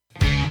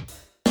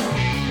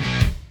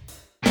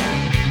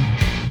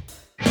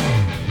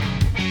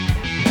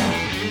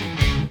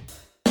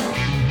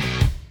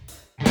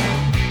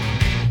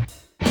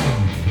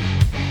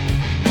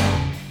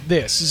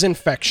This is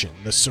Infection,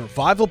 the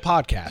survival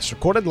podcast,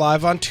 recorded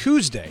live on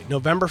Tuesday,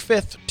 November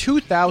 5th,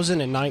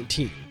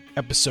 2019,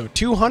 episode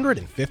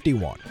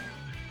 251.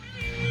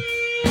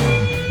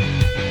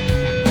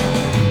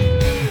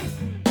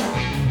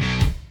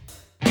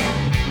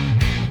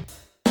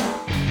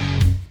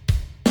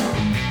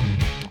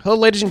 Hello,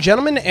 ladies and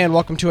gentlemen, and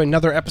welcome to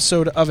another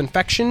episode of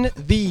Infection,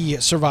 the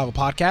survival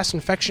podcast.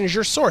 Infection is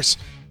your source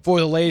for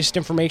the latest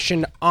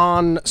information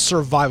on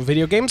survival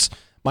video games.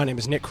 My name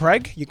is Nick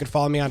Craig. You can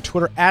follow me on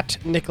Twitter at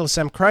Nicholas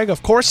M. Craig.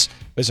 Of course,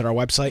 visit our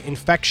website,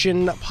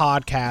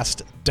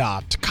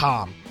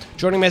 infectionpodcast.com.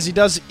 Joining me as he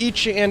does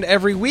each and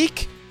every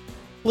week,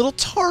 little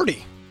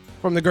tardy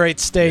from the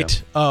great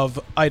state of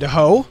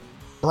Idaho,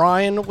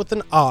 Brian with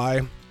an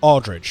I,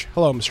 Aldridge.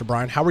 Hello, Mr.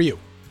 Brian. How are you?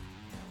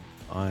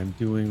 I'm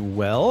doing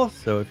well.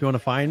 So if you want to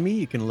find me,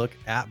 you can look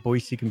at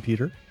Boise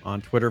Computer on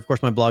Twitter. Of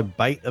course, my blog,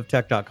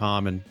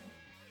 biteoftech.com, and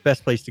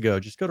best place to go,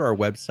 just go to our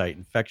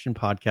website,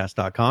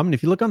 infectionpodcast.com. And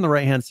if you look on the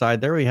right-hand side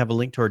there, we have a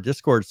link to our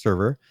Discord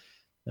server.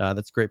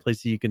 That's a great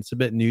place that you can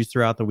submit news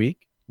throughout the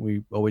week.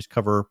 We always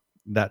cover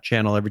that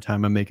channel every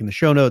time I'm making the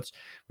show notes.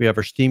 We have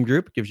our Steam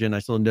group. It gives you a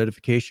nice little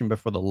notification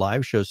before the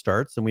live show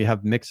starts. And we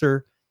have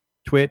Mixer,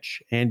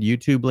 Twitch, and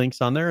YouTube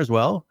links on there as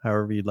well,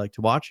 however you'd like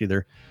to watch,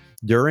 either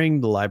during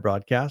the live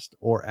broadcast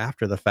or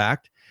after the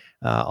fact.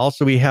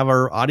 Also, we have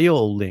our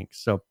audio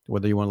links. So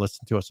whether you want to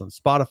listen to us on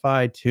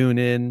Spotify,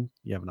 TuneIn,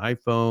 you have an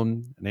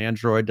iPhone, an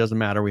Android, doesn't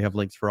matter. We have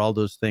links for all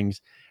those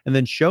things. And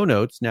then show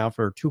notes now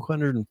for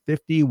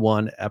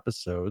 251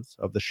 episodes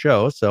of the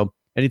show. So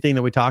anything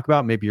that we talk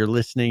about, maybe you're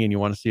listening and you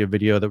want to see a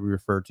video that we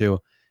refer to,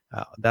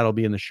 that'll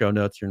be in the show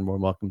notes. You're more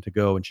than welcome to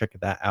go and check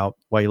that out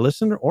while you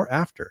listen or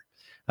after.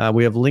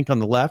 We have a link on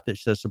the left that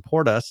says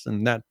support us.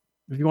 And that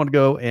if you want to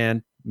go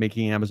and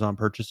making Amazon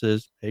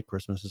purchases, hey,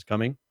 Christmas is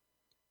coming.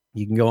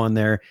 You can go on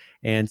there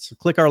and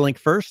click our link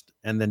first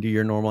and then do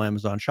your normal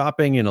Amazon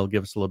shopping, and it'll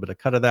give us a little bit of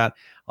cut of that.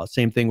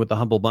 Same thing with the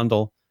Humble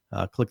Bundle.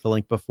 Click the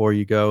link before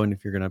you go. And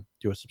if you're going to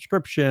do a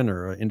subscription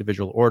or an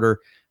individual order,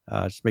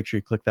 just make sure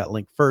you click that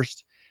link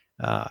first.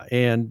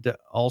 And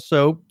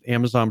also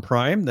Amazon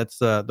Prime. That's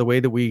the way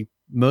that we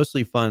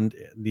mostly fund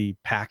the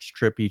PAX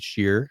trip each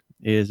year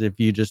is if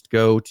you just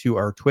go to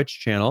our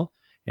Twitch channel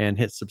and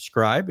hit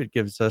subscribe. It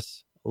gives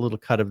us a little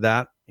cut of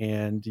that,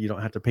 and you don't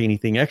have to pay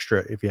anything extra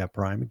if you have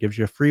Prime. It gives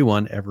you a free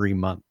one every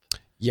month.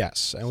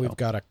 Yes, and we've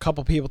got a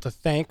couple people to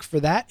thank for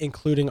that,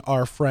 including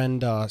our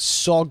friend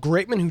Saul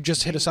Greatman, who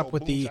just hit us up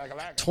with the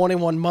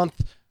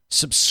 21-month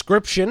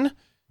subscription,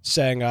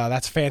 saying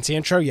that's a fancy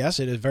intro.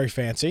 Yes, it is very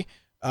fancy.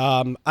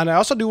 And I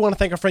also do want to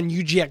thank our friend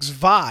UGX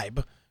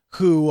Vibe,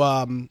 who,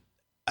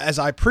 as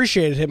I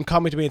appreciated him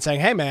coming to me and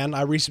saying, hey, man,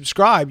 I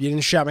resubscribed. You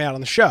didn't shout me out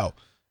on the show.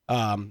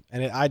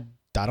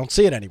 I don't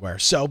see it anywhere.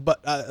 So,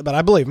 but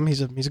I believe him.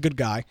 He's a good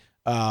guy.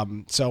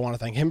 So I want to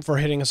thank him for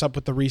hitting us up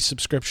with the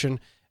resubscription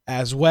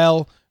as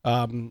well.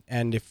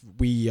 And if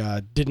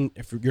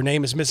if your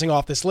name is missing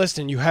off this list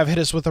and you have hit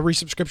us with a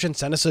resubscription,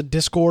 send us a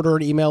Discord or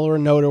an email or a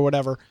note or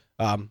whatever.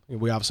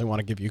 We obviously want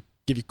to give you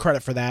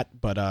credit for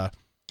that, but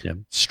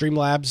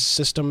Streamlabs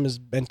system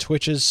and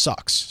Twitch's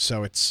sucks.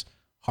 So it's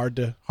hard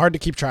to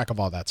keep track of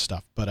all that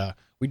stuff. But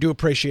we do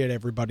appreciate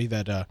everybody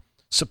that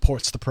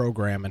supports the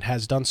program and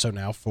has done so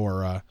now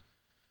for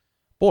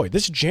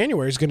this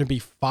January is going to be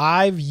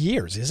 5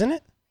 years, isn't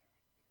it?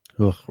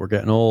 Ugh, we're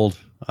getting old.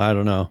 I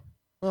don't know.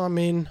 Well, I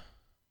mean,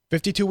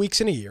 52 weeks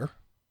in a year.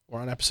 We're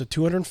on episode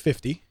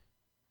 250.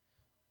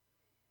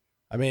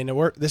 I mean,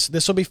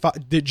 this will be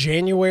the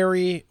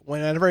January,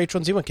 whenever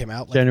H1Z1 came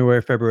out.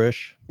 January,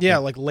 February-ish. Yeah,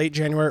 like late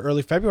January,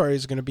 early February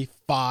is going to be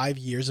 5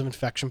 years of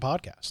Infection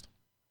podcast.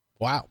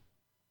 Wow.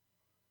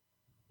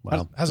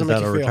 How's it make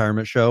you feel?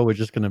 Retirement show? We're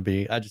just going to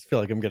be, I just feel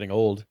like I'm getting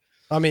old.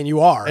 I mean, you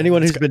are.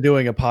 Anyone who's been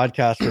doing a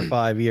podcast for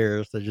 5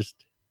 years, they just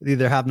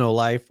either have no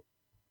life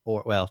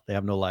or, they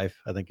have no life,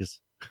 I think is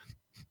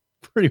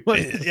pretty much.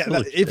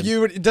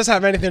 It doesn't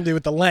have anything to do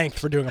with the length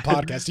for doing a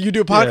podcast. You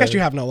do a podcast, you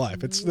have no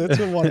life. It's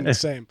one and the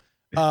same.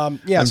 I'm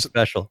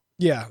special.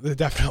 Yeah,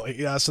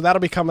 definitely. Yeah. So that'll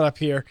be coming up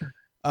here.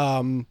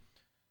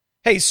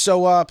 Hey,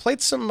 so played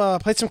some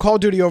Call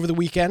of Duty over the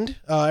weekend.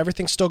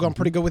 Everything's still going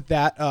pretty good with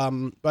that.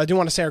 But I do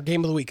want to say our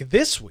game of the week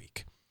this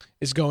week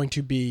is going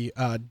to be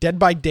Dead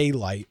by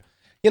Daylight.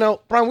 You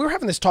know, Brian, we were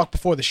having this talk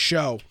before the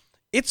show.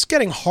 It's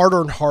getting harder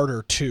and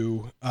harder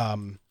to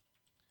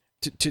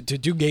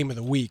do game of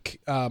the week.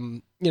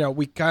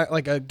 We got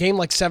like a game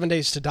like 7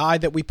 Days to Die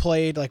that we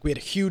played. Like we had a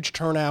huge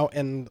turnout,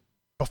 and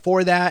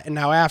before that, and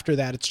now after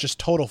that, it's just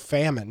total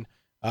famine.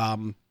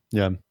 And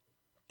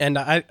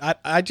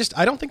I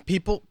don't think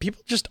people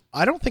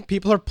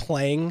are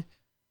playing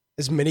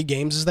as many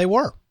games as they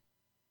were.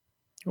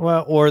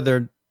 Well, or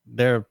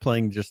they're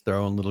playing just their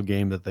own little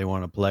game that they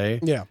want to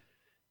play. Yeah.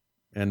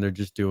 And they're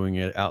just doing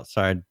it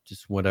outside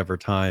just whatever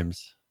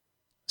times.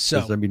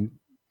 So, I mean,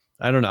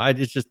 I don't know.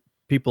 It's just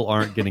people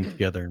aren't getting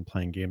together and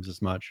playing games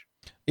as much.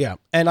 Yeah.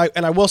 And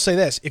I will say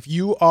this, if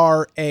you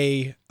are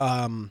if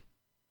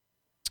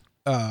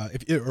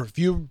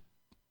you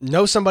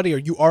know somebody or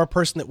you are a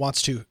person that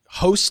wants to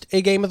host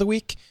a game of the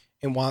week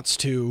and wants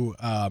to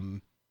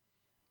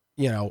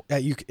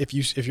if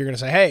you're going to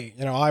say, hey,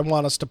 I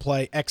want us to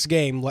play X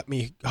game, let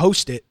me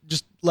host it.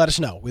 Just let us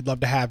know. We'd love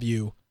to have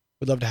you.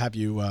 We'd love to have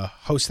you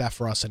host that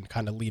for us and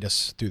kind of lead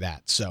us through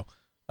that. So,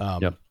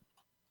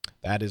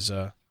 that is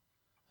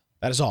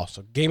all.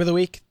 So, game of the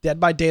week, Dead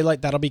by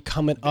Daylight. That'll be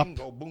coming up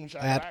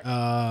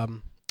at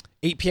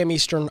 8 p.m.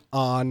 Eastern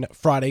on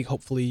Friday.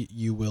 Hopefully,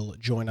 you will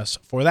join us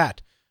for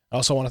that. I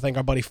also want to thank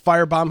our buddy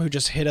Firebomb, who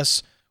just hit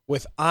us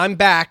with "I'm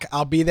back.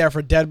 I'll be there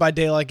for Dead by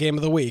Daylight game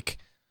of the week."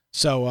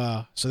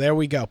 So there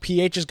we go.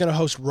 PH is going to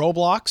host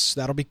Roblox.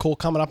 That'll be cool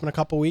coming up in a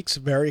couple weeks.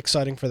 Very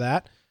exciting for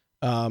that.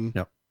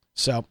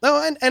 So,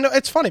 and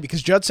it's funny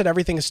because Judd said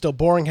everything is still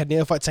boring. Had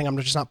Neophyte saying I'm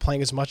just not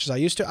playing as much as I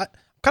used to. I'm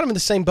kind of in the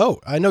same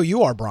boat. I know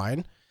you are,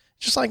 Brian.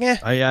 Just like,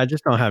 I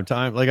just don't have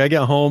time. Like I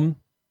get home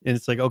and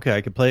it's like, okay,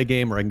 I can play a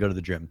game or I can go to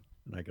the gym.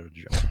 And I go to the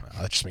gym.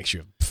 That just makes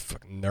you a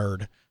fucking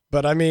nerd.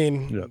 But I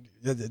mean,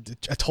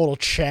 a total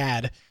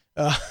Chad.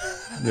 But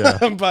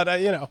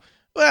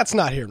that's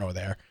not here nor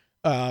there.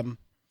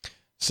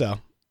 So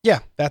yeah,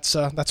 that's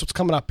what's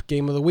coming up.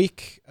 Game of the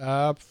week,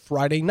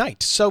 Friday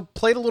night. So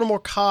played a little more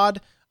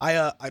COD.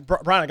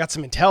 Brian, I got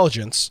some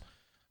intelligence.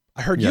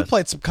 I heard you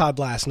played some COD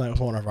last night with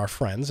one of our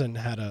friends and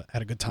had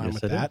a good time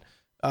with that.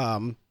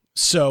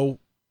 So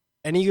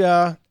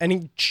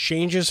any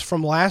changes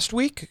from last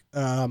week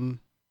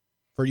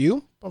for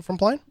you from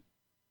playing?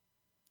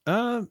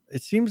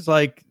 It seems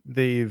like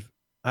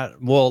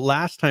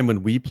last time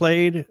when we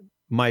played,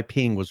 my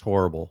ping was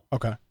horrible.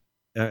 Okay.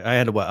 I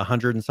had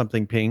 100 and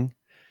something ping,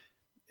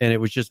 and it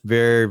was just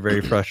very, very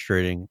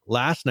frustrating.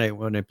 Last night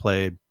when I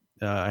played,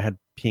 I had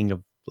ping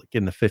of like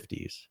in the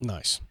 50s.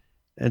 Nice.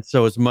 And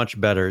so it's much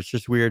better. It's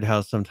just weird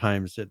how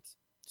sometimes it's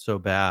so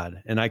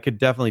bad, and I could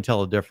definitely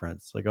tell a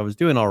difference. Like I was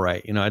doing all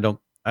right. I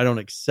don't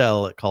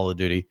excel at Call of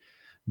Duty,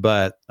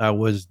 but I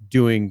was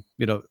doing,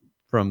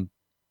 from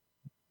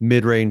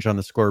mid-range on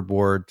the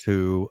scoreboard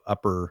to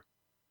upper,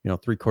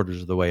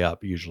 3/4 of the way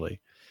up usually.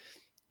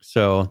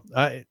 So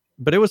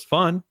but it was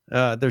fun.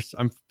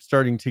 I'm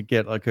starting to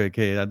get like,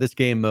 okay, this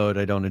game mode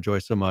I don't enjoy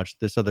so much.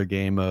 This other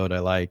game mode I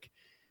like.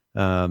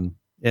 And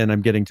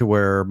I'm getting to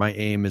where my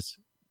aim is,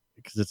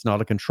 because it's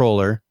not a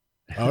controller.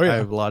 Oh yeah. I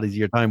have a lot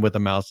easier time with a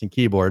mouse and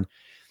keyboard.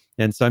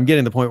 And so I'm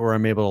getting to the point where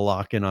I'm able to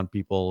lock in on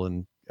people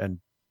and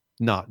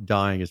not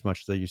dying as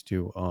much as I used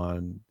to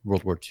on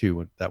World War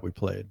II that we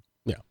played.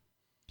 Yeah.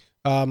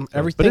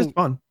 Everything, but it's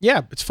fun.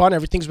 Yeah, it's fun.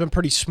 Everything's been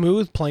pretty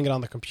smooth. Playing it on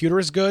the computer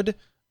is good.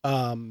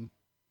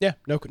 Yeah,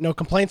 no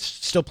complaints.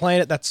 Still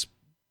playing it. That's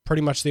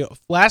pretty much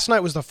last night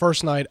was the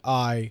first night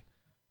I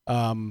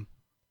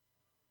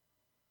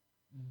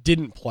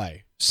didn't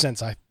play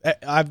since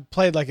I've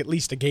played like at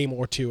least a game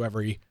or two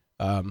every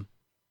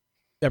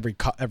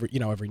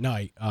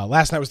night.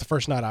 Last night was the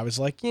first night I was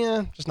like,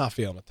 just not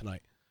feeling it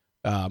tonight.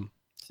 And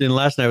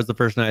last night was the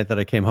first night that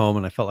I came home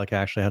and I felt like I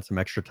actually had some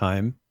extra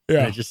time. Yeah.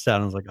 And I just sat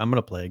and was like, I'm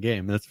going to play a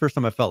game. And it's the first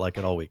time I felt like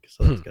it all week.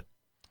 So that's good.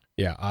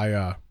 Yeah.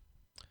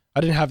 I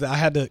didn't have that. I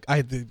had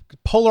the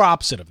polar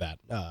opposite of that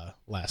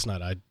last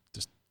night. I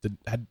just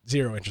had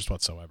zero interest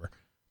whatsoever.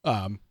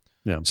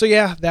 So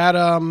yeah,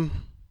 that's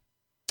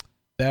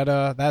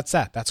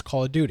that. That's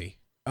Call of Duty.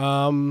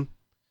 Let's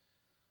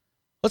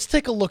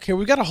take a look here.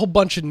 We got a whole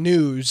bunch of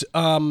news.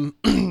 So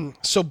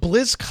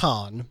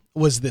BlizzCon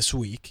was this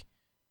week,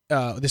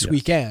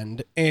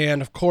 weekend,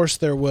 and of course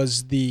there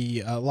was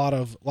a lot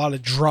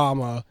of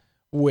drama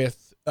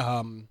with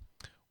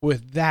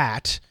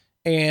that,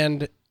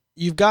 and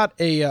you've got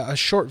a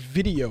short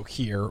video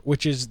here,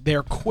 which is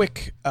their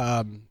quick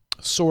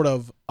sort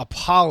of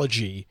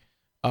apology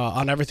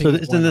on everything. So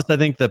isn't this, I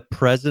think, the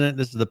president?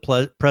 This is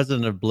the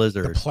president of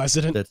Blizzard. The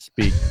president that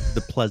speaks.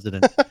 The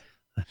president.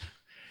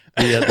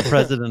 The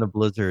president of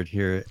Blizzard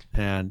here,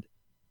 and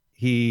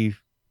he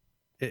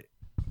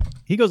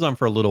goes on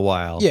for a little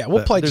while. Yeah,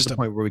 we'll play just a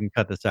point where we can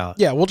cut this out.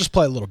 Yeah, we'll just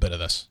play a little bit of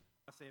this.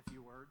 I'll say a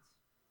few words.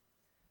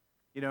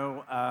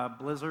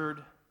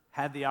 Blizzard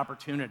had the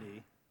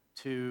opportunity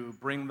to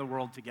bring the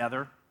world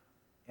together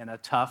in a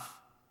tough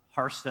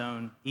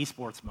Hearthstone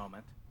esports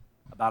moment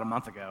about a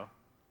month ago,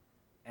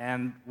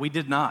 and we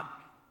did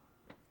not.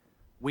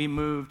 We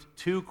moved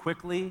too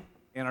quickly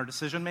in our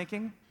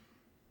decision-making,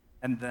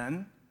 and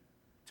then,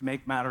 to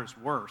make matters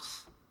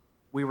worse,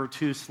 we were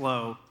too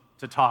slow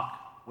to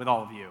talk with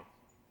all of you.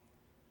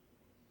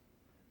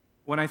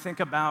 When I think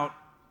about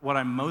what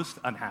I'm most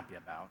unhappy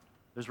about,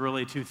 there's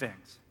really two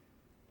things.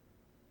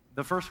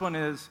 The first one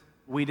is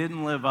we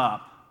didn't live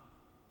up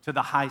to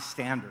the high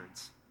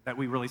standards that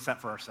we really set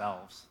for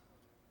ourselves.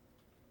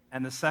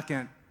 And the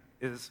second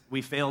is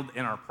we failed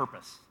in our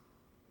purpose.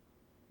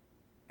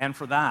 And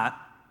for that,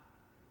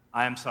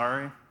 I am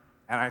sorry,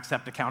 and I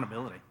accept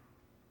accountability.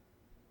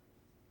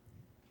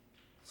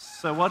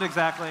 So what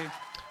exactly?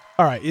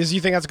 All right.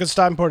 You think that's a good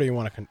starting point, or you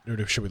want to?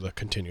 Or should we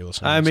continue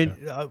listening? I mean,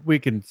 we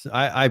can.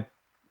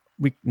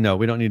 We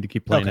don't need to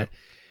keep playing it.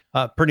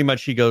 Pretty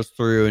much, he goes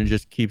through and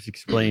just keeps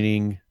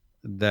explaining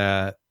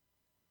that.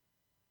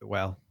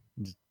 Well,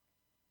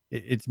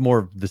 it's more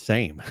of the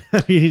same.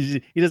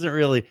 He doesn't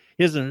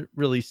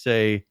really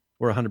say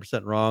we're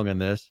 100% wrong on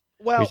this.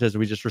 Well, he says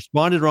we just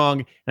responded wrong.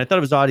 And I thought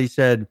it was odd. He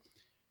said,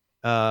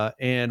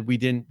 and we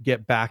didn't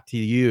get back to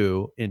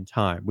you in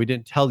time. We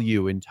didn't tell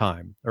you in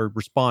time or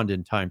respond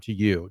in time to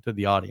you, to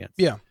the audience.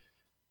 Yeah.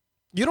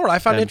 You know what I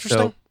found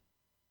interesting?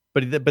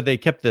 But they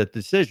kept the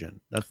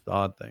decision. That's the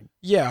odd thing.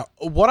 Yeah.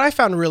 What I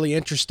found really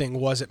interesting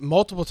was that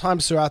multiple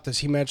times throughout this,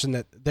 he mentioned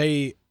that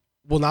they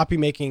will not be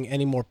making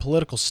any more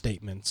political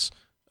statements,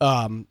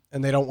 and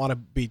they don't want to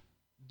be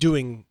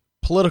doing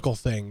political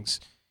things.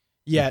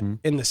 Yet,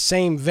 in the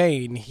same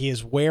vein, he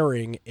is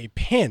wearing a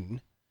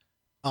pin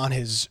on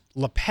his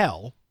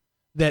lapel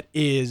that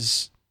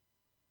is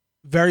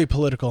very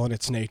political in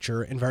its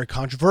nature and very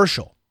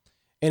controversial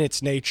in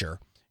its nature.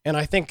 And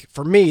I think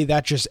for me,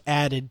 that just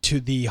added to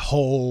the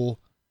whole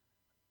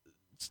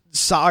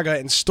saga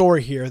and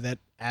story here that,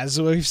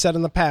 as we've said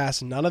in the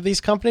past, none of these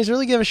companies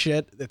really give a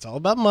shit. It's all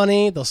about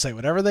money. They'll say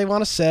whatever they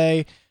want to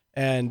say.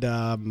 And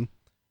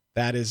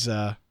this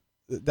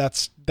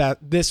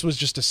was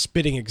just a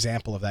spitting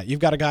example of that. You've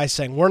got a guy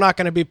saying, we're not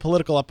going to be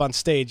political up on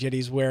stage, yet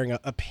he's wearing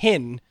a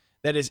pin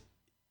that is,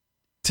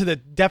 to the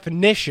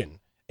definition,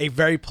 a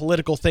very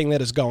political thing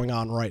that is going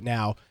on right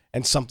now,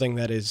 and something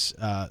that is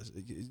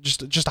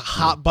just a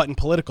hot button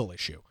political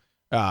issue.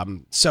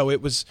 So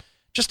it was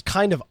just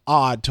kind of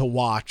odd to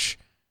watch.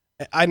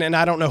 And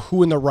I don't know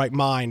who in their right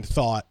mind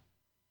thought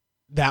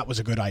that was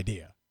a good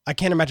idea. I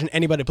can't imagine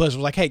anybody at Blizzard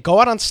was like, hey,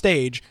 go out on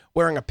stage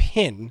wearing a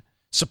pin,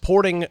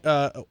 supporting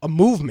a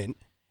movement,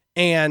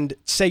 and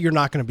say you're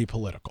not going to be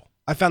political.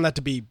 I found that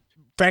to be,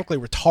 frankly,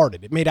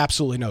 retarded. It made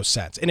absolutely no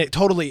sense. And it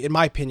totally, in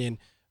my opinion,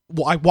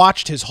 I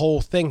watched his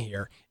whole thing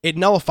here. It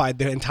nullified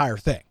the entire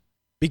thing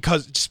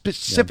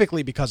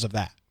specifically because of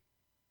that.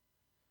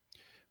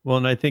 Well,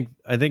 and I think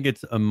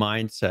it's a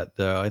mindset,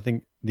 though. I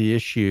think the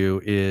issue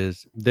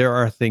is there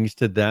are things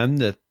to them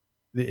that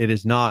it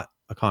is not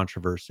a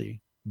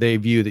controversy. They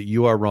view that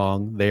you are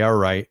wrong, they are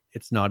right.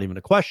 It's not even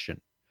a question.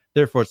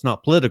 Therefore, it's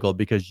not political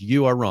because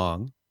you are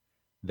wrong,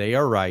 they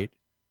are right.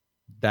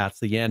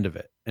 That's the end of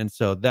it. And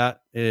so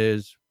that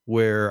is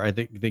where I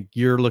think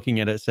you're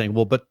looking at it saying,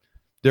 well, but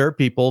there are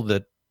people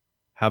that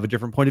have a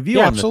different point of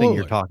view on the thing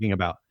you're talking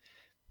about.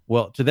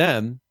 Well, to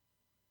them,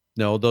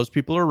 no, those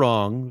people are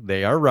wrong.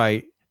 They are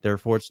right.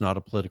 Therefore, it's not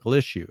a political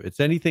issue. It's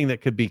anything that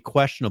could be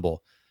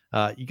questionable.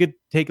 You could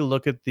take a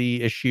look at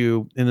the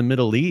issue in the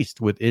Middle East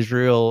with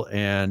Israel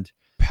and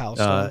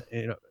Palestine.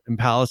 In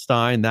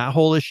Palestine, that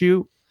whole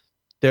issue.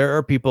 There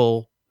are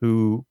people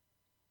who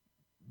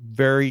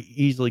very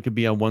easily could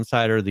be on one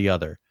side or the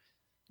other.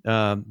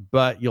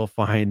 But you'll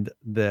find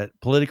that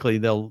politically,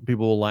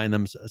 people will line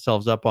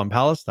themselves up on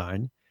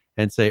Palestine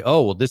and say,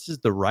 oh, well, this is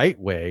the right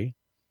way.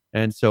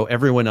 And so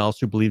everyone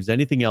else who believes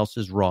anything else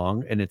is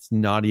wrong, and it's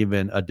not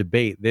even a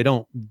debate. They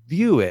don't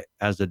view it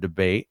as a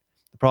debate.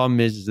 The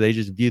problem is they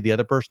just view the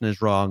other person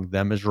as wrong,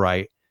 them as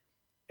right,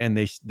 and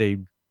they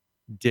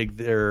dig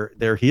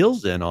their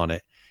heels in on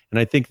it. And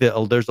I think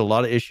that there's a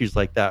lot of issues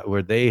like that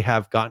where they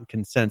have gotten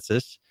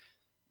consensus,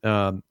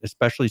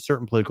 especially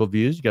certain political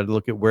views. You got to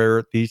look at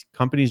where these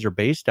companies are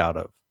based out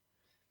of.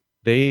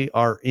 They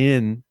are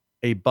in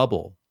a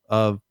bubble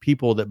of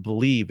people that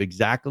believe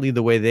exactly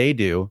the way they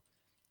do.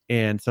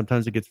 And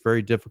sometimes it gets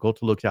very difficult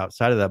to look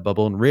outside of that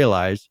bubble and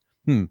realize,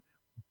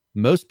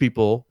 most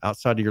people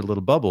outside of your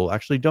little bubble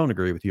actually don't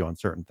agree with you on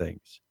certain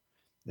things.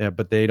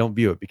 But they don't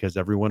view it because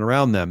everyone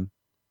around them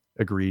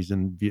agrees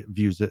and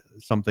views it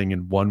something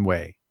in one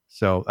way.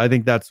 So I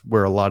think that's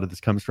where a lot of this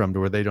comes from, to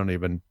where they don't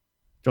even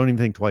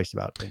think twice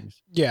about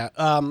things. Yeah.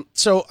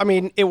 So I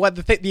mean,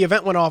 the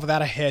event went off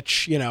without a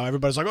hitch. You know,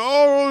 everybody's like,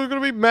 "Oh, there's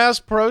going to be mass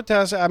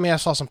protests." I mean, I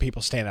saw some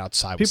people stand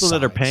outside. People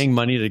that are paying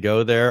money to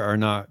go there are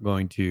not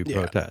going to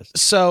protest.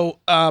 So,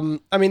 I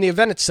mean, the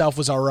event itself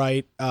was all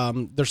right.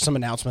 There's some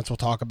announcements we'll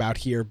talk about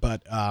here,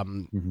 but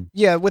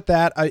yeah, with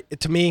that,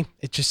 to me,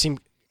 it just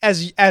seemed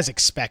as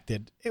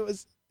expected. It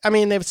was. I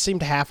mean, they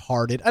seemed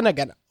half-hearted, and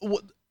again,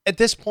 at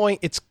this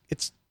point,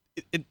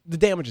 the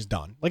damage is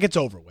done. Like, it's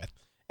over with.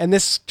 And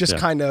this just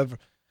kind of,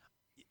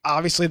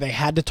 obviously they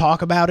had to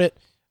talk about it,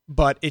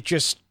 but it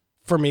just,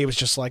 for me, it was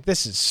just like,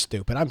 this is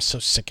stupid. I'm so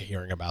sick of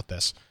hearing about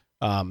this.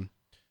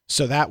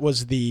 So that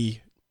was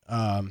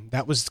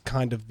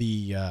kind of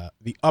the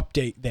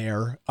update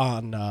there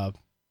on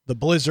the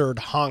Blizzard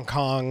Hong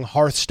Kong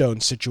Hearthstone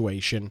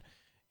situation.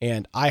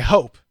 And I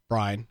hope,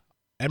 Brian,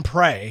 and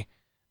pray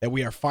that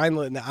we are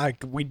finally,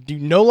 we do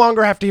no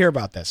longer have to hear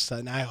about this.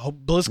 And I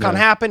hope BlizzCon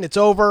happened. It's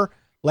over.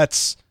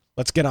 Let's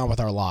get on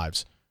with our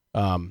lives.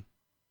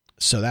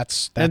 So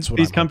that's what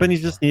these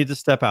companies just need to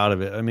step out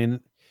of it. I mean,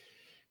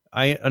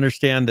 I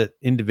understand that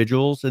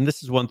individuals, and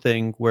this is one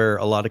thing where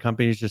a lot of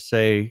companies just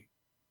say,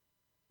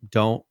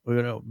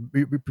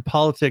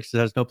 politics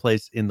has no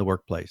place in the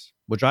workplace,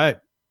 which I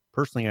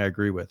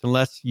agree with,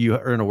 unless you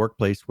are in a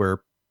workplace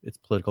where it's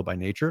political by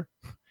nature.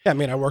 Yeah. I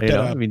mean, I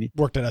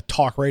worked at a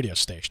talk radio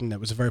station that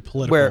was a very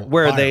political,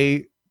 where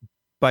they,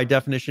 by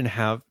definition,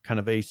 have kind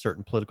of a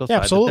certain political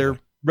side that they're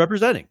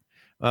representing.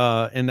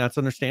 And that's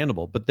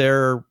understandable, but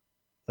they're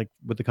like,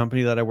 with the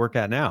company that I work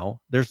at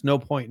now, there's no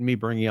point in me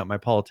bringing up my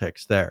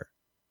politics there.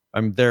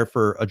 I'm there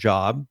for a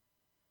job.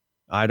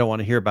 I don't want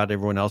to hear about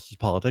everyone else's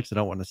politics. I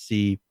don't want to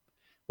see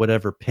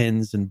whatever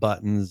pins and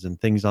buttons and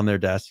things on their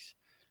desks.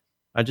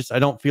 I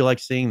don't feel like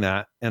seeing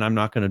that, and I'm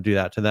not going to do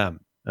that to them.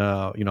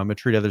 I'm going to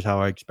treat others how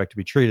I expect to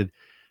be treated.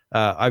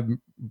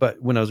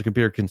 But when I was a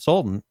computer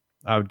consultant,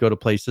 I would go to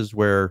places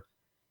where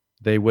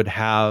they would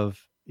have,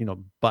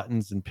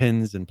 buttons and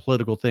pins and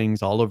political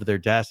things all over their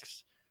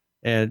desks.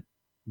 And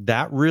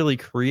that really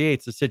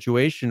creates a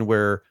situation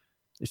where,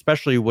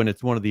 especially when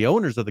it's one of the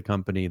owners of the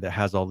company that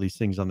has all these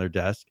things on their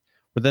desk,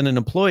 but then an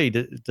employee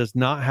does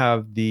not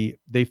have they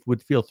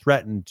would feel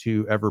threatened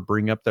to ever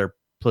bring up their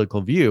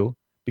political view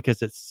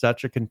because it's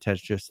such a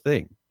contentious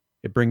thing.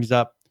 It brings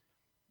up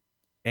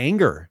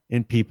anger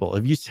in people.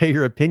 If you say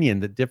your opinion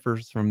that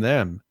differs from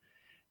them,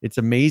 it's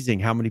amazing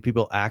how many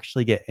people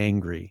actually get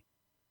angry.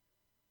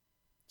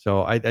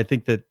 So I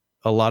think that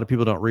a lot of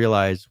people don't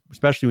realize,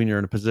 especially when you're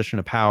in a position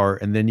of power,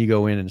 and then you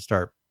go in and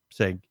start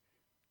saying,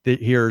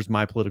 here's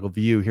my political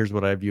view, here's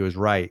what I view as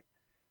right.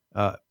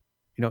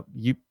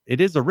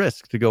 It is a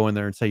risk to go in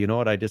there and say, you know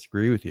what, I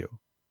disagree with you.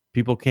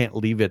 People can't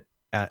leave it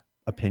at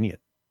opinion.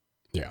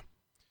 Yeah.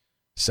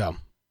 So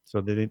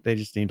they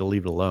just need to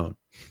leave it alone.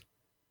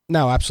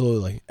 No,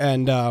 absolutely.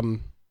 And yeah,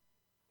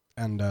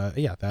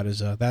 that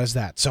is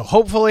that. So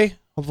hopefully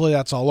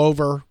that's all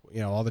over.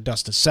 All the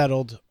dust is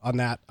settled on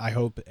that, I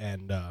hope,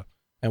 and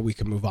we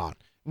can move on.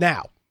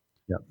 Now,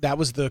 That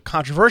was the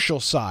controversial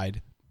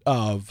side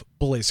of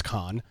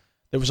BlizzCon.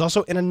 There was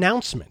also an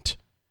announcement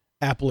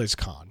at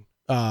BlizzCon,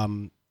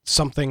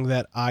 something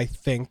that I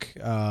think,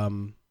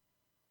 let's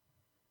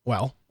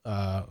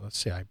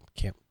see, I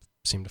can't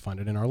seem to find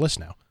it in our list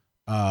now.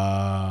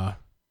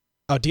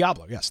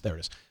 Diablo, yes, there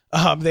it is.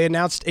 They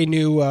announced a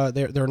new,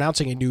 they're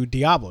announcing a new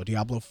Diablo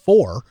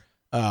 4.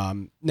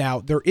 Now,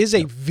 there is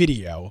a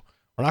video.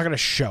 We're not going to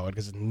show it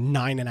because it's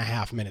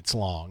 9.5 minutes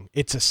long.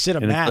 It's a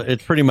cinematic.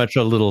 It's pretty much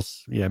a little,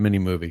 mini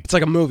movie. It's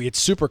like a movie. It's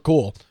super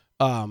cool.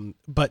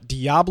 But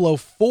Diablo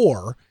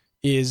 4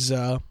 is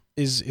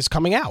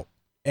coming out.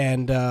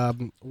 And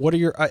what are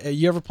you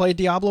ever played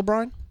Diablo,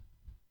 Brian?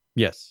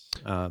 Yes.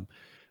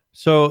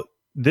 So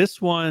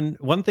this one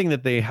thing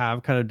that they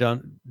have kind of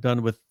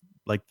done with,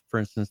 like, for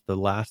instance, the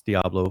last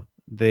Diablo,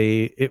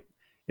 it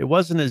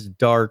wasn't as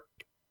dark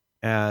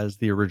as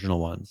the original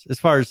ones. As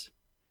far as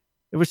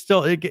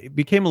it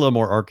became a little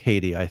more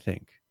arcadey, I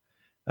think.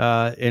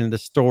 And the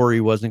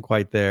story wasn't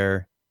quite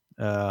there.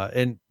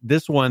 And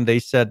this one, they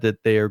said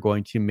that they are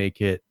going to make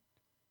it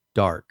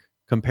dark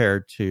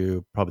compared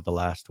to probably the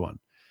last one.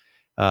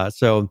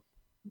 So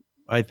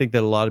I think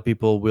that a lot of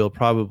people will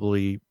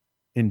probably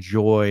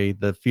enjoy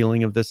the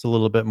feeling of this a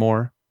little bit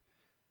more.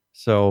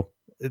 So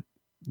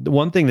the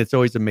one thing that's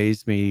always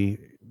amazed me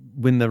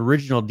when the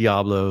original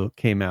Diablo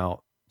came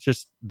out,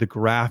 just the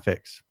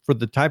graphics for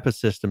the type of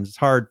systems, it's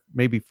hard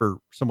maybe for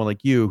someone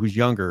like you who's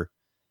younger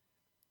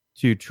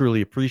to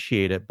truly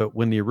appreciate it. But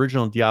when the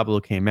original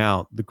Diablo came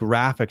out, the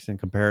graphics in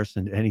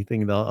comparison to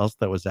anything else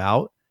that was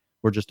out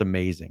were just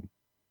amazing.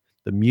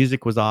 The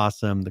music was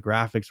awesome. The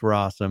graphics were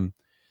awesome.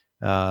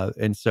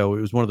 And so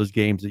it was one of those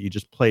games that you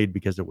just played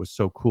because it was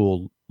so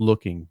cool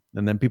looking.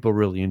 And then people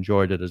really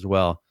enjoyed it as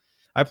well.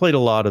 I played a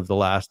lot of the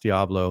last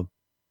Diablo,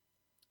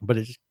 but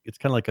it's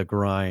kind of like a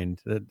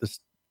grind.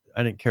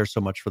 I didn't care so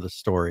much for the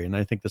story. And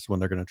I think this one,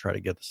 they're going to try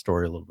to get the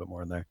story a little bit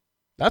more in there.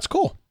 That's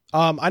cool.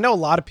 I know a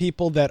lot of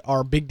people that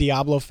are big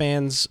Diablo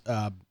fans.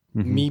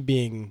 Me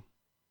being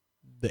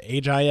the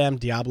age I am,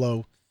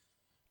 Diablo,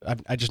 I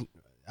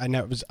know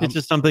it was. It's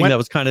just something that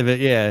was kind of it.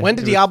 Yeah. When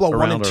did Diablo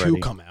 1 and 2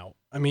 come out?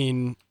 I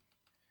mean,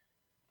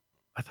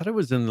 I thought it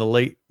was in the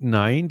late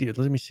 90s.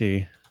 Let me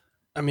see.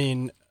 I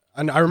mean,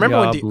 I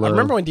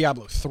remember when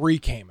Diablo 3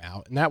 came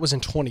out, and that was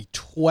in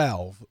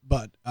 2012.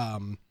 But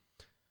one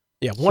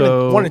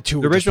and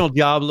two. The original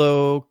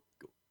Diablo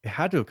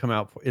had to have come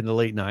out in the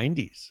late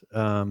 90s.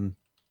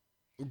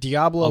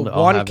 Diablo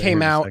 1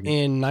 came out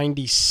in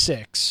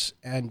 96,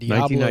 and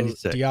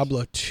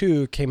Diablo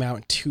 2 came out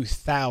in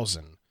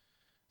 2000.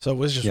 So it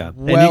was just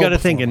and you got to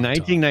think in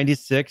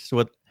 1996,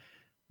 what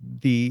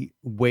the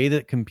way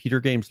that computer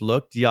games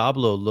looked,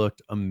 Diablo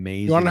looked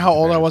amazing. You want to know how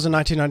old I was in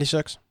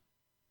 1996?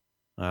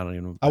 I don't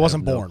even know. I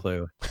wasn't born. No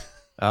clue.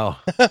 Oh,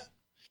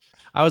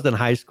 I was in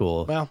high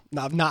school. Well,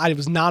 it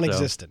was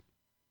non-existent.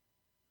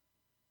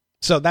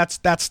 So that's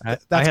I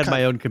had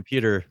my own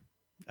computer.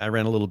 I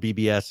ran a little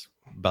BBS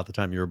about the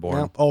time you were born.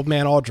 Well, old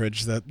man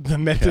Aldridge, the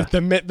myth,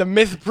 the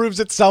myth proves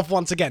itself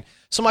once again.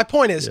 So my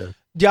point is,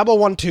 Diablo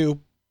 1, 2,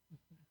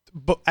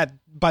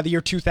 by the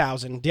year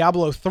 2000,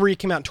 Diablo 3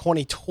 came out in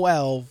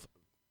 2012.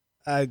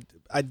 I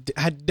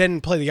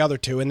didn't play the other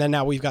two, and then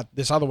now we've got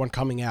this other one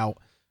coming out.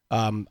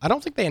 I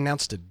don't think they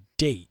announced a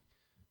date.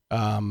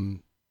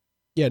 No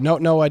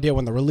idea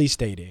when the release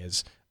date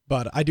is,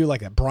 but I do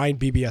like that. Brian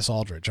BBS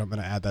Aldridge. I'm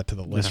going to add that to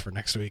the list for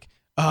next week.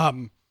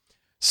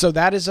 So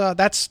that is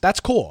that's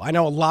cool. I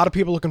know a lot of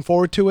people looking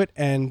forward to it,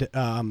 and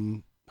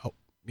I'm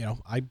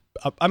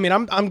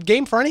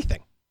game for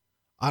anything.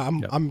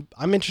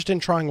 I'm interested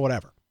in trying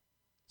whatever.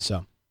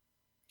 So,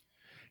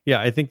 yeah,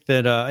 I think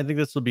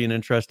this will be an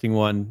interesting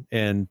one,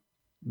 and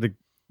the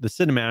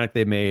cinematic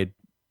they made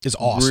is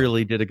awesome.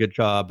 Really did a good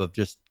job of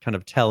just kind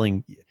of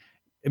telling.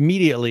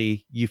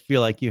 Immediately, you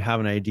feel like you have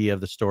an idea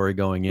of the story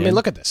going in. I mean,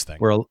 look at this thing.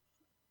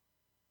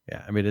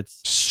 Yeah, I mean,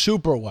 it's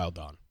super well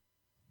done.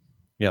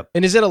 Yep.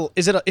 And it's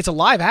a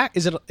live act?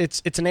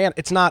 It's animation.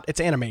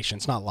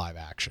 It's not live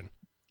action.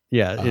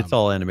 Yeah, it's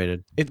all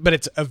animated. But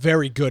it's a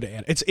very good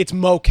it's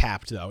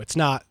mo-capped though. It's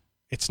not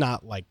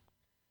like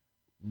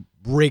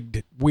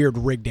rigged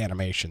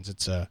animations.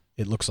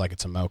 It looks like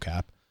it's a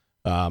mocap.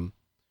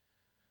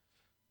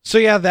 So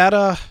yeah,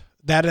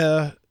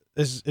 that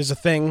is a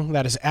thing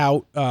that is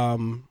out. It's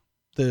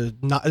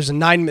a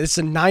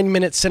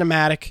 9-minute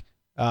cinematic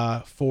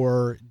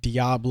for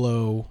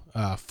Diablo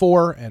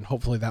 4, and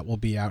hopefully that'll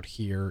be out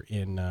here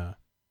in a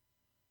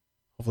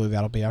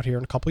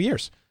couple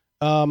years.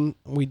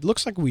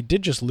 Looks like we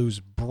did just lose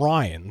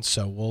Brian,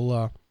 so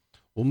we'll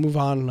move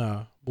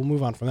on. We'll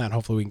move on from that.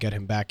 Hopefully we can get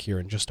him back here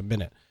in just a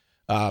minute.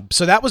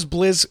 So that was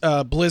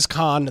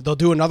BlizzCon. They'll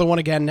do another one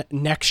again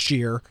next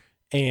year,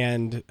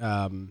 and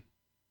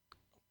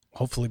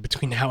hopefully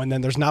between now and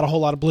then, there's not a whole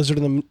lot of Blizzard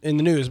in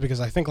the news,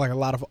 because I think, like a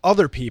lot of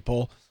other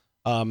people,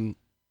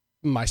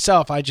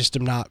 myself, I just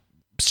am not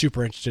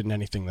super interested in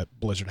anything that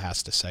Blizzard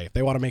has to say. If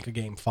they want to make a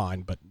game,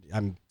 fine, but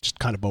I'm just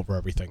kind of over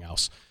everything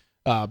else.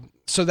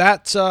 So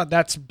that's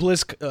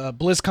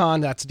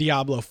BlizzCon. That's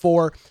Diablo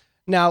 4.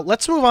 Now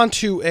let's move on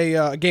to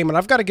a game, and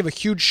I've got to give a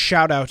huge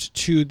shout out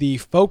to the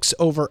folks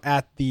over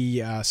at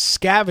the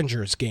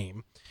Scavengers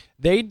game.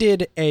 They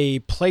did a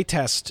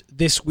playtest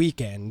this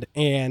weekend,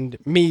 and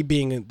me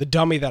being the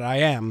dummy that I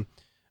am,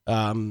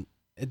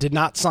 did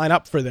not sign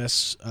up for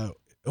this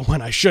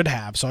when I should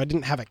have, so I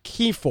didn't have a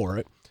key for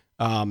it.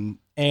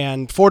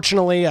 And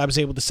fortunately, I was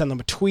able to send them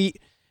a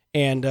tweet,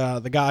 and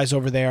the guys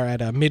over there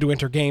at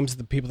Midwinter Games,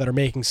 the people that are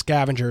making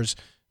Scavengers,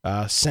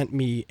 sent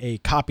me a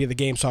copy of the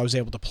game, so I was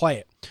able to play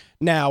it.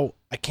 Now,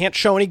 I can't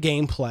show any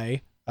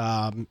gameplay.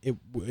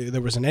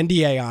 There was an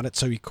NDA on it,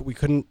 so we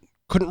couldn't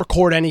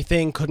record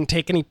anything, couldn't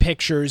take any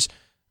pictures.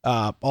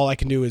 All I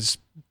can do is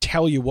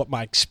tell you what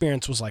my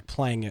experience was like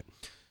playing it.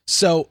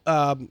 So,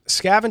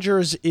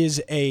 Scavengers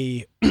is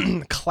a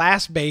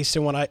class-based,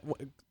 and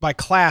by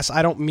class,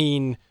 I don't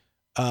mean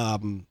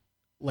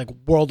like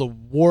World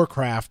of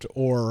Warcraft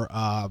or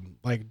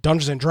like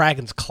Dungeons and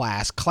Dragons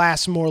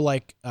class more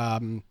like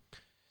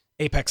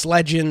Apex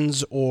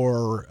Legends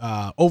or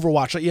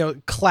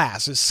Overwatch.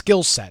 Class is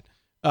skill set.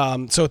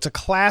 So it's a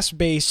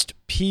class-based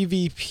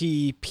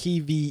PvP,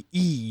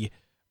 PvE,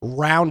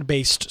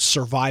 round-based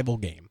survival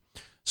game.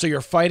 So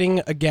you're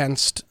fighting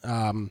against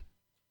a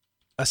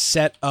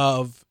set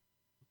of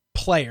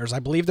players. I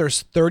believe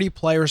there's 30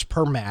 players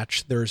per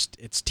match.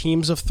 It's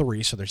teams of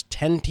 3, so there's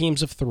 10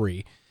 teams of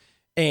 3.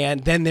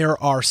 And then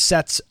there are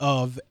sets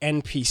of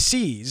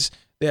NPCs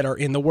that are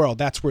in the world.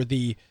 That's where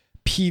the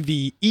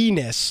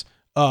PvE-ness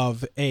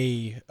of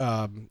the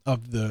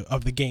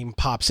game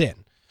pops in.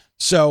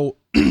 So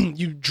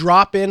you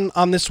drop in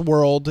on this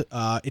world.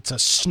 It's a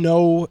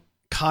snow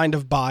kind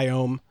of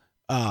biome.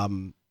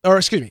 Or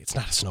excuse me, it's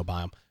not a snow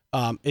biome.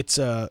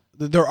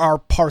 There are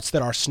parts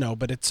that are snow,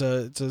 but it's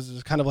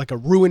kind of like a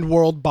ruined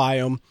world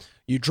biome.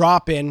 You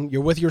drop in,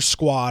 you're with your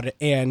squad,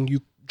 and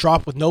you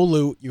drop with no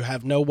loot. You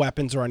have no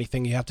weapons or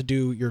anything. You have to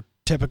do your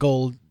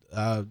typical,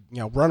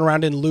 run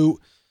around and loot,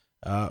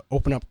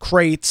 open up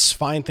crates,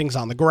 find things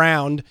on the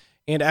ground.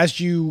 And as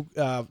you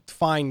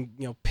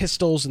find,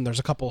 pistols, and there's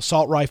a couple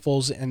assault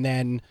rifles, and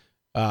then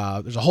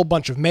there's a whole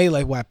bunch of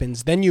melee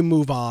weapons, then you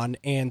move on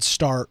and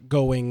start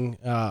going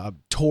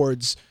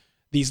towards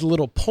these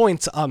little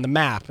points on the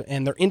map,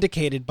 and they're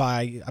indicated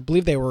by, I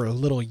believe they were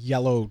little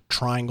yellow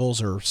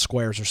triangles or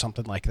squares or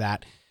something like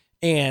that.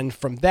 And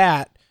from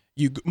that,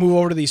 you move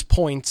over to these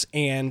points,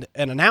 and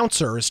an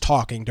announcer is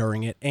talking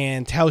during it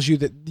and tells you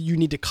that you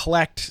need to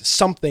collect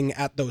something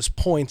at those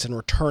points and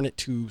return it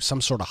to some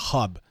sort of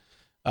hub.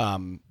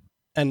 And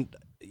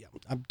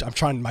I'm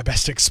trying my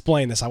best to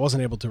explain this. I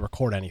wasn't able to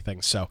record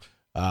anything, so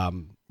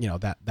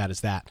that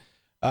is that.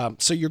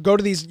 So you go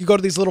to these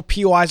little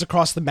POIs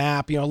across the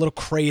map, little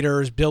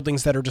craters,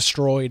 buildings that are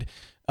destroyed,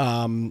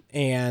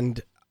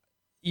 and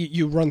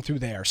you run through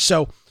there.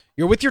 So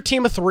you're with your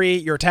team of 3,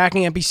 you're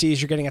attacking NPCs,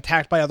 you're getting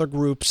attacked by other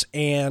groups,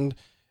 and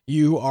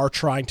you are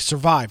trying to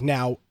survive.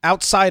 Now,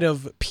 outside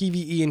of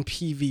PvE and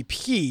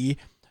PvP,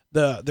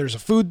 there's a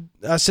food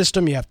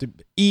system you have to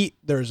eat,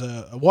 there's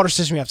a water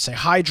system you have to stay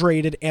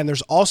hydrated, and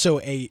there's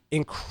also a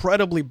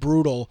incredibly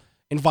brutal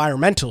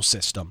environmental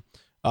system.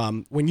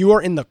 When you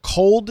are in the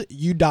cold,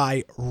 you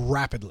die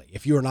rapidly.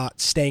 If you are not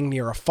staying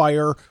near a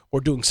fire or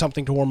doing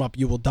something to warm up,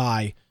 you will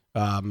die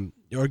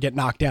or get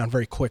knocked down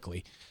very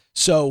quickly.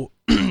 So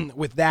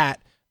with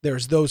that,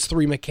 there's those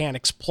 3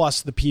 mechanics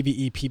plus the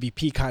PvE,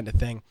 PvP kind of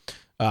thing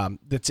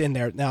that's in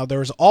there. Now,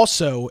 there's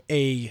also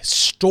a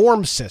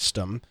storm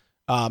system.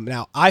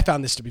 Now, I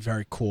found this to be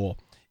very cool.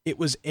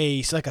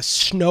 It's like a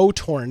snow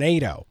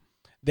tornado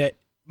that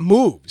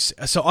moves.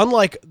 So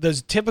unlike the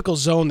typical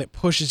zone that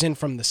pushes in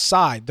from the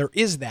side, there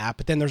is that,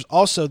 but then there's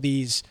also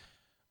these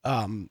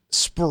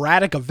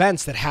sporadic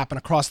events that happen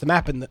across the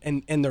map,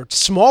 and they're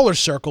smaller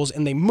circles,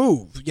 and they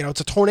move. You know, it's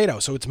a tornado,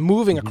 so it's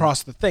moving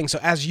across the thing. So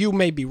as you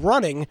may be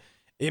running,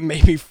 it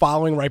may be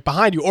following right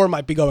behind you, or it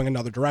might be going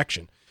another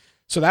direction.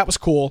 So that was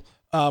cool.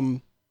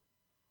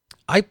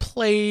 I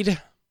played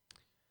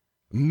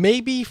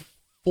maybe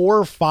 4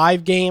 or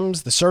 5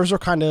 games. The servers were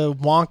kind of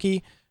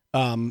wonky,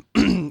 and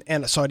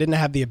so I didn't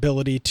have the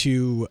ability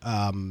to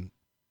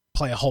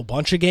play a whole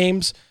bunch of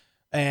games.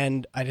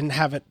 And I didn't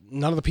have it.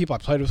 None of the people I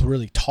played with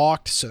really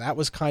talked, so that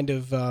was kind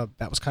of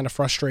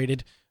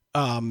frustrating.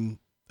 And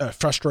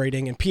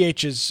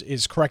PH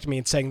is correcting me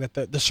in saying that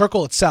the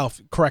circle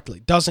itself correctly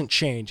doesn't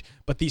change,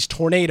 but these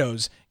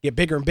tornadoes get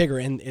bigger and bigger,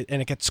 and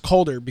it gets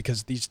colder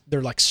because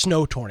they're like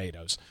snow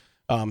tornadoes.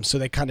 So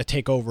they kind of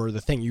take over the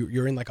thing.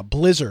 You're in like a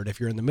blizzard if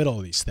you're in the middle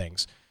of these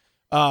things.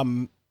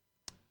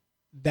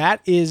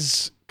 That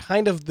is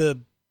kind of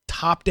the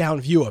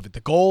top-down view of it. The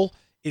goal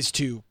is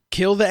to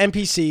kill the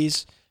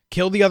NPCs,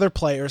 kill the other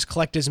players,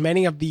 collect as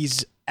many of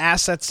these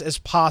assets as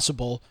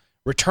possible,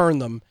 return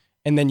them,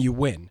 and then you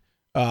win.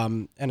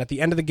 And at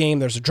the end of the game,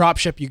 there's a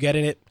dropship. You get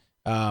in it,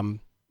 and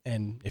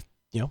if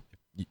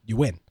you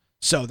win.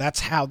 So that's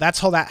how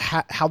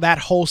that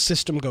whole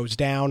system goes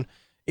down.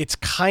 It's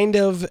kind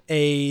of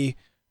a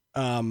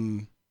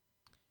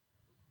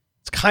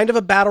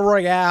battle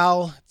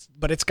royale,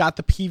 but it's got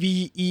the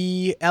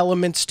PvE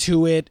elements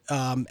to it,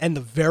 and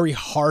the very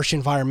harsh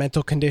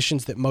environmental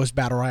conditions that most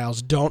battle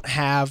royales don't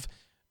have.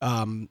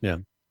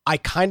 I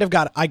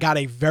got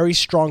a very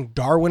strong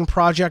Darwin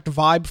Project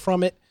vibe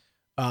from it.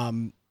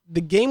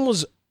 The game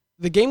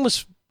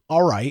was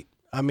all right.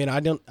 I mean, I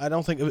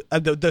don't think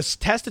the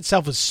test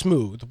itself was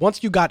smooth.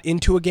 Once you got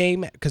into a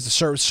game, because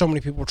so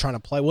many people were trying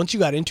to play. Once you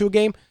got into a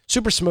game,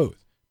 super smooth.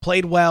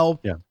 Played well.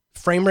 Yeah.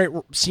 Frame rate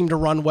seemed to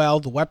run well.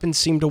 The weapons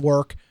seemed to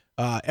work.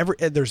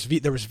 There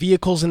was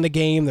vehicles in the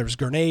game. There was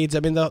grenades. I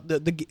mean,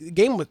 the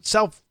game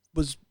itself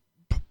was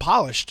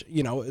polished,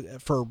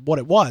 for what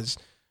it was.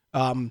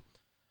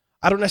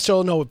 I don't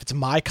necessarily know if it's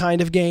my kind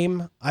of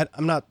game.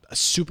 I'm not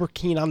super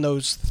keen on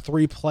those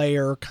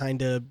 3-player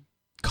kind of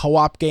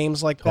co-op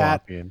games like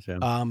that. Games,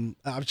 yeah.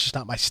 It's just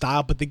not my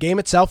style. But the game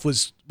itself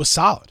was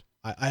solid.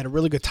 I had a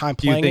really good time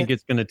playing it. Do you think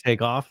it's going to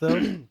take off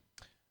though?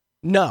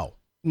 No,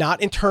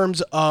 not in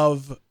terms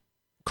of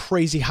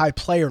crazy high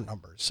player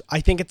numbers. I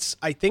think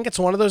it's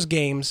one of those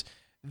games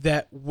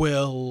that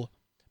will,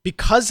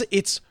 because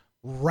it's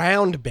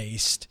round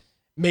based,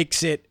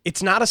 makes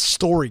it's not a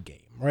story game.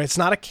 Right, it's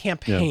not a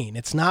campaign. Yeah.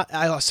 It's not.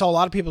 I saw a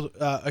lot of people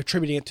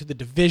attributing it to The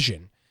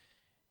Division.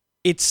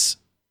 It's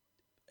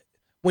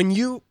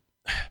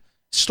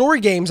story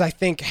games, I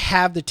think,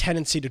 have the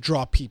tendency to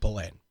draw people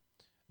in.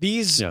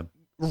 These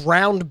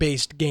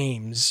round-based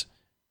games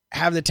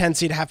have the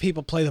tendency to have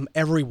people play them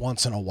every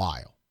once in a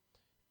while.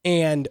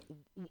 And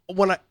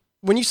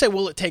when you say,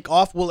 will it take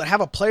off? Will it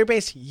have a player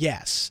base?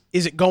 Yes.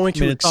 Is it going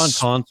to? It's on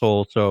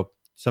console, so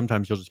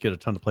sometimes you'll just get a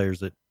ton of players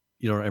that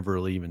you don't ever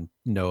really even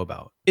know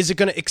about. Is it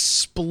going to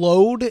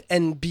explode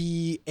and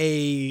be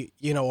a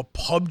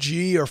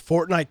PUBG or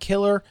Fortnite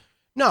killer?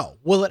 No.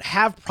 Will it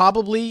have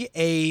probably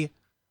a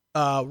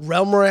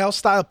Realm Royale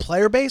style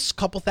player base,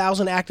 couple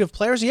thousand active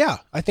players? Yeah,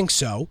 I think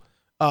so.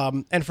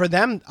 And for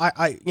them,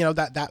 I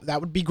that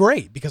would be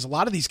great, because a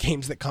lot of these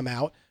games that come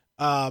out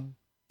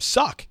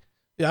suck.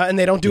 Yeah, and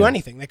they don't do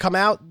anything. They come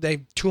out, they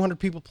have 200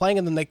 people playing,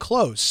 and then they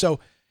close.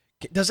 So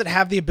does it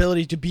have the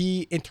ability to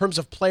be, in terms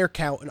of player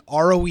count, an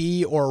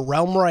ROE or a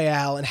Realm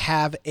Royale, and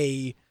have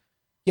a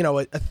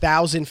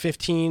 1,000,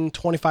 15,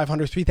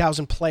 2,500,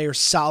 3,000 players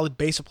solid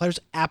base of players?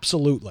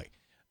 Absolutely.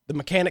 The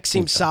mechanics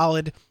seem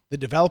solid. The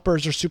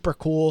developers are super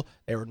cool.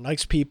 They were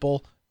nice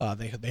people.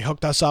 They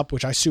hooked us up,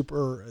 which I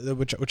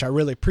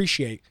really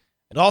appreciate.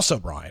 And also,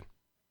 Brian,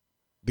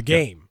 the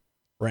game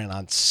ran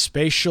on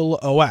Spatial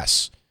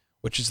OS,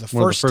 which is the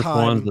first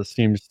time one that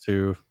seems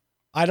to.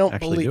 I don't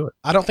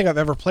think I've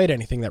ever played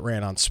anything that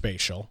ran on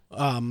Spatial.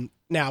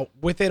 Now,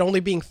 with it only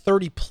being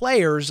 30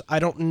 players, I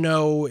don't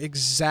know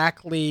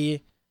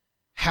exactly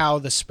how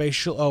the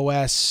Spatial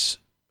OS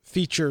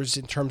features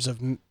in terms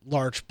of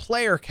large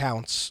player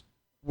counts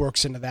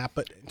works into that,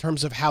 but in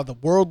terms of how the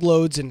world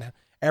loads and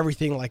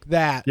everything like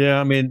that. Yeah,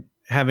 I mean,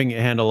 having it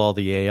handle all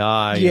the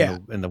AI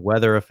and the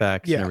weather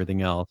effects and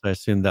everything else, I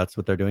assume that's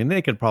what they're doing.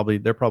 They're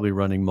probably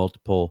running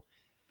multiple.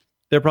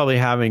 They're probably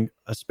having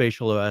a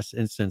Spatial OS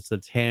instance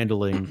that's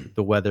handling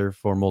the weather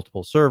for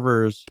multiple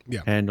servers,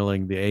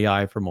 handling the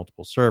AI for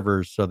multiple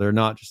servers. So they're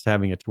not just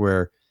having it to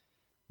where,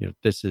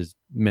 this is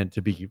meant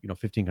to be,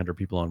 1,500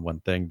 people on one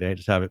thing. They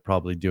just have it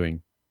probably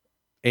doing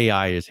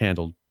AI is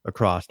handled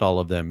across all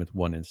of them with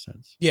one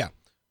instance. Yeah.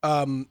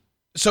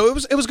 So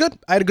it was good.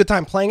 I had a good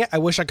time playing it. I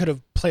wish I could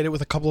have played it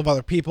with a couple of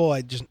other people.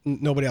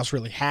 Nobody else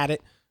really had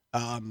it.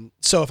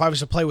 So if I was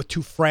to play with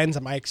 2 friends,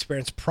 my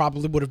experience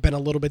probably would have been a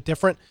little bit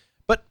different.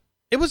 But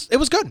it was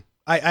good.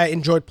 I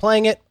enjoyed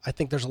playing it. I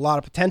think there's a lot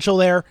of potential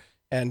there.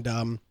 And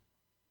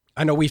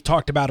I know we've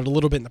talked about it a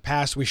little bit in the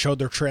past. We showed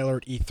their trailer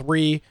at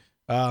E3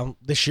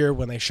 this year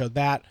when they showed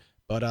that.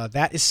 But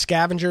that is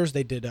Scavengers.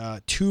 They did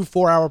 2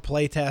 4-hour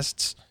play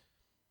tests.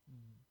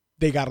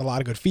 they got a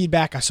lot of good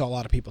feedback. I saw a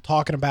lot of people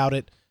talking about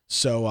it.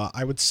 So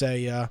I would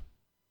say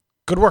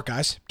good work,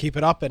 guys. Keep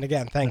it up. And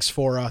again, thanks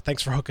for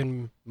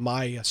hooking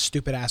my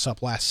stupid ass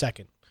up last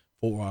second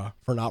for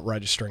not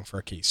registering for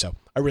a key. So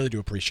I really do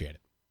appreciate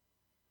it.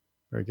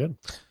 Very good.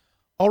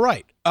 All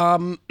right.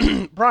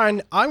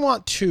 Brian, I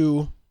want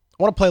to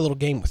play a little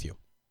game with you.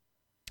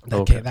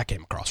 That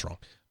came across wrong.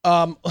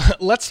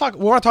 Let's talk.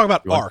 We want to talk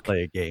about Ark.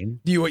 Play a game.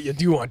 Do you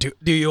want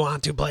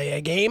to play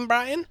a game,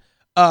 Brian?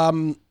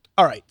 All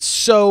right.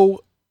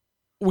 So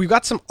we've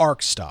got some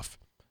Ark stuff,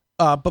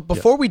 but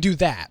before we do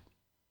that,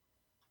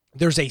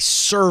 there's a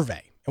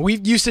survey, and we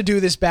used to do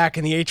this back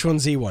in the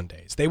H1Z1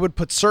 days. They would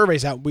put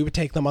surveys out. We would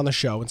take them on the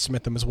show and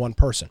submit them as one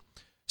person.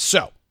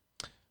 So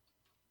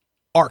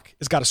Ark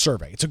has got a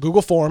survey. It's a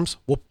Google Forms.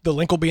 The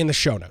link will be in the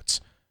show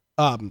notes.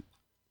 Can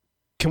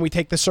we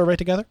take this survey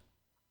together?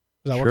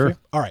 Does that work for you?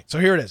 All right, so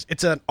here it is.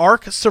 It's an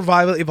Ark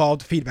Survival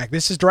Evolved feedback.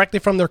 This is directly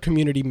from their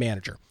community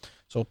manager.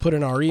 So we'll put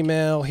in our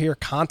email here,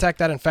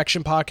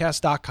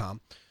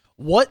 contact@infectionpodcast.com.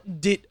 When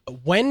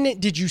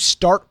did you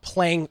start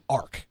playing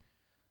Ark?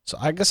 So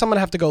I guess I'm going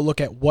to have to go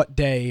look at what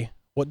day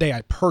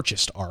I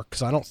purchased Ark,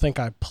 because I don't think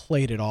I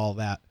played it all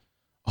that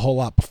a whole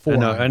lot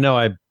before. I know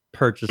I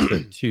purchased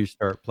it to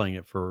start playing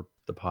it for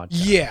the podcast.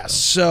 Yeah,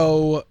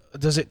 so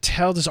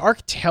does Ark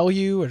tell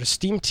you, or does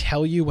Steam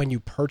tell you when you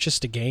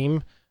purchased a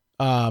game?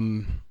 I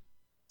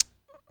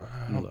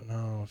don't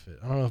know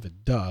if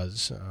it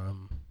does.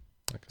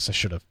 I guess I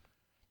should have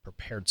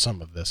prepared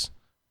some of this,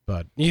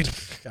 but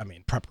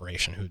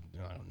preparation. Who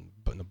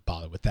wouldn't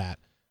bother with that?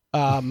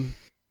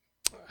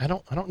 I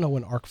don't know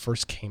when Ark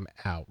first came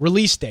out.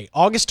 Release date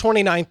August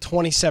 29th,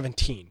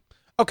 2017.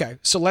 Okay,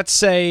 so let's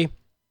say,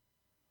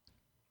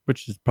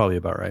 which is probably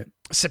about right.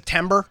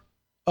 September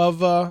of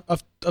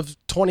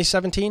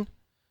 2017.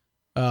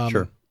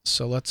 Sure.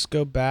 So let's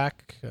go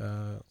back.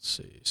 Let's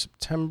see,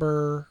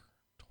 September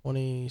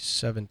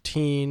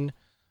 2017.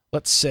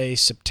 Let's say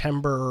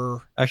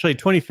September. Actually,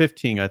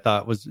 2015. I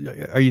thought was.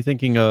 Are you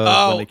thinking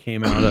of when it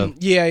came out of?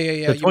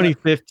 Yeah. So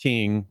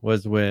 2015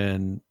 was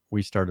when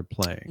we started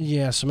playing.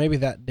 Yeah. So maybe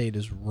that date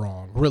is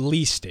wrong.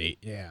 Release date.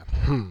 Yeah.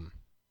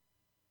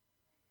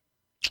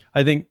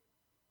 I think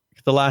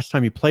the last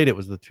time you played it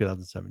was the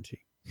 2017.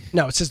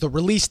 No, it says the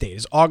release date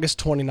is August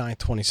 29th,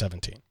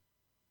 2017.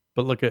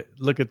 But look at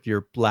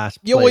your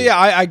last play. Yeah, well, yeah,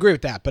 I agree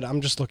with that, but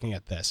I'm just looking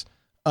at this.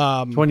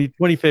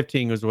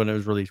 2015 was when it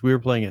was released. We were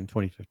playing it in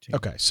 2015.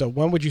 Okay, so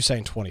when would you say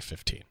in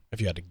 2015,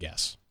 if you had to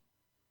guess?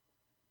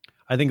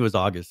 I think it was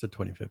August of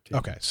 2015.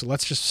 Okay, so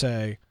let's just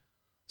say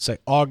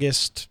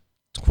August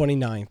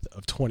 29th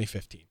of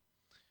 2015.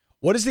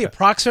 What is the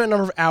approximate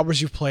number of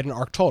hours you've played in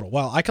Ark total?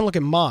 Well, I can look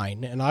at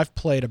mine, and I've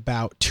played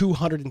about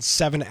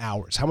 207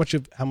 hours. How much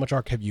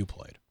Ark have you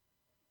played?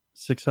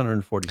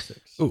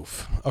 646.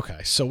 Oof. Okay,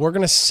 so we're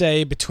going to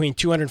say between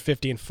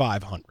 250 and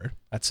 500.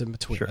 That's in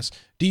between us.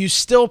 Do you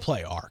still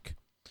play Ark?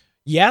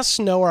 Yes,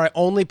 no, or I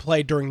only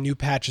play during new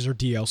patches or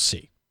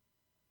DLC?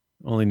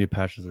 Only new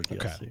patches or DLC.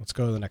 Okay, let's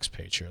go to the next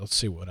page here. Let's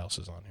see what else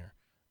is on here.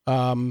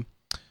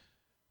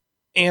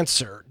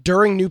 Answer,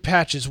 during new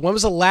patches. When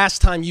was the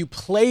last time you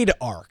played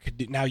Ark?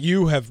 Now,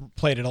 you have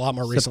played it a lot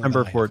more recently.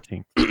 September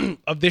 14th.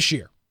 Of this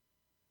year?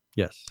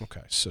 Yes.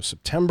 Okay, so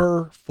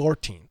September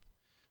 14th.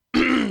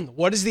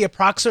 What is the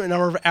approximate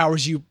number of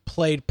hours you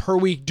played per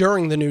week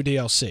during the new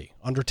DLC?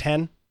 Under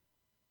 10?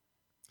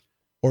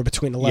 Or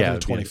between 11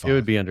 and 25? It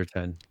would be under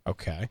 10.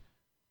 Okay.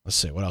 Let's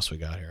see. What else we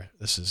got here?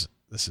 This is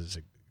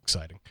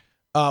exciting.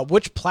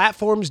 Which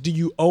platforms do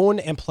you own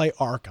and play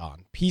Ark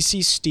on?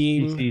 PC,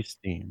 Steam? PC,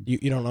 Steam.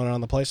 You don't own it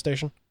on the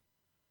PlayStation?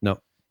 No.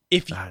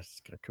 If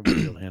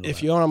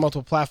you own on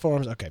multiple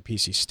platforms, okay,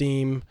 PC,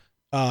 Steam.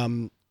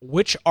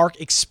 Which Ark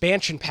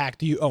expansion pack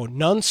do you own?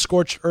 None,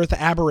 Scorched Earth,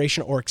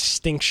 Aberration, or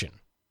Extinction?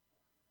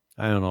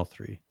 I own all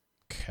three.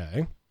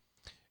 Okay.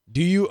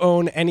 Do you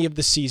own any of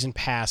the season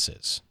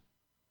passes?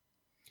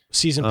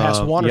 Season Pass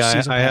 1 or Season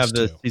Pass 2? I have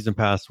the Season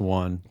Pass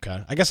 1.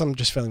 Okay. I guess I'm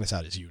just filling this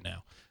out as you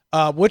now.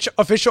 Which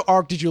official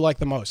Ark did you like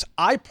the most?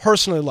 I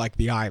personally like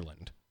the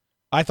island.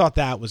 I thought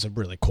that was a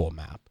really cool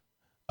map.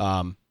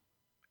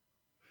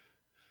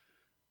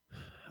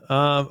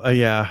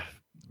 Yeah.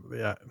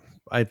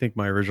 I think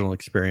my original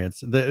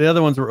experience. The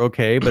other ones were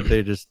okay, but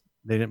they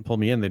didn't pull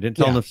me in. They didn't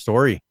tell enough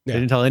story. They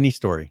didn't tell any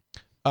story.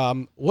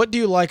 What do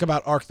you like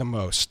about Ark the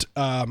most?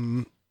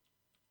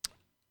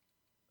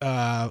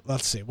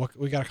 Let's see.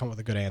 We got to come up with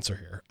a good answer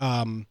here.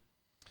 I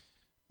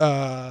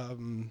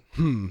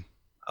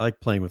like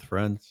playing with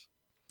friends.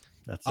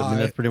 That's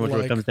pretty much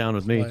what comes down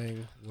with me.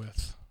 Playing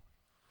with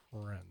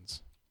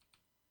friends.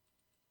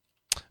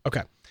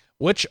 Okay.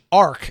 Which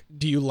Ark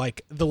do you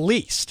like the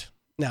least?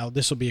 Now,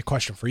 this will be a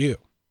question for you.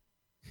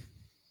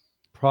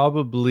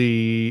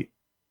 Probably,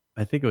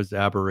 I think it was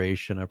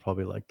Aberration. I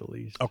probably like the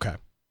least. Okay.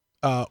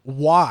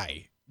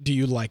 Why do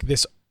you like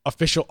this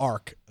official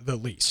Ark the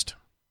least?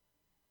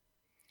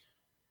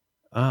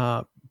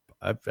 I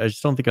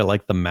just don't think I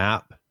like the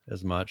map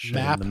as much.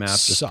 The map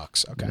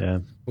sucks. Okay.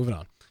 Yeah. Moving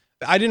on.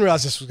 I didn't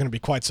realize this was going to be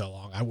quite so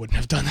long. I wouldn't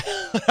have done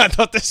that. I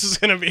thought this was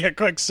going to be a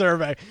quick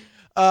survey.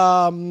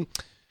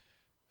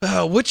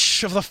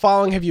 Which of the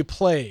following have you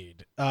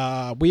played?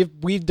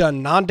 We've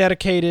done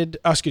non-dedicated.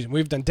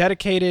 We've done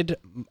dedicated,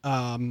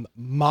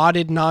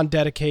 modded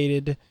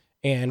non-dedicated,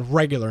 and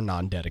regular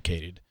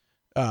non-dedicated.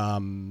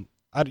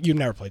 You've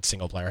never played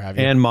single player, have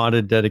you? And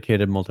modded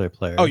dedicated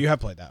multiplayer. Oh, you have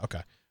played that.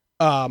 Okay.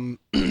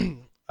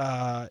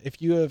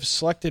 If you have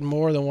selected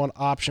more than one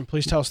option,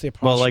 please tell us the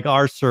option. Well, like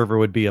our server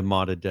would be a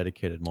modded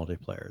dedicated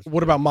multiplayer.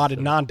 What about modded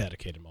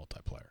non-dedicated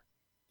multiplayer?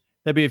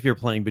 That'd be if you're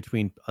playing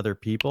between other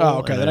people. Oh,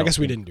 okay. Then I guess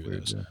we didn't do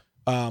those.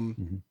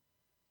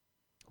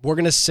 We're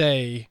going to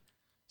say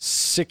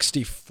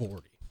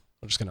 60-40.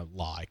 I'm just going to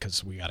lie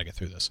because we got to get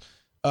through this.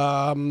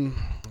 Oh,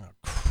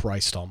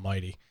 Christ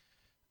almighty.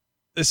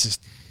 This is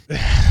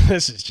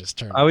just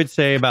turning. I would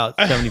say about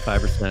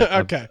 75%.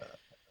 Okay.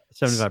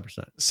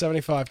 75%.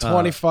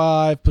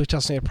 75-25. Please tell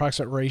us the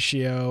approximate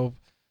ratio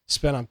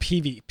spent on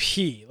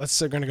PvP. Let's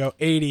say we're going to go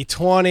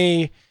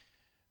 80-20.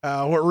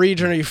 What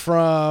region are you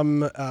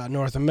from?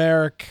 North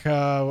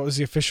America. What was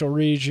the official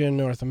region?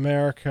 North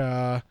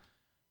America.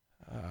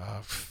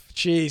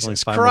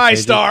 Jesus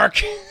Christ,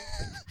 Ark.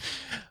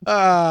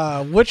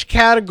 Which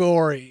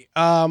category?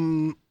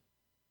 Let's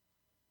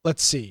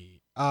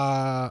see.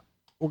 We're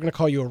going to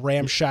call you a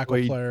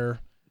ramshackle player.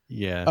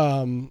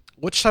 Yeah.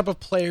 Which type of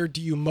player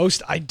do you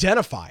most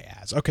identify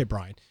as? Okay,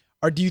 Brian.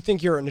 Or do you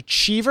think you're an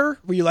achiever,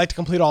 where you like to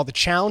complete all the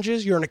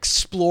challenges? You're an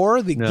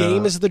explorer. The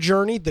game is the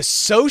journey. The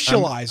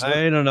socializer.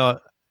 I don't know.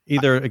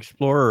 Either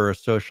explorer or a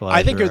socializer.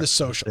 I think you're the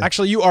social.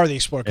 Actually, you are the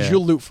explorer because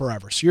you'll loot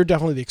forever. So you're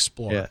definitely the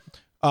explorer.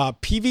 Yeah.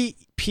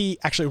 PvP,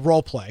 actually,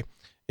 role play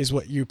is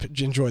what you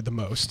enjoyed the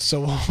most.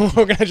 So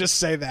we're going to just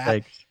say that.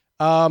 Thanks.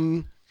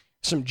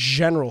 Some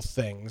general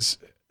things.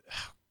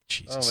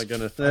 Jesus. Oh my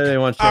goodness! They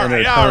want you all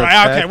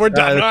right, okay, we're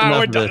done.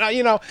 We're done.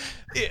 You know,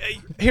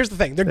 here's the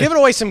thing: they're giving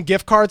away some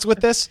gift cards with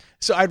this,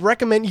 so I'd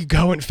recommend you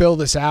go and fill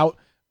this out.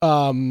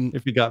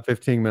 If you got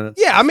 15 minutes.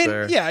 Yeah, I mean,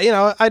 yeah, you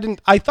know,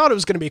 I thought it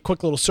was going to be a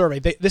quick little survey.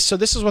 This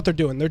is what they're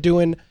doing. They're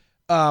doing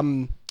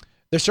their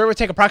survey would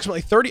take approximately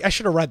 30. I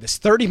should have read this.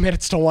 30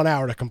 minutes to 1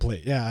 hour to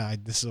complete. Yeah,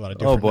 this is what I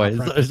do. Oh boy,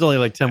 it's only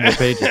like 10 more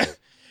pages.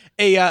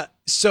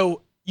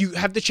 So you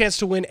have the chance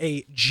to win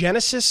a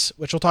Genesis,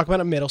 which we'll talk about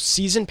in a minute,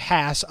 season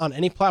pass on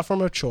any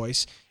platform of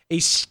choice. A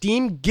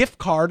Steam gift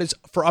card is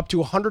for up to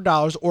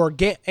 $100, or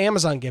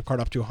Amazon gift card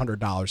up to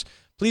 $100.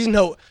 Please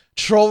note,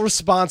 troll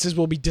responses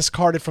will be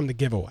discarded from the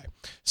giveaway.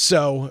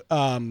 So,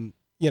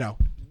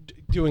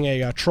 doing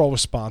a troll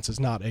response is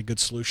not a good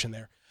solution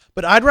there.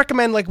 But I'd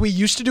recommend, like we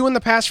used to do in the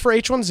past for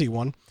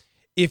H1Z1,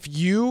 if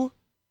you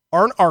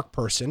are an Ark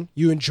person,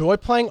 you enjoy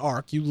playing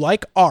Ark, you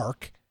like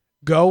Ark,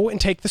 go and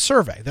take the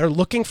survey. They're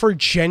looking for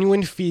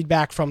genuine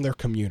feedback from their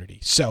community.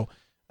 So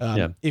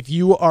if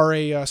you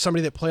are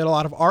somebody that played a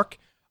lot of Ark,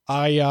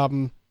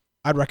 I'd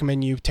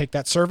recommend you take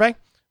that survey.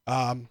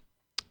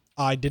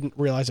 I didn't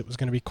realize it was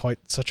going to be quite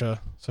such a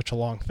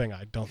long thing.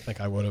 I don't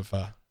think I would have.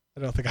 I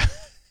don't think I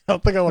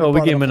would have. Well,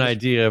 we gave them an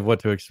idea of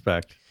what to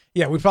expect.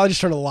 Yeah, we probably just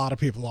turned a lot of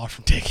people off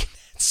from taking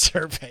that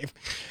survey.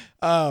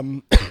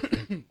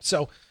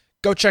 So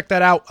go check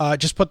that out.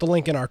 Just put the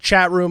link in our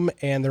chat room,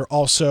 and they're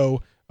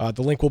also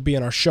the link will be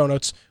in our show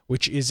notes,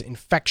 which is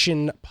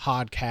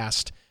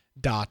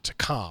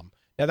infectionpodcast.com.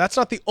 Now, that's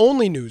not the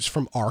only news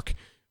from Ark.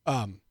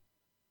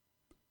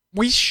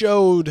 We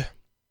showed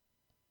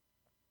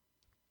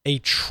a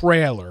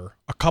trailer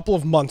a couple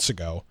of months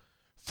ago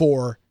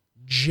for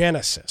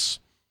Genesis,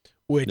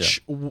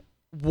 which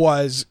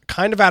was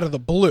kind of out of the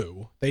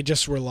blue. They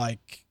just were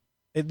like,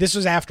 this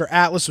was after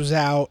Atlas was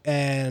out,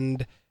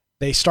 and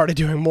they started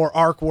doing more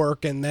Ark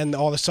work, and then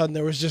all of a sudden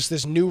there was just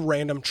this new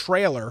random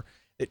trailer.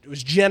 It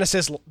was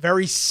Genesis,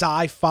 very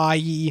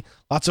sci-fi-y,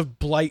 lots of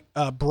bright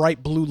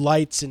blue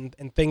lights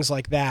and things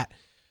like that.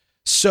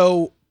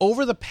 So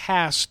over the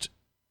past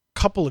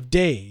couple of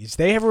days,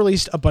 they have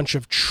released a bunch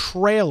of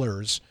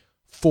trailers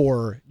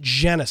for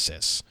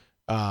Genesis,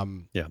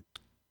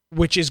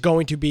 which is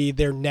going to be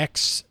their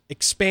next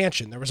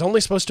expansion. There was only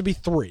supposed to be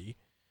 3,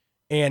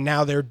 and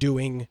now they're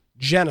doing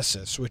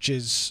Genesis, which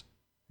is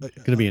going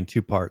to be in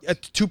 2 parts. A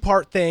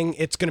 2-part thing.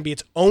 It's going to be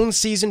its own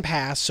season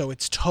pass, so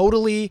it's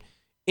totally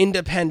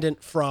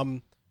independent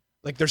from,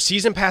 like, their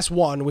season pass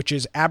 1, which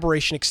is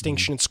Aberration,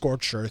 Extinction, and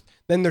Scorched Earth.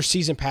 Then their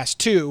season pass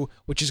 2,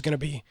 which is going to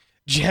be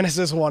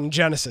Genesis 1 and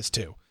Genesis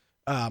 2.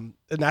 And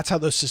that's how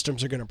those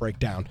systems are going to break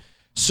down.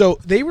 So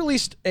they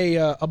released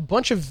a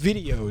bunch of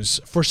videos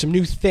for some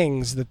new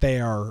things that they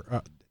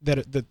are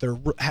that they're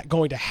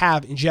going to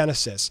have in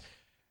Genesis,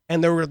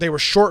 and they were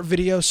short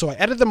videos. So I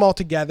edited them all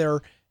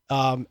together,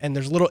 and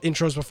there's little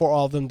intros before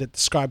all of them that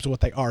describes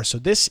what they are. So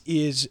this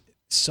is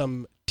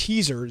some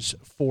teasers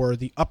for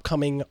the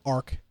upcoming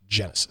Ark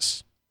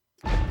Genesis.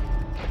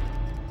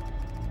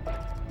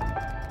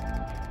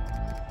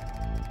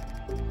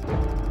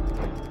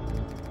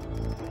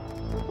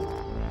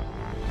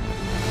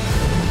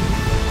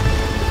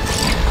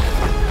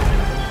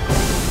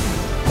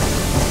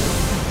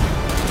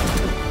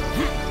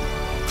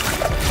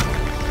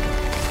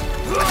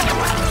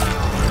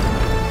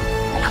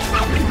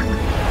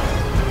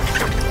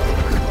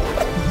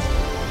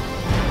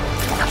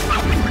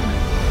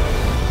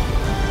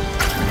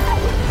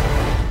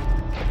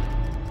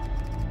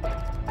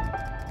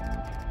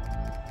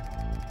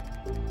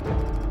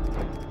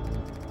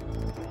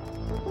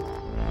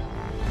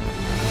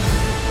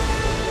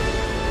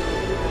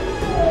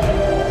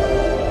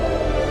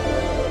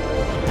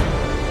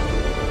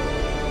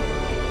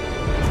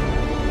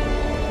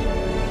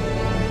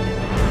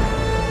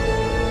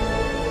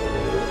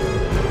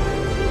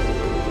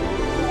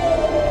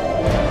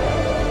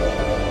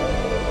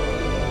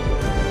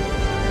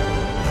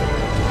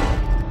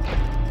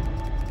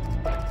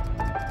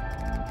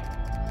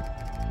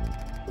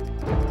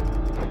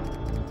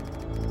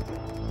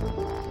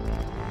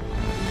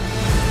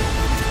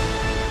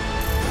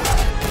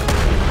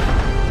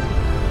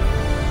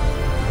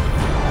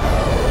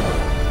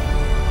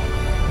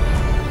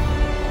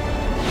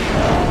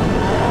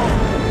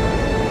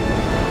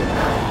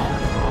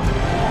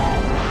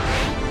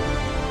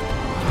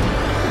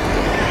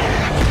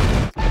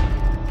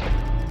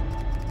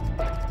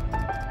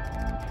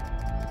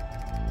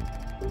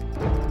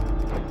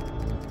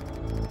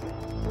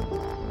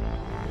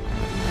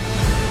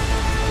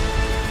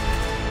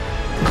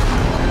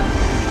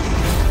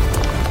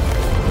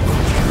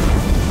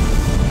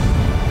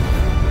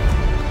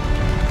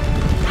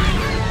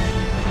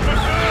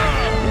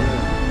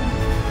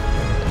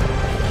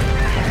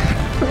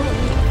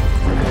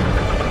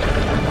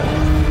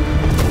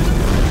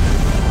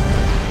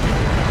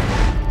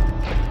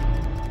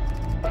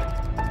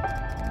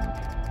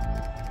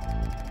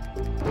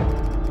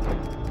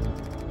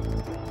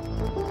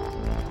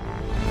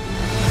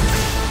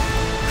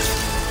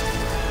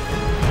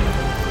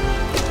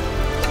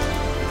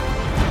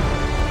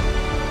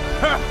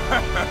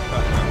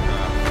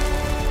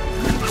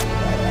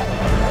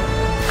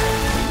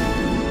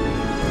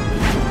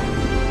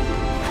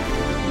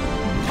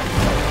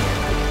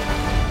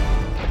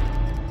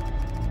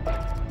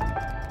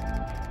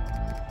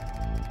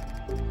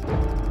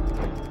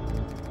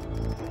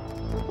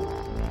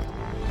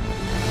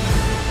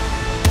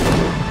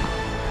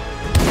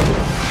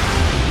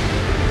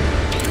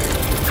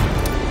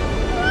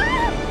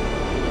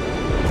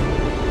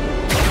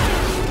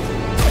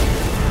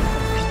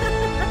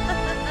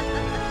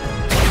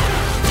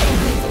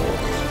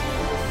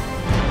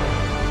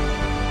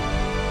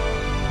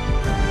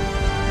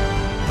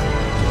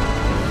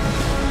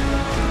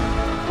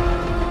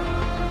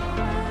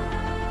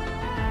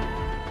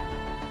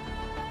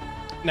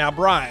 Now,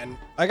 Brian,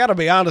 I got to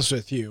be honest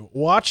with you.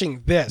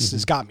 Watching this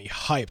has got me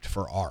hyped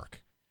for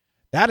Ark.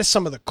 That is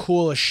some of the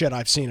coolest shit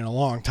I've seen in a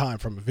long time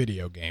from a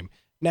video game.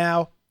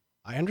 Now,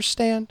 I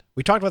understand.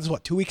 We talked about this,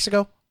 2 weeks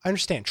ago? I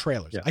understand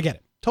trailers. Yeah. I get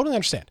it. Totally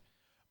understand.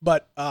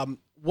 But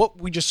what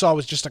we just saw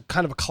was just a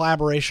kind of a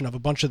collaboration of a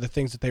bunch of the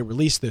things that they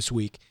released this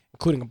week,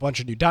 including a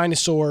bunch of new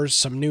dinosaurs,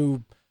 some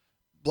new,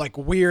 like,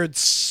 weird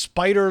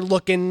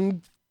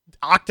spider-looking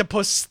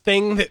octopus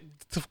thing that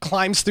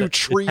climbs through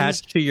trees.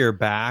 Attached to your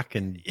back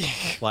and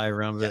fly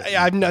around with it.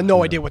 I have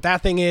no idea what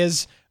that thing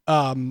is.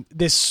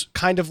 This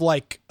kind of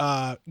like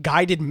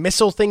guided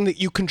missile thing that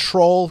you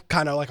control,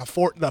 kind of like the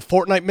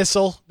Fortnite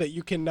missile that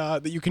you can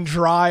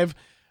drive.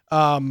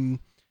 There's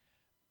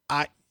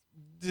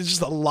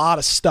just a lot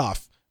of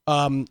stuff.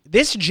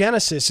 This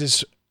Genesis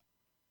is,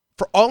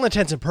 for all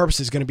intents and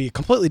purposes, going to be a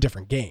completely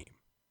different game.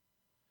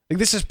 Like,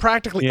 this is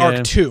practically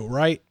Ark 2,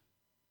 right?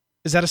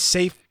 Is that a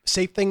safe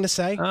thing to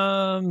say?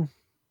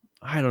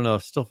 I don't know.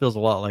 It still feels a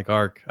lot like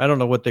Ark. I don't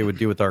know what they would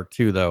do with Ark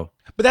 2, though.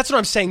 But that's what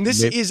I'm saying.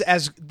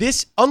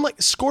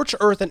 Unlike Scorched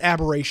Earth and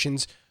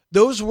Aberrations,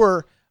 those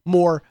were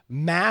more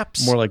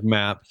maps. More like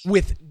maps.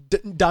 With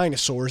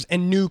dinosaurs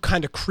and new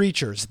kind of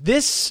creatures.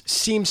 This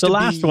seems to be... The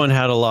last one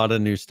had a lot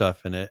of new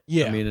stuff in it.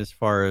 Yeah. I mean, as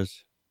far as...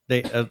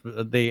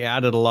 They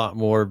added a lot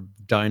more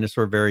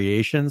dinosaur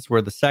variations,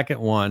 where the second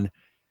one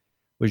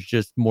was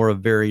just more of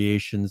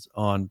variations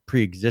on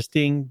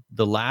pre-existing.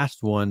 The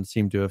last one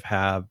seemed to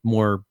have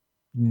more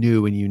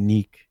new and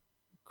unique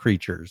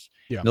creatures.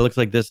 Yeah. And it looks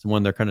like this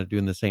one, they're kind of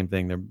doing the same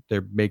thing.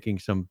 They're making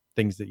some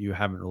things that you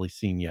haven't really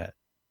seen yet.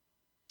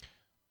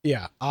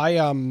 Yeah, I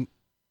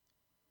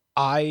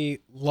really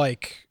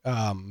liked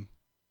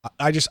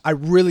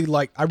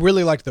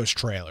those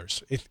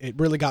trailers. It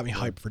really got me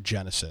hyped for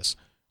Genesis.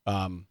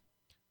 I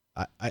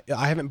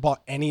haven't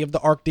bought any of the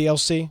Ark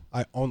DLC.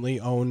 I only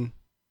own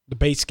the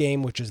base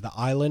game, which is the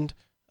Island.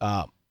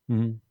 But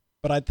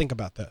I'd think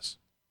about this.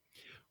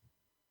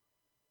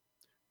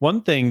 So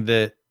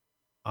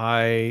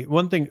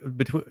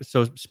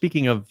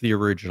speaking of the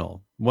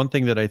original, one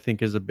thing that I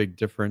think is a big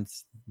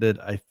difference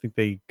that I think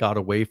they got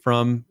away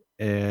from,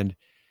 and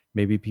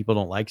maybe people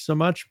don't like so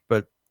much,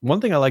 but one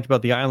thing I liked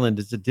about the Island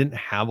is it didn't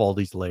have all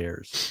these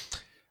layers.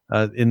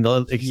 In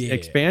the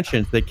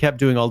expansions, they kept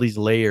doing all these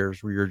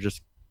layers where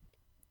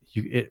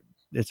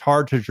it's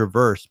hard to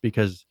traverse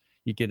because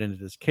you get into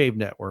this cave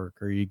network,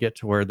 or you get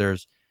to where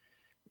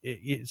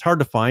it's hard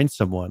to find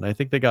someone. I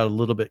think they got a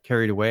little bit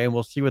carried away, and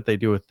we'll see what they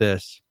do with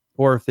this,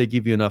 or if they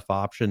give you enough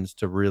options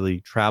to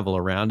really travel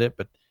around it.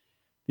 But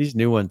these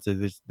new ones,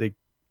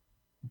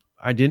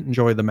 I didn't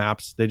enjoy the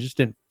maps. They just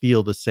didn't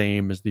feel the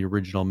same as the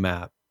original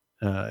map.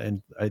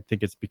 And I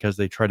think it's because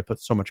they try to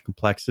put so much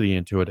complexity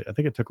into it. I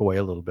think it took away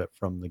a little bit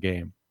from the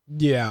game.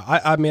 Yeah,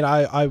 I mean,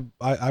 I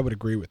would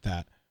agree with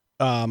that.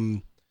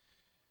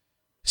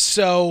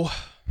 So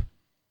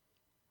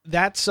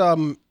that's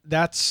the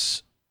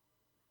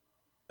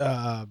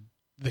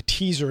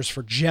teasers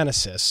for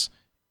Genesis,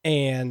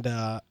 and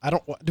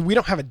we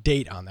don't have a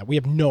date on that. We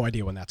have no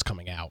idea when that's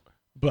coming out,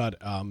 but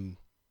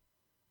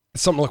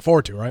it's something to look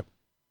forward to, right?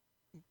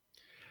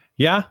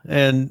 Yeah,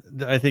 and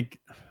I think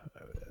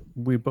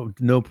we both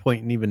no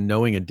point in even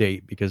knowing a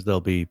date because they'll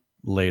be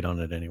late on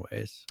it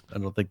anyways. I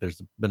don't think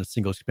there's been a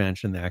single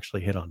expansion that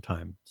actually hit on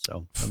time,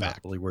 so I'm not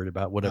really worried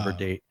about whatever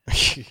date.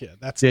 Yeah,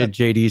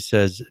 JD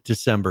says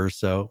December,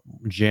 so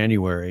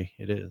January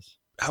it is.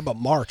 How about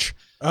March?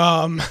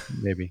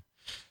 Maybe.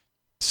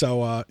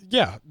 So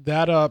yeah,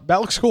 that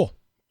looks cool.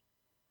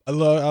 I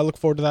look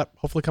forward to that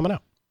hopefully coming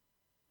out.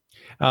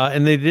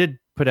 And they did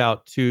put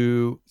out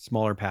 2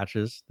 smaller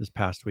patches this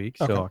past week.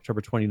 Okay. So October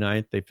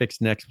 29th, they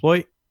fixed an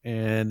exploit,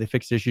 and they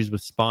fixed issues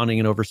with spawning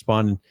and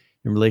overspawn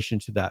in relation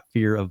to that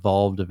Fear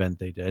Evolved event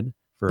they did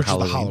for Which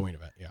Halloween. Is the Halloween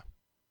event, yeah.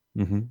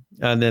 Mm-hmm.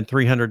 And then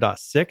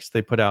 300.6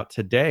 they put out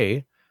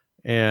today,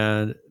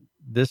 and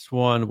this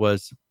one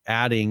was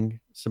adding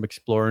some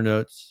Explorer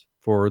notes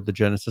for the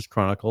Genesis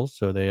Chronicles.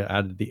 So they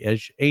added the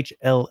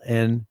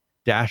HLN-A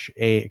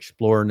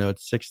Explorer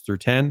notes 6 through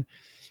 10.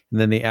 And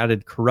then they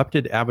added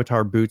corrupted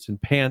avatar boots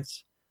and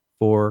pants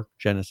for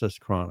Genesis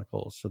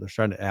Chronicles. So they're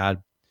trying to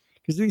add,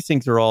 because these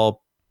things are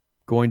all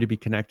going to be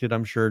connected,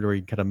 I'm sure, where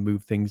you kind of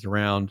move things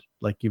around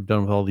like you've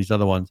done with all these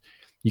other ones.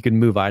 You can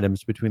move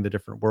items between the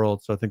different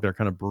worlds. So I think they're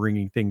kind of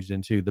bringing things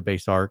into the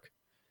base Ark.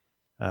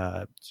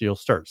 So you'll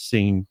start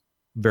seeing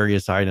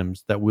various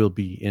items that will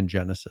be in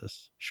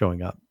Genesis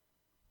showing up.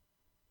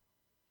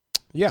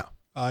 Yeah.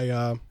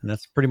 And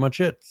that's pretty much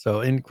it.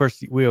 So, and of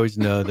course, we always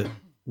know that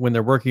when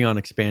they're working on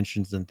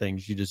expansions and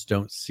things, you just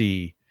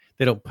they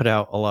don't put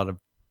out a lot of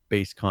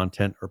base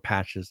content or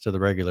patches to the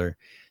regular.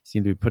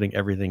 Seem to be putting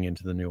everything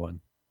into the new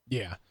one.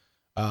 Yeah.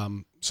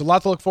 So a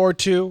lot to look forward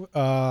to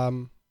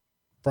from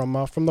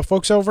the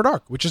folks over at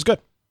Ark, which is good.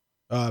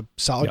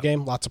 Solid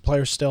game, lots of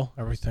players still.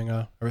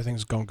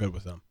 Everything's going good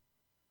with them.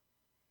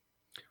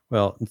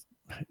 Well,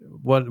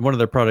 one of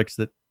their products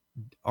that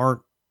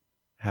aren't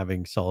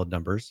having solid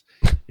numbers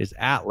is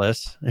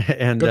Atlas.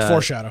 And good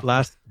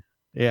foreshadow.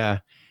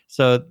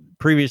 So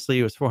previously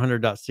it was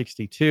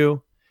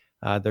 400.62.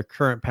 Their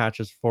current patch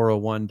is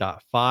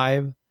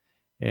 401.5,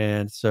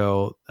 and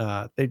so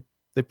they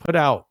put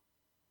out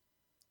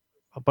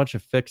a bunch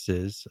of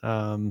fixes.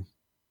 I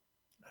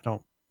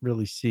don't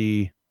really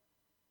see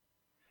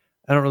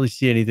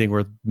anything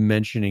worth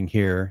mentioning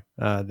here.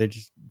 They're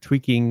just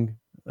tweaking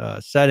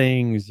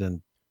settings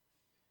and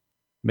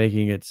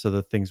making it so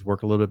that things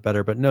work a little bit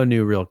better, but no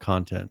new real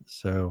content.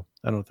 So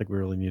I don't think we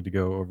really need to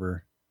go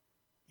over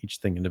each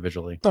thing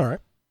individually. All right.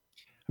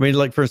 I mean,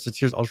 like for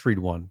instance, I'll just read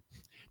one.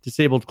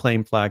 Disabled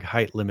claim flag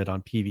height limit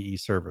on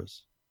PvE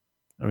servers.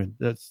 I mean,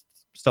 that's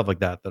stuff like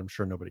that I'm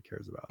sure nobody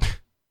cares about.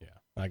 Yeah,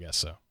 I guess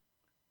so.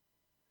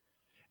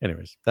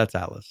 Anyways, that's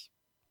Atlas.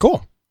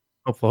 Cool.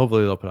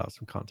 Hopefully they'll put out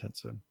some content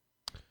soon.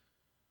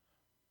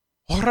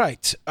 All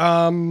right.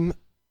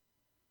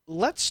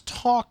 Let's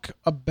talk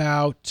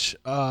about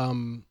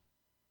you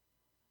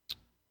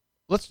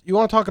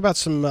want to talk about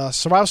some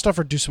survival stuff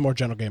or do some more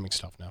general gaming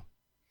stuff now?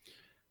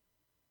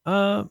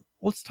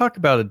 Let's talk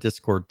about a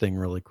Discord thing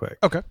really quick.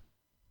 Okay.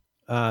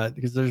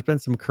 Because there's been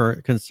some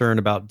current concern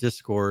about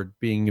Discord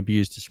being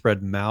abused to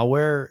spread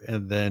malware,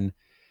 and then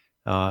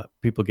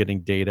people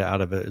getting data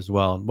out of it as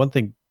well. And one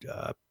thing,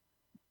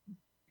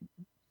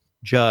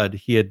 Judd,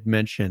 he had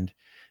mentioned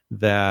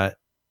that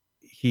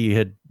he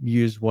had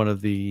used one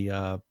of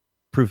the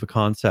proof of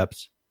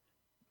concepts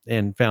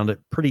and found it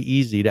pretty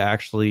easy to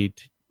actually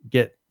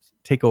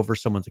take over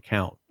someone's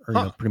account,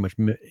 or pretty much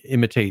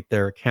imitate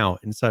their account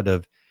inside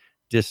of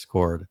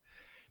Discord.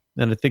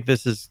 And I think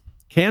this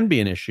can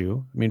be an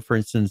issue. I mean, for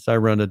instance, I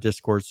run a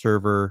Discord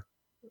server,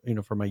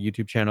 for my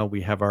YouTube channel.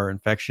 We have our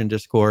infection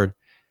Discord.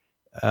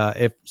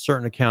 If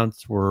certain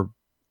accounts were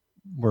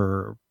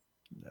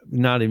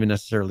not even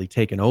necessarily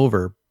taken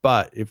over,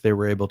 but if they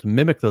were able to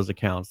mimic those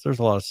accounts, there's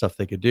a lot of stuff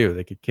they could do.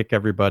 They could kick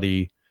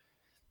everybody.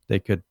 They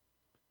could,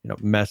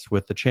 mess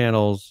with the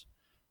channels.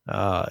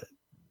 And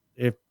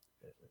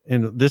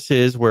this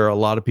is where a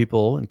lot of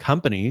people and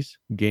companies,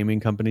 gaming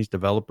companies,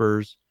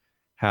 developers,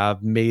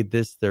 have made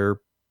this they're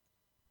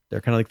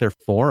kind of like their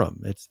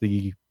forum. It's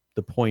the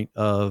point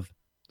of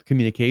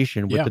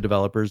communication with the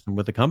developers and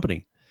with the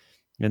company.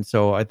 And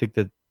so I think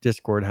that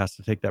Discord has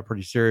to take that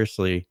pretty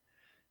seriously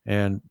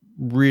and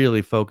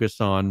really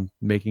focus on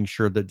making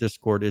sure that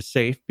Discord is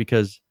safe,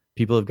 because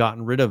a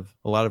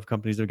lot of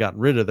companies have gotten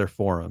rid of their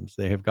forums.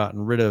 They have gotten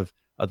rid of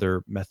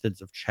other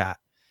methods of chat.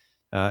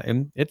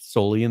 And it's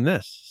solely in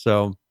this.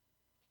 So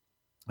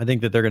I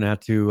think that they're going to have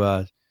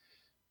to,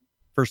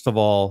 first of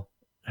all,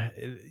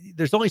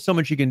 there's only so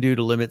much you can do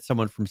to limit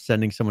someone from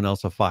sending someone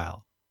else a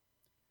file.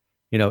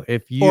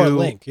 If you or a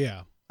link,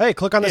 hey,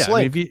 click on this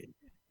link. I mean,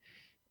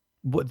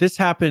 this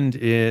happened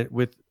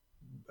with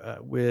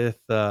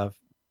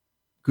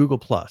Google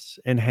Plus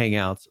and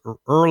Hangouts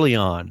early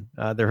on.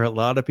 There are a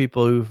lot of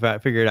people who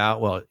figured out,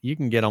 well, you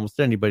can get almost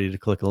anybody to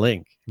click a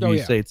link.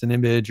 If say it's an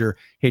image, or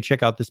hey,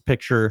 check out this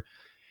picture.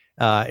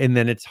 And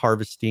then it's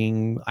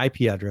harvesting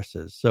IP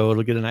addresses. So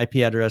it'll get an IP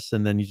address,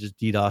 and then you just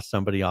DDoS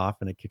somebody off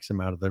and it kicks them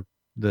out of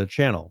the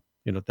channel.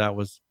 That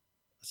was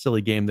a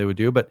silly game they would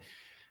do. But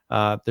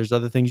there's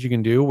other things you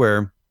can do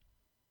where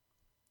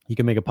you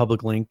can make a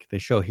public link. They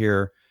show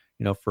here,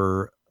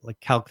 for like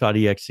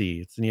calc.exe,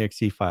 it's an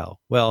exe file.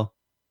 Well,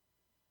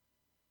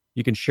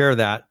 you can share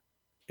that.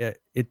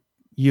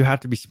 You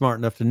have to be smart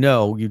enough to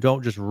know you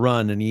don't just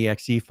run an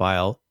exe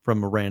file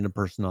from a random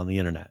person on the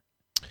internet.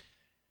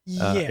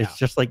 It's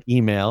just like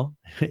email.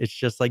 It's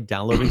just like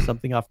downloading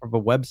something off of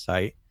a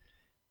website.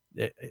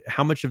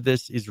 How much of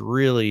this is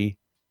really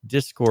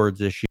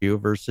Discord's issue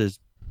versus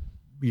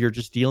you're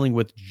just dealing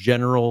with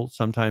general,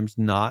 sometimes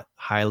not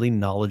highly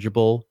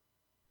knowledgeable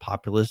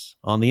populace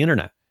on the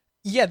internet?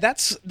 Yeah,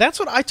 that's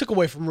what I took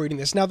away from reading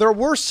this. Now, there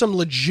were some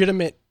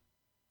legitimate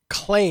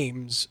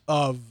claims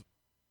of,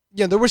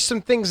 there were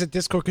some things that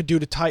Discord could do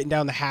to tighten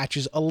down the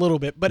hatches a little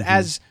bit, but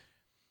as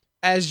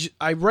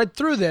I read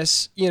through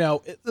this, a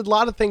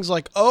lot of things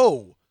like,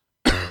 that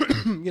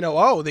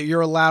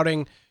you're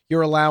allowing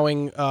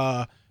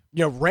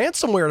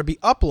ransomware to be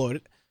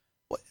uploaded.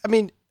 I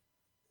mean,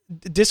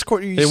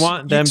 Discord, they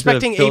want them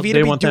expecting to AV to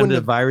they be want doing them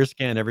to virus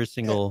scan every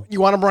single. You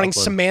want them running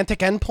upload. semantic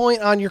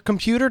endpoint on your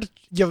computer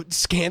to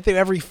scan through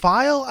every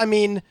file. I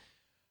mean,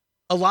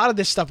 a lot of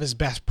this stuff is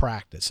best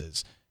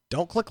practices.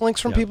 Don't click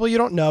links from people you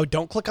don't know.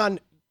 Don't click on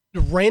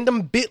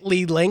random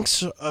bit.ly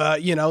links,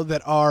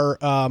 that are,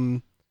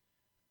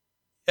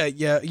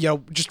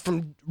 just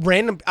from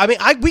random. I mean,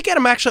 we get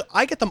them actually.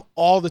 I get them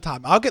all the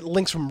time. I'll get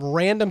links from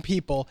random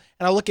people,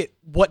 and I'll look at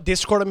what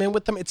Discord I'm in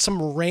with them. It's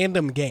some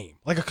random game,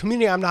 like a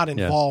community I'm not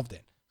involved in.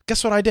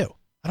 Guess what I do?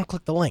 I don't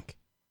click the link.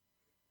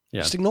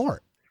 Just ignore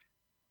it.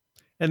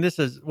 And this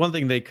is one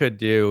thing they could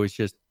do, is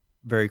just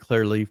very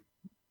clearly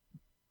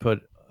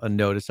put a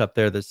notice up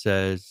there that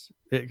says,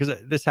 because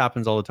this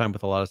happens all the time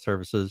with a lot of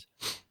services,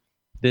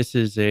 this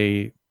is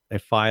a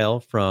file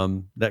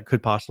from that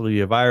could possibly be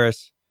a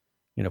virus.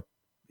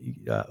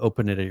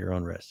 Open it at your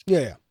own risk.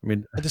 I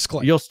mean, just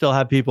click. You'll still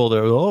have people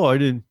that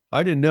are,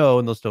 I didn't know,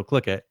 and they'll still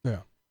click it.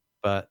 Yeah.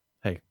 But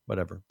hey,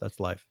 whatever. That's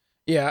life.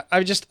 Yeah.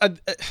 I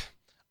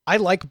I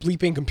like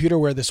Bleeping Computer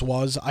where this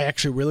was. I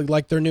actually really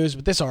like their news,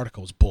 but this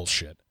article is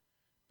bullshit.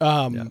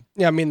 I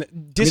mean,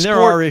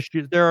 Discord,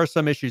 there are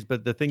some issues,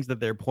 but the things that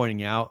they're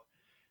pointing out,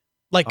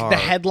 like the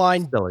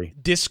headline, silly.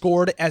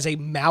 Discord as a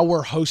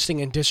malware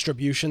hosting and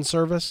distribution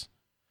service.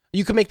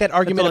 You can make that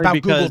argument about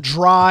Google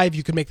Drive.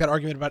 You can make that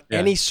argument about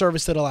any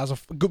service that allows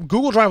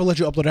Google Drive will let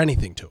you upload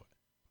anything to it.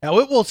 Now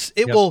it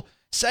will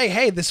say,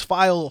 hey, this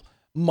file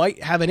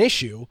might have an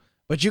issue,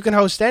 but you can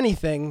host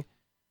anything.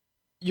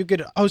 You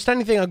could host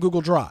anything on Google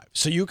Drive.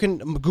 So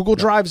Google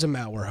Drive is a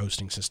malware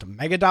hosting system.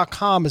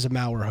 Mega.com is a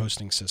malware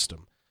hosting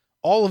system.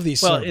 All of these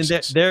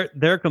services. And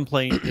their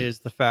complaint is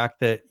the fact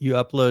that you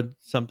upload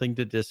something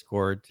to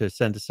Discord to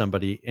send to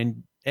somebody,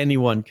 and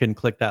anyone can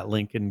click that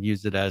link and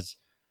use it as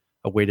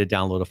a way to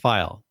download a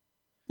file.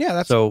 Yeah,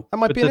 that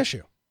might be an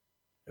issue.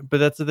 But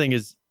that's the thing,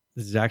 is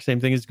the exact same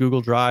thing as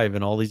Google Drive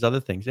and all these other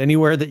things.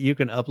 Anywhere that you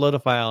can upload a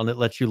file and it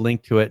lets you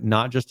link to it,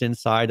 not just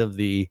inside of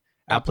the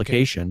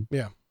application.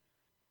 Yeah.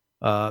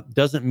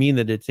 Doesn't mean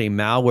that it's a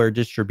malware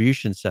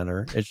distribution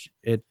center.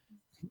 It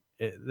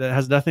that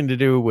has nothing to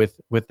do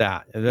with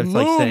that. That's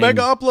like saying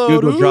mega upload.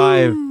 Google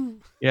Drive.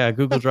 Yeah,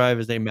 Google Drive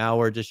is a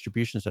malware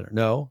distribution center.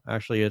 No,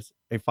 actually, it's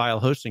a file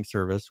hosting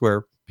service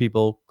where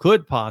people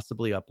could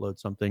possibly upload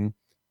something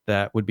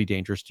that would be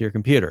dangerous to your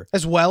computer,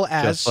 as well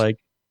as like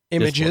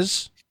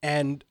images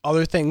and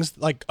other things,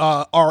 like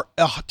our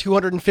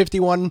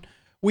 251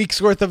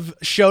 weeks worth of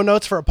show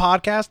notes for a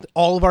podcast.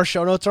 All of our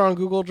show notes are on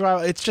Google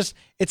Drive.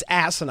 It's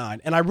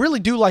asinine, and I really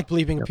do like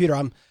Bleeping Computer.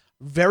 I'm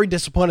very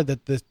disappointed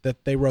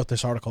that they wrote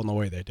this article in the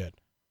way they did.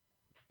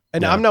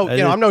 And I'm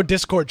no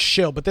Discord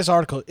shill, but this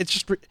article, it's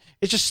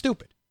just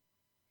stupid.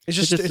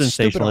 It's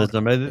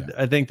sensationalism.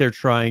 I think they're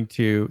trying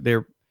to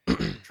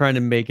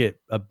make it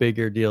a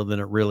bigger deal than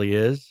it really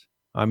is.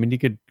 I mean, you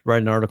could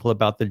write an article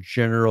about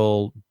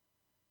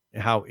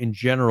how in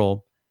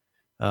general,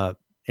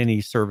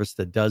 any service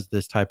that does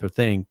this type of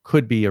thing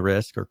could be a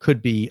risk or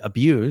could be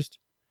abused.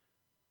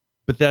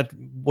 But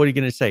what are you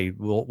going to say?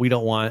 Well, we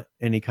don't want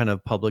any kind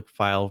of public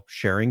file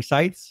sharing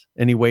sites,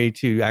 any way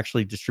to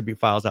actually distribute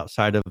files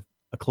outside of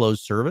a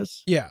closed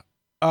service. Yeah.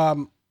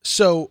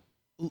 So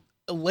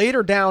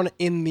later down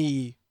in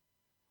the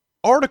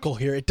article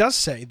here, it does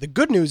say the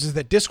good news is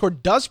that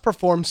Discord does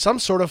perform some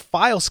sort of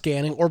file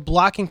scanning or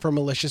blocking for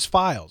malicious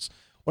files.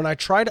 When I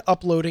tried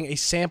uploading a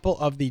sample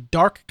of the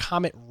Dark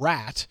Comet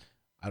Rat,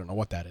 I don't know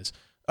what that is,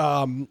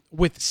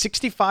 with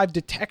 65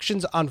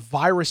 detections on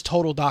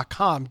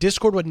virustotal.com,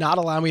 Discord would not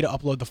allow me to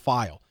upload the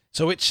file.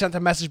 So it sent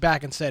a message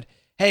back and said,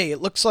 hey, it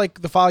looks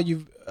like the file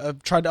you've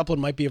tried to upload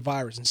might be a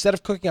virus. Instead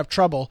of cooking up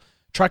trouble,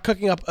 try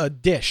cooking up a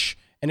dish,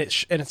 and it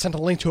sent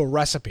a link to a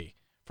recipe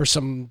for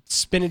some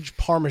spinach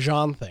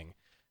parmesan thing.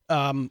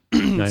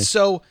 Nice.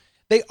 So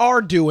they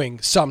are doing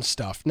some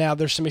stuff. Now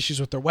there's some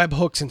issues with their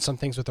webhooks and some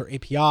things with their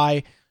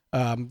API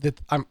that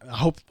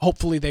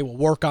hopefully they will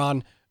work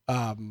on.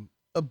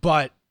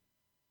 But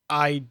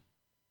I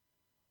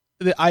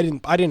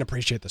didn't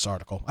appreciate this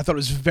article. I thought it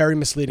was very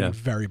misleading and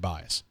very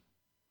biased.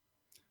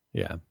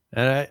 Yeah.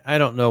 And I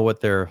don't know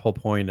what their whole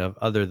point of,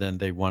 other than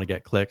they want to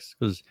get clicks,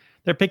 because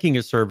they're picking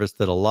a service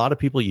that a lot of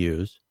people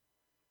use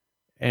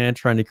and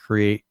trying to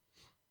create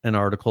an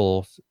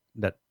article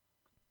that,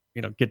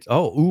 gets,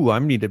 I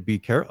need to be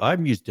careful.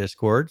 I've used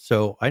Discord,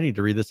 so I need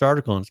to read this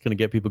article, and it's going to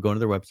get people going to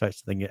their website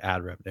so they can get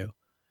ad revenue.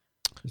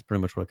 That's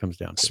pretty much what it comes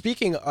down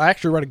to. I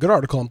actually read a good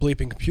article on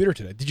Bleeping Computer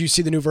today. Did you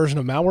see the new version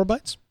of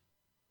Malwarebytes?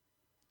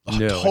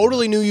 No,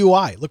 totally new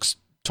UI. Looks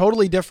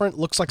totally different.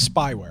 Looks like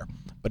spyware,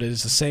 but it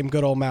is the same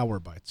good old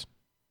Malwarebytes.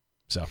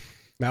 So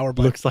Malwarebytes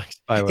looks like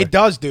spyware. It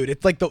does, dude.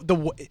 It's like the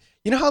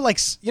how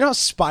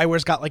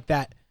spyware's got like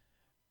that.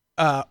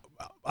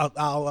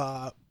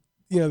 I'll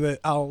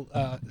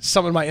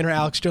summon my inner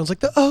Alex Jones,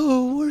 like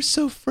we're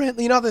so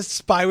friendly. The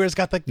spyware's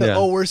got like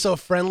we're so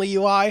friendly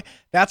UI.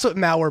 That's what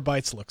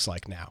Malwarebytes looks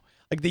like now.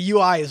 Like the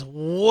UI is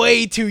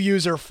way too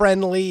user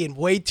friendly and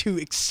way too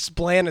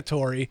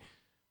explanatory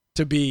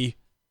to be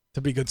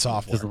good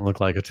software. It doesn't look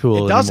like a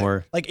tool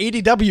anymore. Like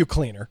ADW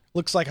Cleaner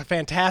looks like a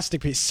fantastic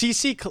piece.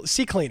 C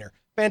Cleaner,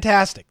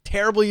 fantastic.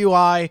 Terrible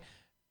UI,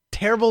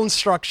 terrible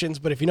instructions,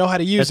 but if you know how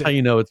to use That's how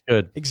you know it's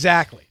good.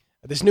 Exactly.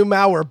 This new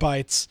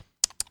Malwarebytes,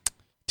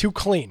 too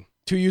clean,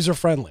 too user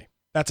friendly.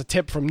 That's a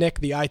tip from Nick,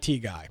 the IT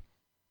guy.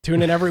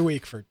 Tune in every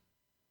week for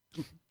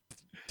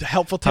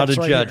helpful tips.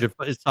 How to judge if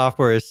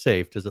software is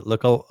safe? Does it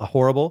look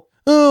horrible?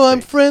 Oh, I'm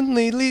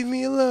friendly. Leave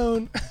me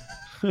alone.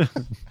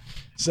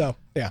 So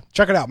yeah,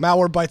 check it out.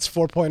 Malwarebytes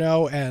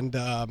 4.0. And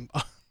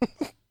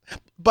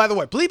by the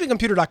way,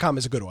 bleepingcomputer.com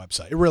is a good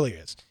website. It really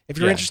is. If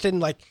you're interested in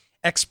like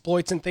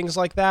exploits and things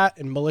like that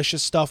and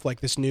malicious stuff,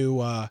 like this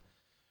new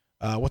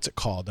what's it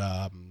called?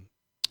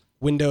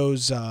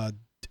 Windows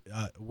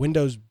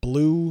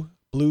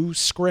Blue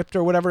script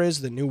or whatever it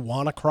is, the new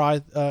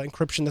WannaCry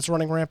encryption that's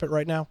running rampant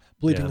right now.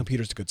 Bleeping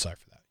Computer is a good site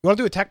for that. You want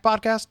to do a tech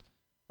podcast?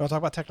 You want to talk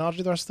about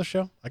technology the rest of the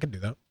show? I could do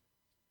that.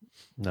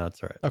 No,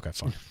 it's all right. Okay,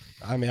 fine.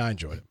 I mean, I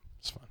enjoyed it.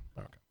 It's fine.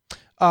 Okay.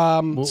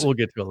 We'll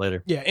get to it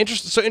later. Yeah,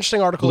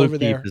 interesting article Blue over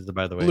there. Is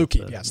by the way,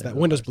 Bluekeep, yes, that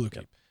Windows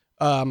Bluekeep.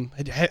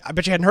 I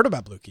bet you hadn't heard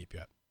about Bluekeep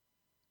yet.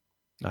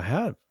 I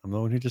have. I'm the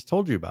one who just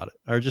told you about it.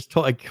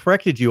 I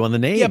corrected you on the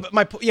name. Yeah,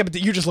 but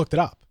you just looked it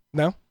up.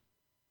 No?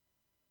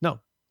 No.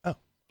 Oh.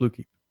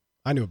 Bluekeep.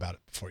 I knew about it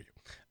before you.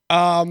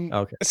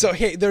 Okay. So,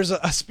 hey, there's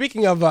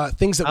speaking of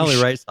things that I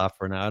only write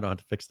software now. I don't have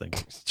to fix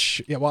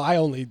things. Yeah, well, I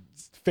only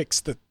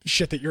fix the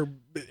shit that you're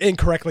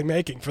incorrectly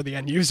making for the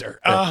end user.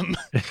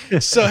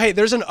 So, hey,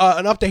 there's an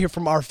update here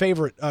from our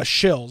favorite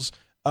shills.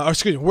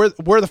 Excuse me,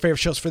 we're the favorite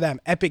shills for them,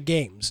 Epic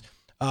Games.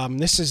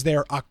 This is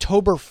their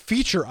October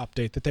feature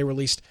update that they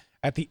released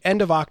at the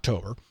end of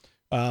October.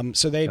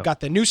 So they've got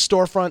the new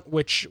storefront,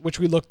 which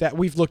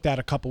we've looked at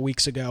a couple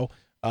weeks ago.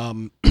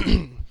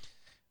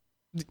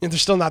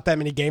 There's still not that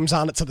many games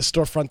on it, so the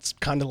storefront's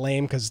kind of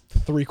lame because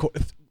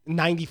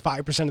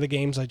 95% of the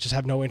games I just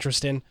have no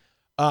interest in.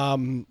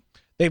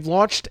 They've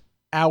launched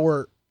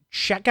our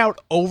checkout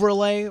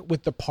overlay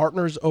with the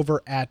partners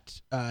over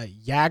at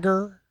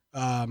Jaeger,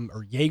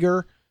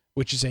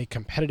 which is a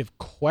competitive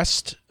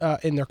quest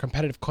in their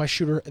competitive quest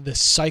shooter, The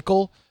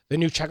Cycle. The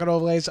new checkout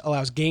overlays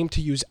allows game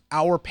to use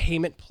our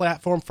payment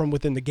platform from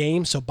within the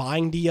game. So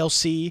buying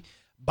DLC,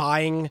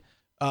 buying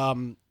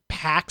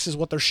packs is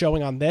what they're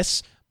showing on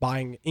this.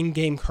 Buying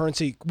in-game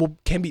currency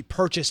can be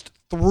purchased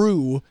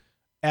through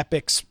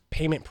Epic's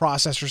payment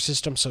processor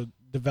system, so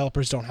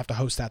developers don't have to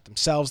host that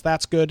themselves.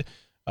 That's good.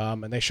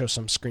 And they show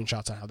some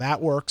screenshots on how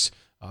that works.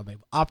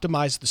 They've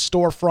optimized the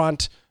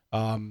storefront.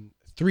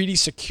 3D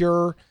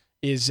Secure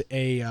is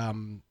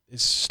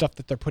is stuff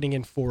that they're putting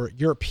in for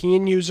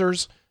European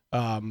users.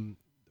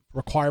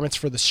 Requirements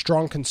for the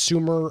strong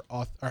customer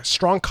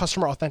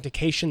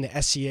authentication,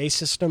 the SCA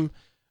system,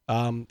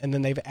 and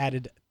then they've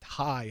added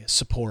Thai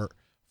support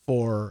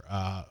for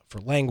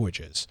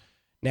languages.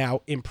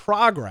 Now, in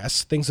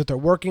progress, things that they're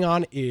working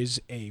on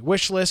is a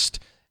wish list,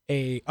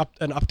 an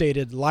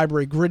updated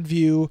library grid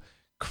view,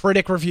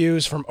 critic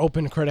reviews from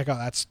OpenCritic. Oh,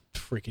 that's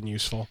freaking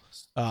useful.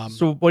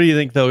 So what do you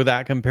think, though,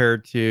 that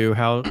compared to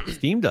how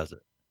Steam does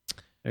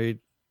it?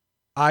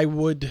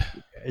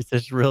 It's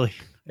just really,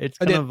 it's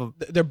kind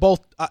they're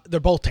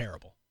both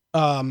terrible.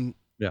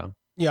 Yeah.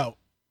 You know,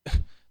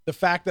 the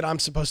fact that I'm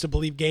supposed to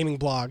believe gaming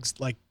blogs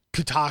like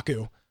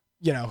Kotaku,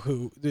 you know,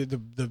 who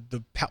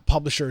the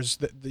publishers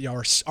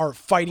that are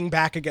fighting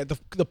back again.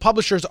 The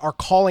publishers are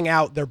calling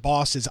out their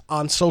bosses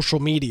on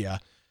social media.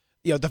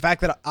 You know, the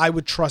fact that I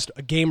would trust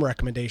a game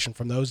recommendation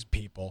from those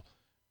people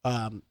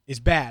is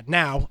bad.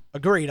 Now,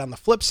 agreed. On the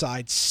flip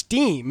side,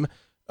 Steam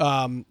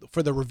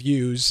for the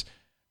reviews,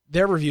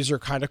 their reviews are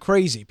kind of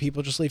crazy.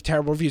 People just leave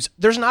terrible reviews.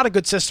 There's not a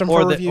good system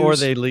for reviews. Or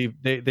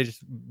they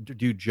just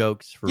do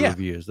jokes for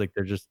reviews. Like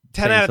they're just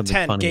 10 out of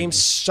 10 games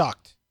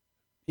sucked.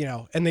 You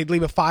know, and they'd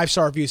leave a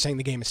 5-star review saying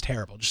the game is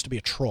terrible just to be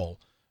a troll.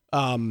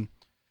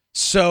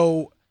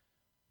 So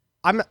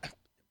I'm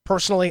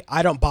personally,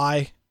 I don't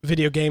buy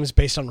video games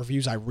based on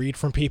reviews I read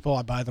from people.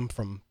 I buy them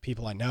from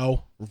people I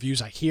know,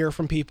 reviews I hear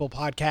from people,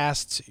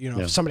 podcasts, you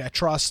know, somebody I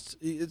trust,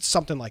 it's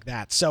something like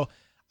that. So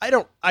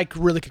I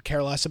really could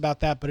care less about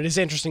that, but it is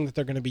interesting that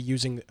they're going to be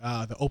using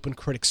the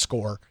OpenCritic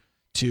score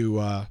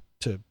to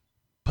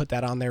put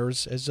that on there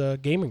as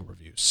gaming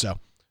reviews. So,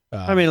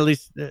 I mean, at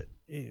least,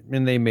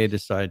 and they may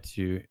decide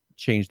to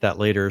change that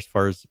later as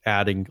far as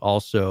adding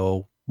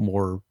also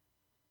more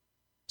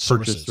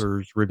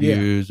purchasers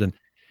reviews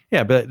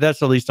but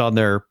that's at least on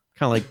their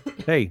kind of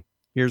like, hey,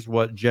 here's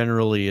what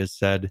generally is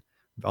said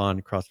on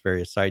across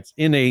various sites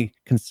in a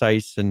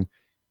concise, and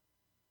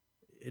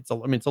it's a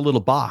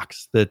little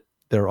box that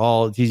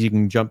it's easy. You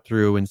can jump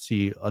through and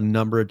see a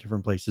number of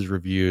different places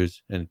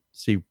reviews and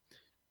see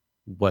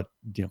what,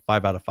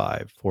 5 out of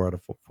 5, 4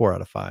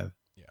 out of 5.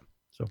 Yeah.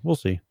 So we'll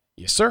see.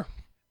 Yes, sir.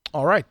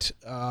 All right.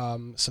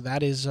 So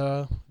that is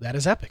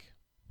Epic.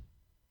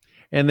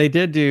 And they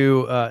did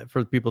do,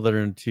 for the people that are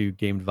into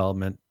game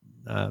development,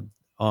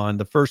 on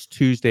the first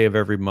Tuesday of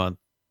every month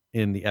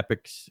in the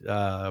Epic's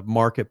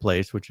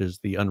marketplace, which is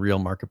the Unreal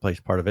Marketplace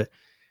part of it,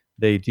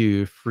 they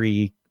do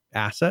free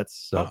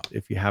assets. So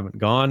if you haven't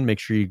gone, make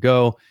sure you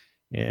go.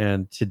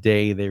 And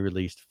today they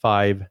released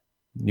 5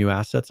 new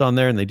assets on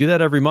there, and they do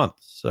that every month.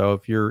 So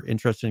if you're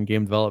interested in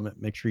game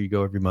development, make sure you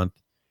go every month.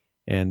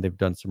 And they've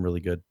done some really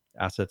good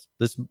assets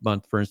this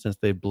month. For instance,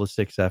 they have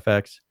Ballistics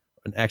FX,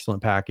 an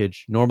excellent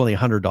package, normally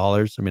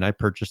 $100. I mean, I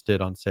purchased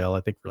it on sale,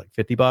 I think for like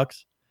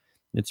 $50.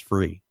 It's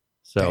free.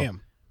 So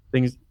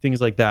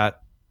things like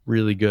that,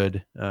 really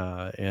good.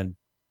 And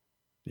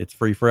it's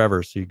free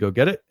forever. So you go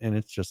get it, and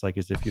it's just like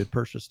as if you had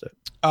purchased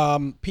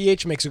it.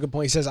 PH makes a good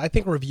point. He says, I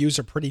think reviews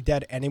are pretty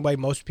dead anyway.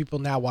 Most people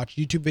now watch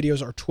YouTube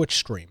videos or Twitch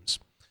streams.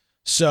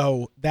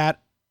 So I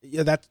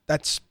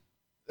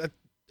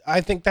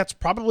think that's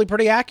probably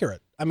pretty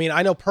accurate. I mean,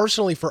 I know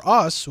personally for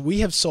us,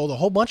 we have sold a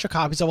whole bunch of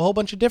copies of a whole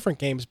bunch of different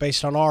games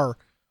based on our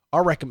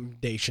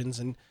recommendations.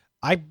 And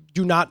I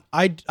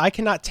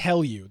cannot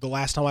tell you the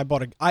last time I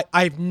bought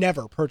I've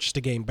never purchased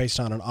a game based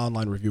on an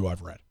online review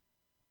I've read.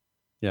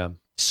 Yeah.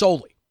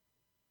 Solely.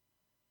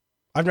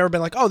 I've never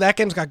been like, oh, that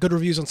game's got good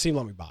reviews on Steam,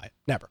 let me buy it.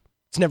 Never.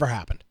 It's never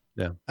happened.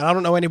 Yeah. And I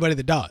don't know anybody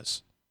that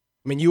does.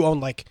 I mean, you own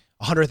like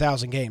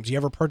 100,000 games. You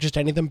ever purchased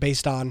any of them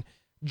based on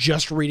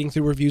just reading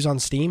through reviews on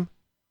Steam?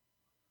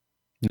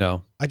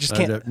 No, I just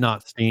can't.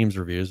 Not Steam's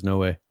reviews. No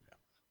way.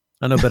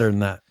 I know better than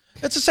that.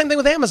 It's the same thing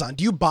with Amazon.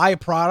 Do you buy a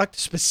product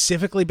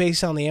specifically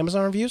based on the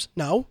Amazon reviews?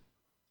 No.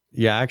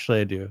 Yeah,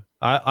 actually, I do.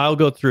 I'll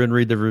go through and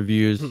read the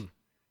reviews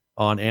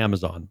on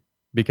Amazon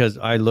because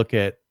I look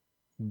at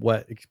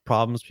what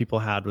problems people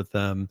had with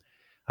them.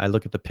 I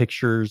look at the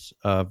pictures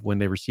of when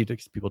they received it,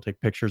 because people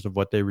take pictures of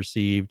what they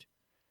received.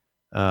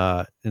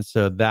 And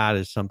so that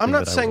is something. I'm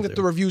not saying that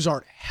the reviews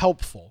aren't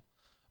helpful,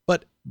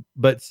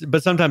 but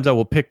sometimes I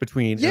will pick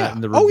between.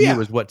 And the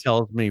review is what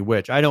tells me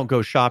which. I don't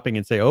go shopping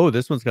and say, oh,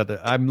 this one's got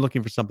I'm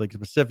looking for something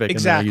specific.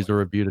 Exactly. And then I use a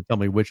review to tell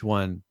me which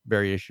one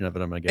variation of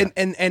it I'm going to get.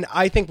 And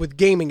I think with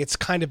gaming, it's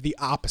kind of the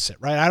opposite,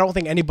 right? I don't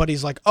think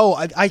anybody's like, oh,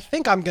 I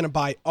think I'm going to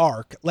buy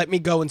Ark. Let me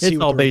go and see.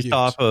 It's all based reviews.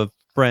 off of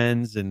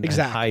friends and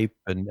hype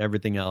and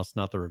everything else,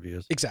 not the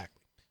reviews. Exactly.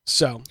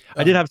 So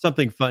I did have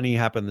something funny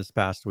happen this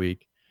past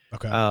week.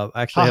 Okay.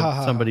 Actually, I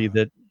have somebody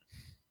that.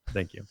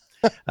 Thank you.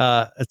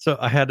 So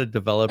I had a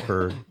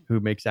developer who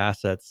makes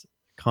assets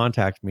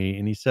contact me,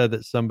 and he said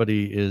that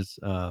somebody is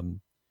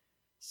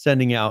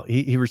sending out.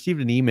 He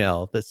received an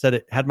email that said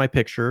it had my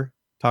picture,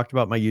 talked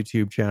about my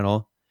YouTube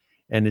channel,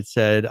 and it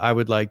said, I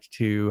would like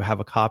to have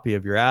a copy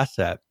of your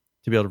asset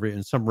to be able to read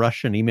in some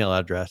Russian email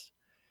address.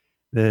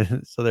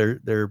 So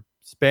they're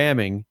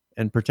spamming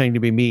and pretending to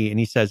be me. And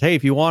he says, hey,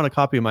 if you want a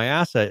copy of my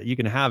asset, you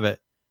can have it.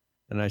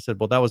 And I said,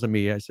 well, that wasn't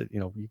me. I said,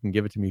 you can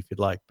give it to me if you'd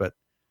like. But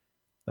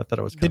I thought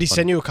it was. Did he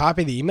send you a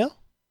copy of the email?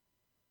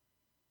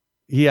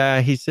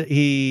 Yeah, he said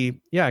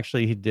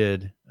actually he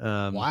did.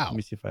 Wow. Let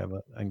me see if I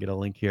can get a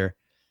link here.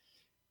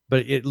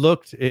 But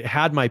it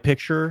had my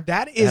picture. It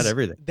had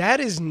everything.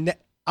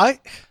 I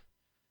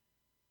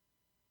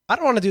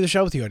don't want to do the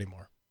show with you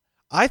anymore.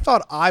 I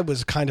thought I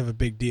was kind of a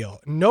big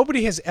deal.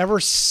 Nobody has ever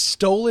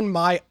stolen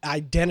my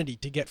identity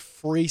to get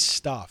free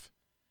stuff.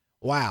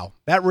 Wow.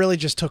 That really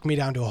just took me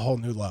down to a whole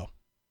new low.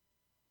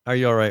 Are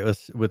you all right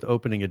with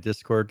opening a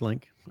Discord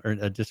link or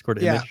a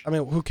Discord image? Yeah. I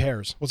mean, who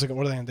cares? What are they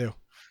going to do?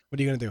 What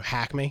are you going to do?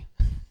 Hack me?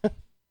 All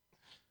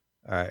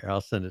right. I'll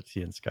send it to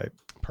you in Skype.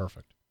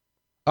 Perfect.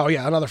 Oh,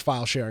 yeah. Another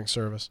file sharing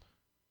service.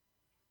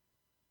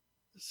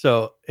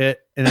 So and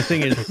the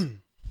thing is,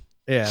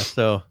 yeah.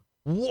 So.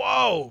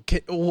 Whoa!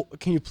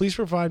 Can you please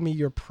provide me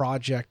your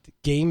project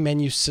game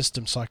menu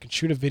system so I can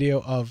shoot a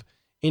video of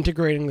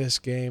integrating this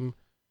game?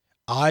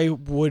 I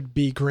would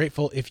be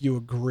grateful if you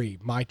agree.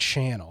 My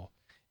channel.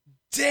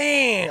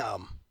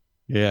 Damn!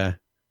 Yeah.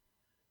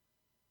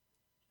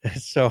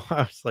 So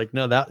I was like,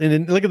 no, and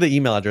then look at the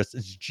email address.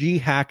 It's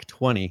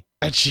ghack20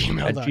 at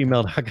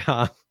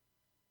gmail.com.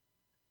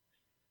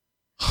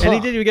 Huh. And he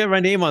didn't even get my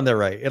name on there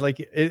right.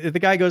 If the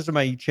guy goes to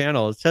my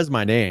channel, it says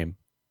my name.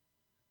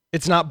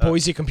 It's not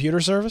Boise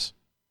Computer Service?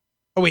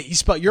 Oh, wait, you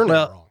spelled your name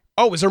wrong.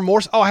 Oh, is there more?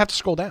 Oh, I have to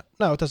scroll down.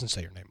 No, it doesn't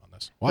say your name on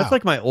this. Wow. That's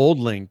like my old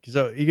link.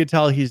 So you could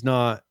tell he's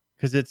not,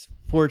 because it's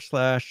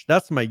 /.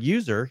 That's my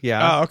user.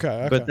 Yeah. Oh,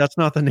 okay. But that's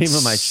not the name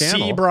of my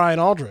channel. C. Brian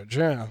Aldridge.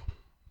 Yeah.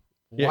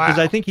 Yeah, because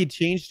I think he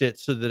changed it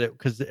so that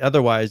because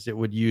otherwise it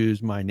would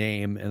use my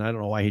name. And I don't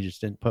know why he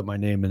just didn't put my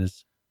name in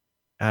his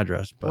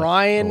address. But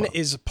Brian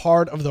is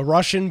part of the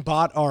Russian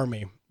bot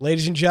army.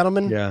 Ladies and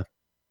gentlemen. Yeah.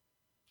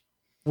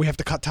 We have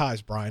to cut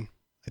ties, Brian.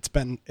 It's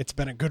been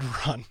a good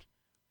run.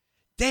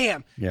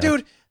 Damn, yeah.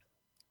 Dude.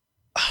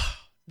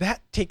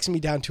 That takes me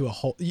down to a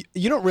whole.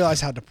 You don't realize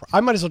how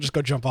I might as well just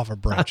go jump off a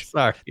bridge.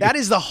 Sorry. That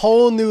is the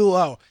whole new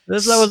low.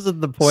 That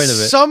wasn't the point of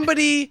it.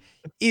 Somebody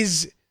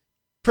is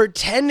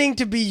pretending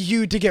to be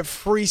you to get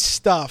free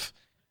stuff.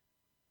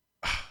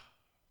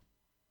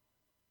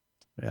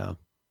 Yeah.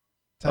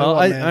 Well,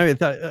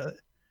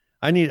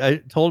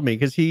 I told me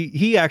because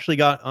he actually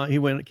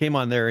came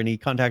on there and he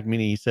contacted me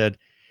and he said,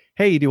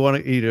 hey, do you want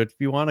to, if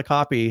you want a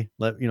copy,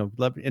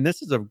 and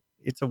this is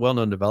it's a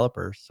well-known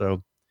developer.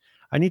 So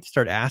I need to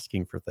start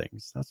asking for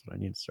things. That's what I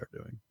need to start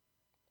doing.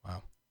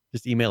 Wow.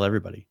 Just email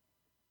everybody.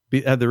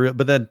 I'll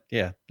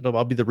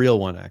be the real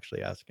one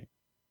actually asking.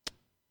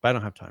 But I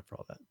don't have time for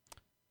all that.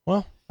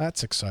 Well,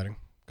 that's exciting.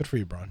 Good for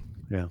you, Brian.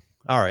 Yeah.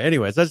 All right.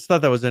 Anyways, I just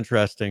thought that was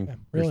interesting. Yeah,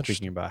 real interesting.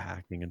 Speaking about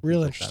hacking and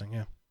real interesting.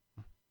 Yeah.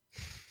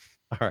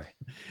 All right,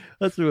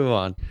 let's move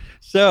on.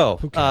 So,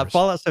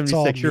 Fallout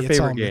 76, your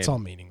favorite game. It's all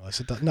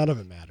meaningless. None of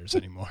it matters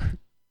anymore.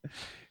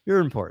 You're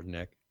important,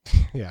 Nick.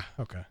 Yeah,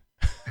 okay.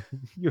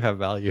 You have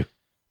value.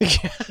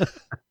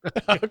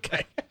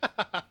 Okay.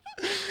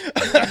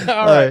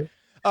 All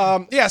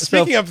right.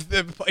 Speaking of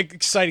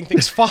exciting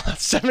things, Fallout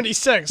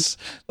 76.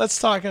 Let's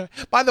talk.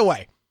 By the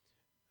way,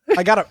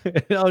 I got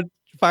to...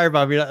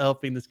 Firebomb, you're not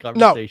helping this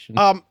conversation.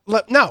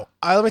 Let me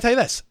tell you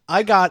this.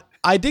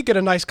 I did get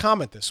a nice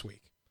comment this week.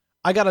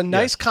 I got a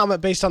nice comment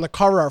based on the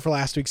cover art for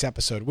last week's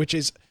episode, which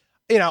is,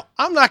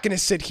 I'm not going to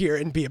sit here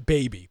and be a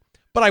baby,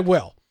 but I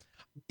will.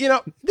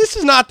 This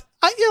is not,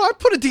 I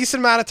put a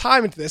decent amount of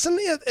time into this, and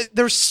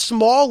there's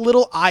small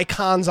little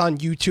icons on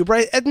YouTube,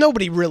 right? And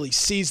nobody really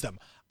sees them,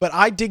 but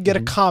I did get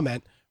a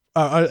comment,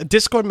 a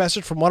Discord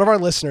message from one of our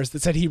listeners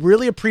that said he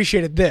really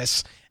appreciated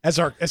this as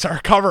our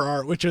cover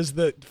art, which is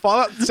the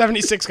Fallout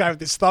 76 guy with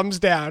his thumbs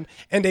down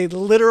and a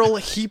literal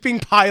heaping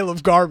pile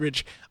of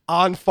garbage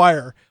on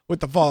fire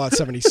with the Fallout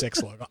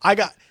 76 logo.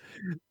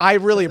 I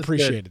really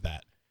appreciated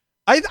that.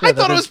 I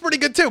thought it was pretty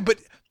good too, but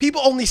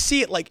people only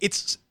see it like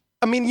it's,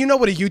 I mean, you know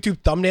what a YouTube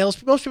thumbnail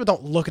is. Most people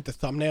don't look at the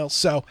thumbnails.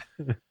 So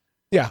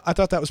yeah, I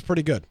thought that was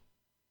pretty good.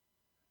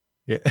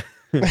 Yeah.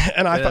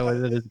 And I thought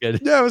that is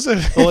good. yeah, it was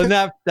Well, and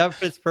that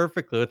fits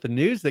perfectly with the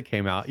news that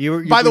came out.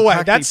 By the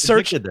way, that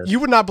search, you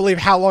would not believe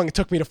how long it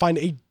took me to find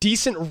a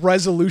decent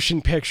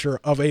resolution picture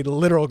of a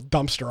literal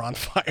dumpster on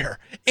fire.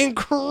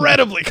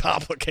 Incredibly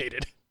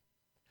complicated.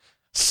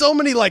 So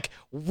many like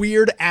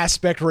weird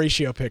aspect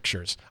ratio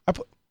pictures.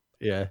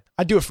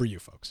 I do it for you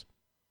folks.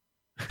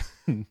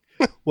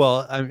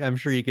 Well, I'm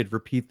sure you could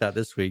repeat that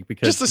this week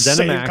because just the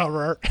same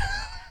cover art.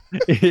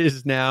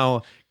 is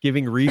now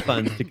giving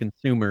refunds to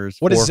consumers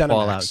for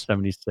Fallout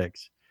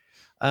 76.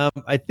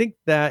 I think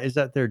that is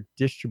at their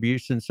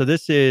distribution. So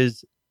this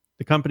is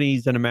the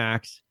company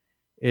ZeniMax.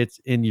 It's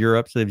in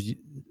Europe. So there's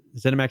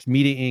ZeniMax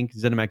Media Inc.,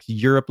 ZeniMax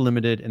Europe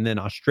Limited, and then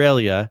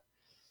Australia.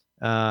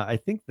 I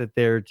think that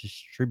they're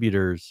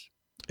distributors.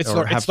 It's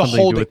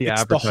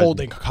the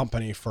holding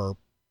company for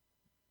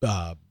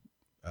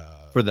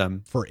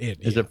them. For it.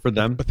 Is it for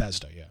them?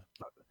 Bethesda, yeah.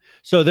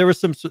 So there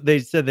was they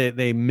said that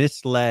they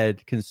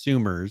misled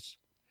consumers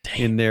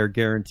in their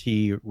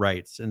guarantee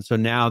rights. And so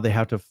now they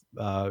have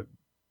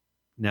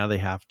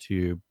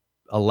to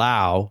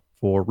allow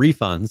for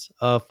refunds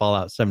of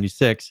Fallout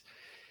 76.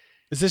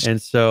 Is this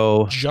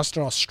just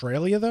in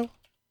Australia though?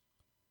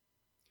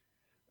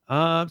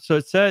 So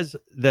it says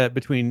that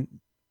between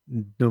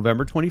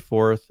November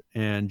 24th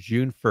and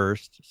June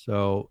 1st,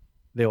 so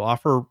they'll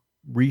offer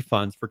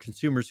refunds for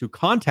consumers who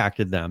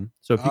contacted them.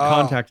 So if you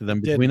contacted them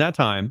between that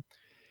time,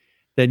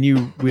 then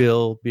you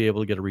will be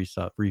able to get a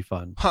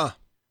refund. Huh.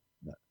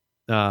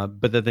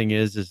 But the thing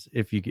is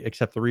if you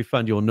accept the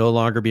refund, you will no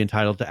longer be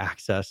entitled to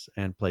access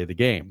and play the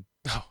game.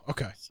 Oh,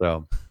 okay.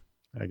 So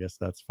I guess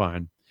that's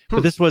fine.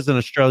 But this was an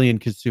Australian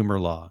consumer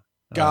law.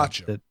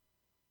 Gotcha.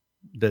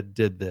 That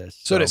did this.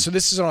 So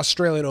this is an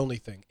Australian only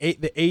thing.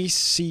 The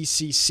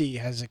ACCC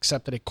has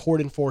accepted a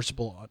court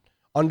enforceable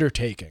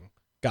undertaking.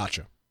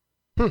 Gotcha.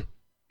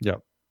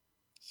 Yep.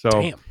 So,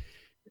 damn.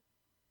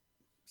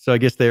 So I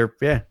guess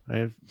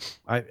I'd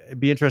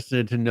be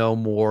interested to know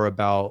more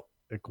about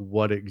like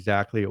what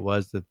exactly it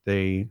was that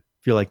they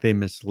feel like they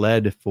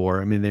misled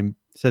for. I mean, they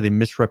said they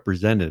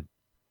misrepresented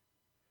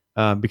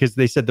because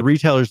they said the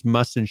retailers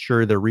must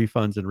ensure their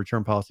refunds and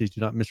return policies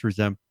do not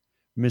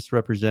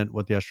misrepresent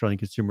what the Australian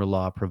consumer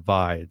law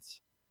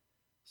provides.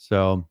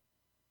 So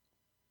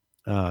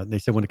they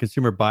said when a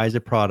consumer buys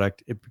a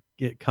product,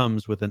 it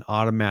comes with an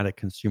automatic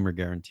consumer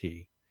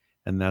guarantee,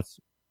 and that's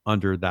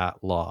under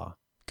that law.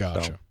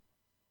 Gotcha.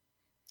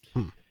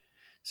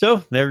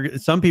 So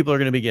some people are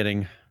going to be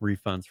getting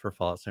refunds for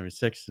Fallout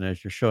 76, and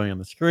as you're showing on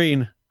the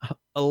screen,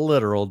 a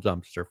literal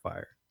dumpster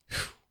fire.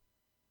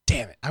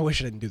 Damn it! I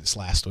wish I didn't do this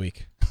last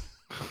week.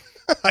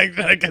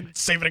 I could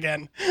save it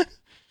again.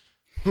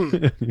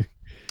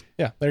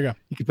 Yeah, there you go.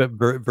 You could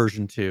put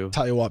version 2.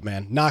 Tell you what,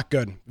 man, not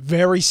good.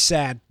 Very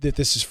sad that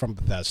this is from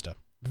Bethesda.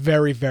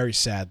 Very, very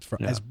sad for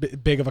as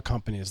big of a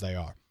company as they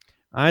are.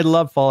 I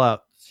love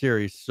Fallout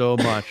series so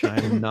much. I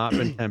have not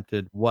been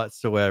tempted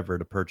whatsoever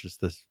to purchase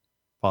this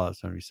Fallout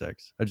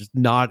 76. I'm just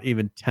not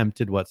even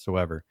tempted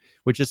whatsoever,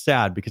 which is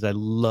sad because I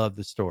love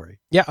the story.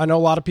 Yeah, I know a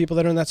lot of people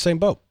that are in that same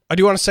boat. I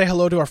do want to say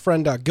hello to our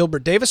friend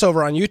Gilbert Davis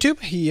over on YouTube.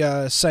 He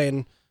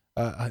saying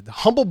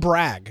humble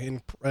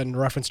brag in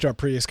reference to our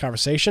previous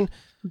conversation.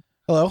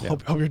 Hello,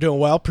 hope you're doing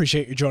well.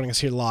 Appreciate you joining us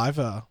here live.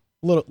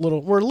 We're a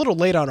little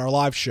late on our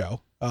live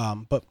show,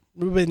 but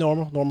really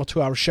normal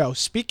 2-hour show.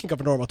 Speaking of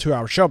a normal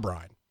 2-hour show,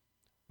 Brian,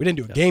 we didn't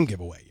do a game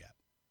giveaway yet.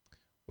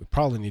 We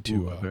probably need to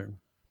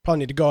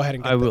go ahead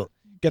and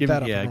get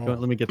that up. Yeah,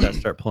 let me get that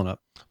start pulling up.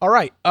 All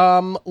right,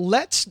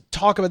 let's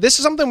talk about this.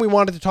 Is something we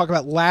wanted to talk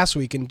about last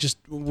week, and just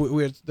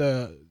with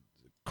the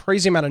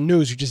crazy amount of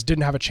news, we just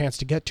didn't have a chance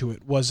to get to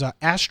it. Was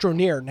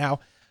Astroneer. Now,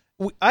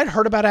 I'd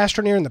heard about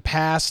Astroneer in the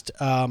past,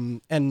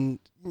 and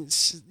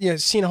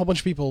seen a whole bunch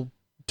of people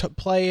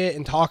play it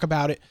and talk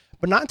about it,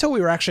 but not until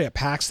we were actually at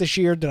PAX this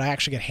year did I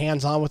actually get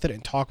hands-on with it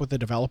and talk with the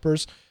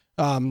developers.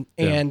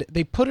 And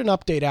they put an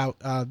update out.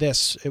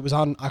 It was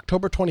on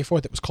October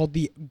 24th. It was called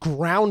the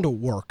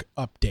Groundwork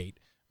Update,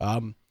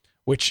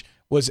 which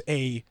was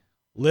a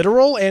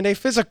literal and a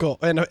physical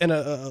and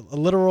a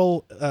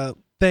literal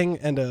thing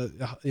and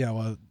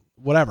a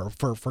whatever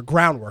for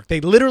groundwork.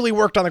 They literally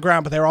worked on the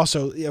ground, but they're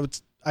also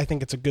I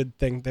think it's a good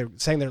thing. They're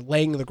saying they're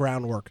laying the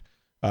groundwork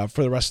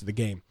for the rest of the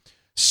game.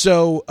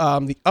 So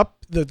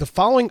the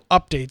following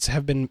updates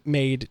have been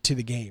made to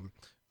the game.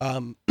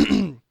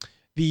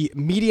 The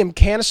medium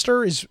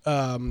canister is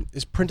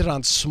printed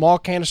on small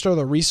canister.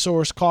 The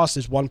resource cost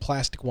is 1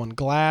 plastic, 1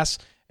 glass,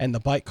 and the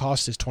byte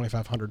cost is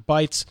 2,500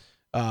 bytes.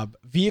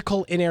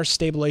 Vehicle in-air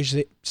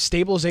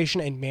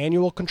stabilization and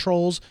manual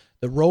controls.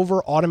 The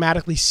rover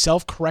automatically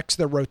self-corrects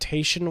their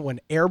rotation when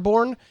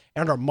airborne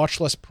and are much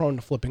less prone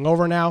to flipping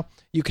over now.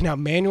 You can now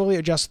manually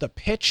adjust the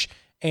pitch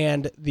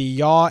and the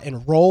yaw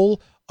and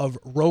roll of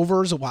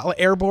rovers while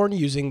airborne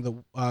using the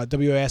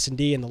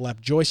WASD and the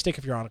left joystick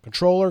if you're on a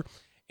controller.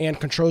 and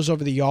controls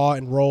over the yaw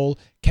and roll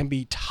can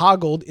be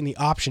toggled in the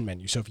option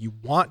menu. So if you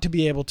want to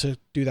be able to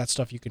do that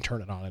stuff, you can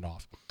turn it on and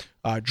off.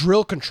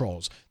 Drill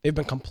controls. They've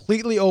been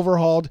completely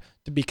overhauled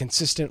to be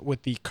consistent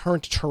with the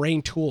current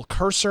terrain tool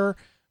cursor.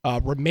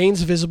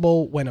 Remains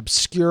visible when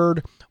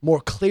obscured,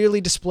 more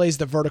clearly displays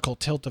the vertical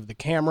tilt of the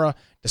camera,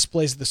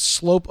 displays the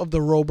slope of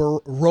the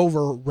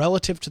rover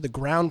relative to the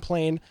ground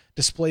plane,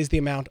 displays the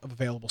amount of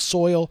available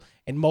soil,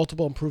 and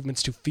multiple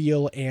improvements to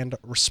feel and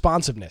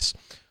responsiveness.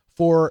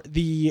 For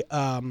the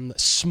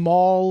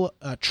small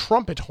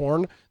trumpet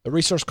horn, the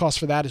resource cost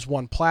for that is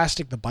 1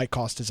 plastic. The byte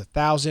cost is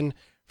 1,000.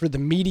 For the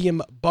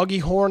medium buggy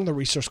horn, the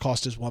resource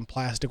cost is 1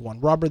 plastic, 1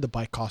 rubber. The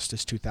byte cost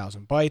is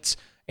 2,000 bytes.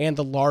 And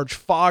the large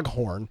fog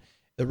horn,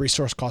 the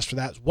resource cost for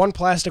that is 1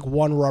 plastic,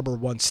 1 rubber,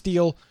 1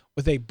 steel,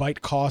 with a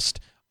byte cost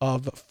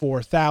of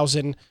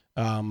 4,000.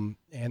 And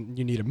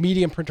you need a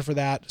medium printer for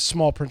that,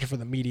 small printer for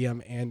the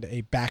medium, and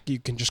a back. You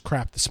can just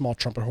craft the small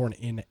trumpet horn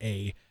in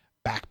a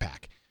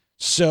backpack.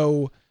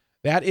 So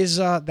that is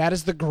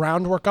the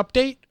groundwork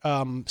update.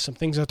 Some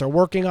things that they're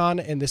working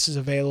on, and this is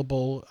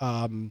available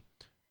on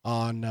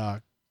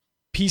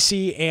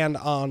PC and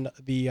on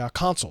the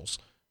consoles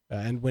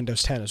and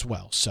Windows 10 as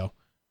well. So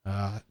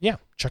yeah,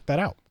 check that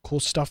out. Cool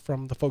stuff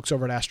from the folks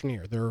over at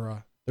Astroneer.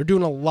 They're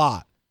doing a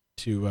lot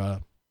to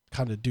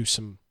kind of do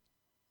some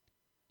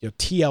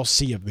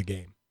TLC of the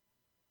game.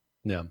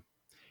 Yeah,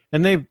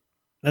 and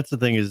that's the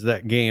thing, is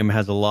that game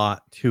has a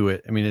lot to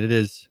it. I mean,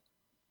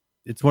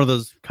 it's one of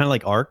those kind of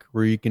like Ark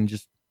where you can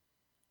just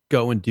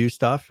go and do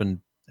stuff and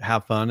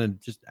have fun, and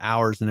just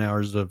hours and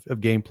hours of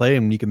gameplay,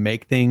 and you can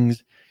make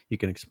things, you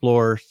can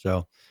explore.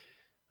 So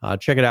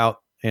check it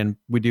out. And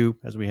we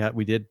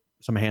did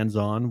some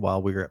hands-on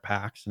while we were at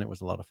PAX, and it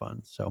was a lot of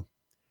fun. So,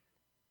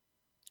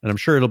 and I'm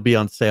sure it'll be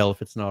on sale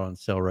if it's not on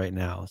sale right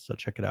now. So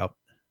check it out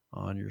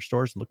on your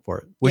stores and look for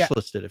it.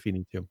 Wishlist it if you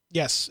need to.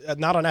 Yes,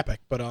 not on Epic,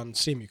 but on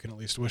Steam you can at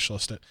least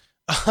wishlist it.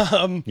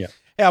 Yeah,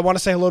 I want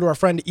to say hello to our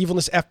friend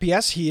Evilness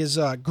FPS. He is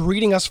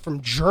greeting us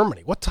from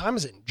Germany. What time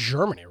is it in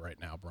Germany right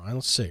now, Brian?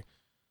 Let's see.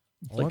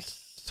 It's like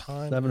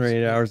 7 or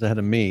 8 hours ahead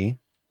of me.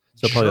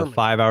 So probably about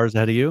 5 hours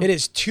ahead of you. It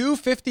is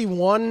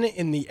 2:51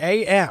 in the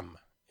AM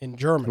in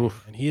Germany.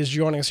 Oof. And he is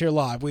joining us here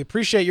live. We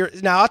appreciate your...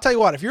 Now, I'll tell you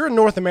what. If you're in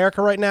North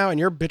America right now and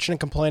you're bitching and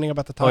complaining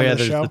about the time of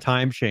the show... there's the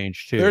time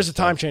change, too. There's a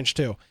time change,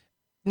 too.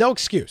 No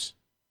excuse.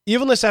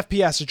 Evilness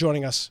FPS is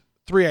joining us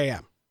 3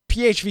 a.m.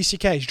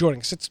 PHVCK is joining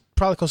us. It's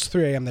probably close to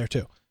 3 a.m. there,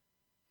 too.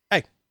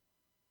 Hey,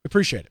 we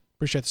appreciate it.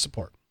 Appreciate the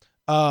support.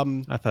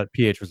 I thought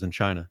PH was in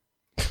China.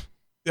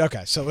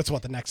 Okay, so it's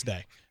the next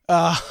day.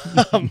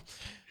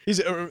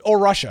 Or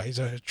Russia. He's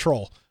a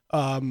troll.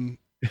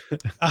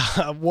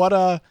 What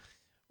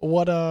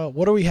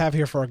do we have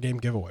here for our game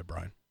giveaway,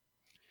 Brian?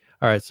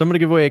 All right, so I'm going to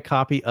give away a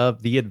copy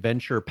of The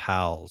Adventure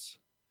Pals,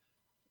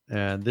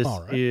 and this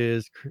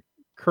is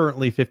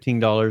currently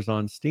 $15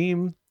 on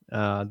Steam.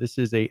 This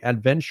is a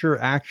adventure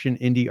action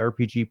indie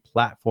RPG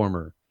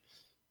platformer.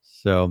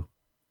 So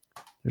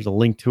there's a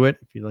link to it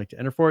if you'd like to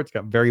enter for it. It's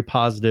got very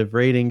positive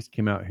ratings.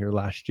 Came out here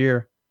last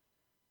year.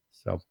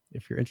 So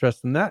if you're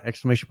interested in that,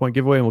 exclamation point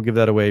giveaway, and we'll give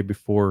that away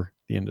before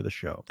the end of the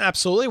show.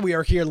 Absolutely. We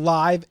are here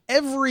live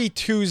every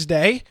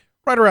Tuesday,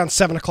 right around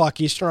 7 o'clock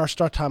Eastern. Our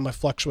start time might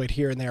fluctuate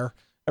here and there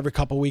every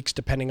couple of weeks,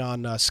 depending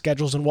on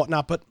schedules and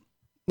whatnot. But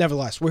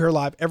nevertheless, we're here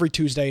live every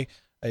Tuesday.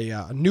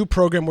 A new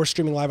program we're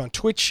streaming live on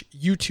Twitch,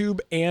 YouTube,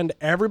 and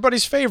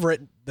everybody's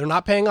favorite, they're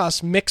not paying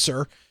us,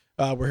 Mixer.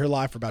 We're here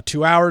live for about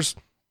 2 hours.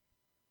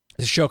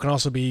 This show can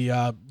also be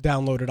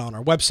downloaded on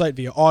our website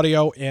via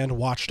audio and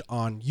watched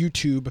on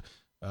YouTube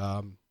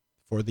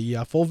for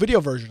the full video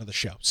version of the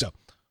show. So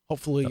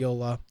hopefully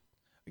you'll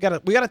we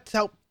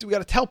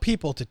gotta tell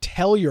people to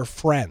tell your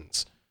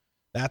friends.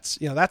 That's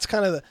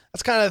kind of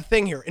the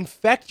thing here.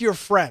 Infect your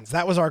friends.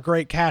 That was our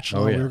great catch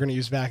line we were going to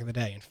use back in the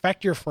day.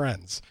 Infect your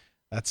friends.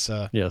 That's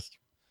yes.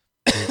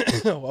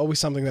 Always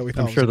something that we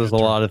thought. I'm sure there's a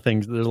lot of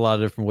things. There's a lot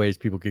of different ways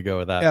people could go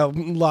with that. Yeah,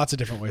 lots of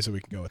different ways that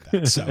we can go with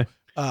that. So,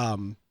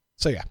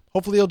 so yeah,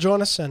 hopefully you'll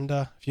join us. And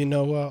if you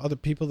know other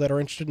people that are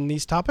interested in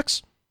these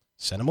topics,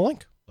 send them a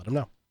link. Let them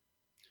know.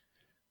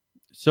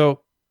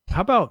 So,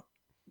 how about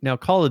now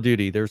Call of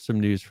Duty? There's some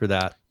news for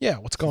that. Yeah,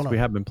 what's going on? We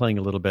have been playing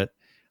a little bit.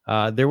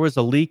 There was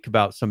a leak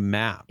about some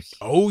maps.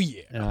 Oh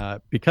yeah.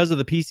 Because of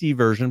the PC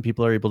version,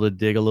 people are able to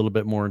dig a little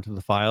bit more into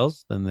the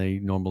files than they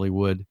normally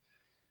would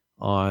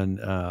on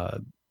a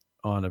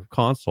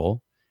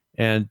console,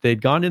 and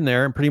they'd gone in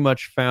there and pretty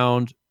much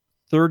found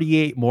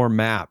 38 more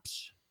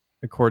maps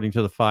according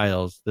to the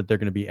files that they're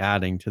going to be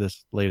adding to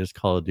this latest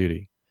Call of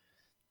Duty.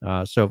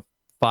 So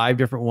 5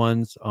 different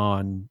ones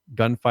on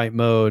gunfight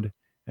mode,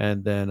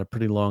 and then a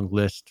pretty long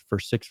list for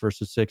 6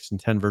 versus 6 and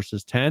 10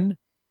 versus 10.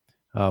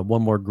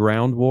 One more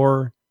ground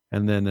war,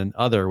 and then an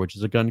other, which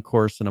is a gun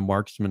course and a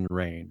marksman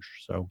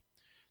range. So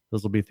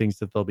those will be things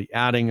that they'll be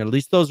adding. At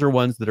least those are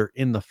ones that are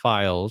in the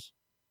files.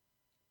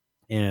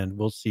 And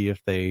we'll see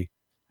if they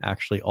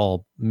actually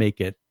all make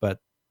it. But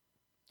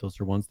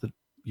those are ones that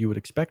you would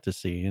expect to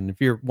see. And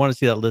if you want to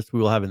see that list, we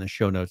will have in the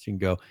show notes. You can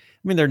go. I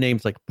mean, their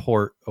names like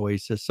Port,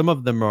 Oasis. Some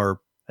of them are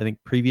I think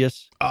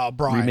previous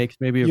Brian, remakes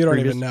maybe. You don't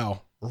previous. even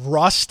know.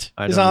 Rust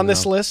I is don't on even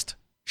this know. list.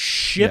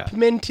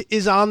 Shipment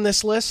is on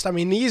this list. I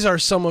mean, these are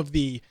some of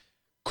the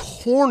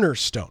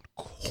cornerstone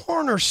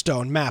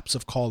maps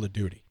of Call of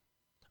Duty.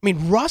 I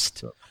mean,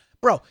 Rust,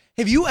 bro,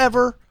 have you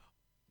ever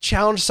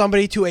challenged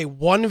somebody to a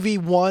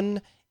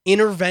 1v1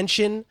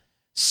 intervention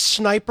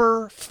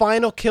sniper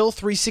final kill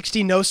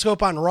 360 no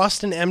scope on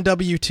Rust and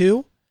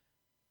MW2?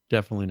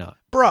 Definitely not.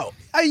 Bro,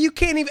 you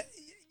can't even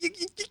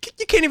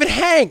you can't even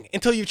hang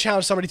until you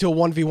challenge somebody to a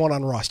 1v1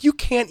 on Rust. You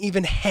can't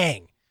even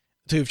hang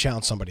until you've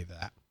challenged somebody to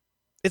that.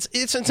 It's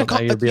Now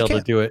you'll be able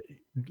to do it,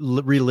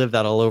 relive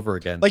that all over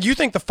again. Like, you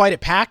think the fight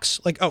at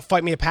PAX, like, oh,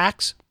 fight me at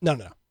PAX? No.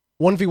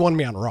 1v1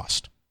 me on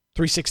Rust.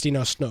 360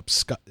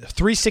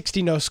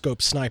 no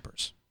scope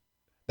snipers.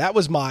 That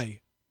was my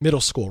middle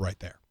school right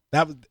there.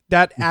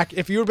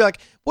 If you would be like,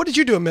 what did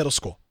you do in middle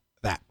school?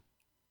 That.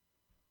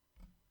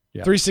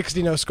 Yeah.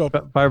 360 no scope.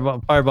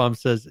 Firebomb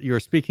says, you're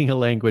speaking a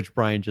language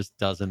Brian just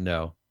doesn't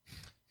know.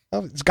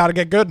 Oh, it's got to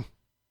get good.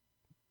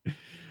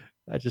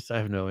 I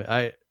have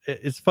no.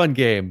 It's a fun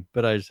game,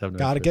 but I just have no.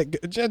 Got to get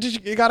good.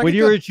 You got to. When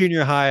you were in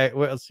junior high,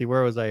 let's see,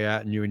 where was I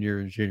at? And you when you were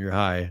in junior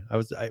high,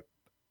 I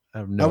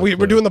have no. We're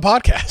doing the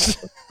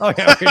podcast. Oh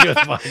yeah, we're doing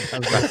the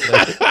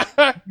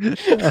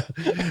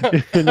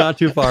podcast. Not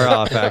too far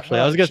off,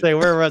 actually. I was gonna say,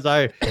 where was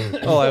I?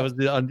 Oh, I was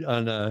on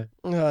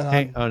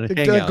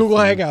Hangouts. Google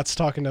Hangouts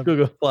talking to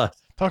Google Plus,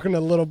 talking to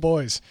little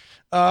boys.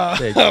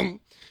 So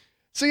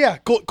yeah,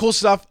 cool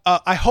stuff.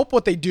 I hope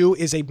what they do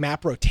is a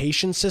map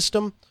rotation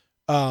system.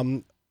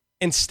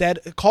 Instead,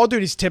 Call of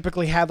Duty's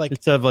typically had like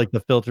instead of like the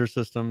filter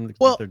system.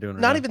 Well, they're doing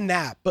not even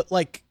that, but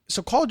like,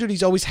 so Call of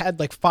Duty's always had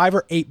like 5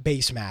 or 8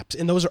 base maps,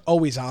 and those are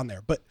always on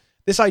there. But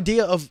this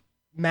idea of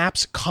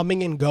maps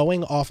coming and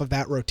going off of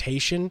that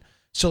rotation,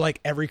 so like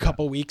every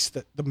couple weeks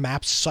the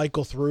maps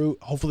cycle through,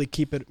 hopefully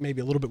keep it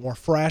maybe a little bit more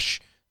fresh,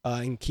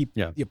 and keep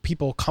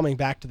people coming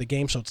back to the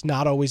game, so it's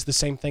not always the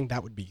same thing.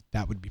 That would be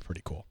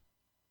pretty cool.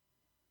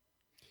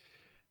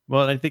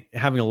 Well, I think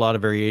having a lot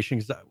of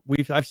variation,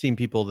 because I've seen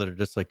people that are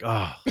just like,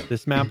 oh,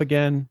 this map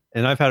again,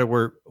 and I've had it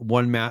where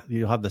one map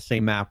you'll have the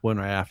same map one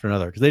right after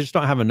another because they just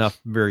don't have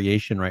enough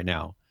variation right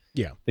now.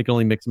 Yeah, they can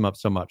only mix them up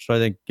so much. So I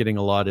think getting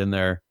a lot in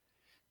there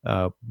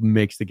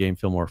makes the game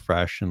feel more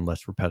fresh and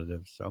less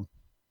repetitive. So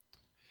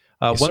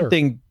one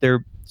thing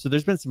there's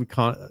been some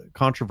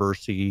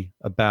controversy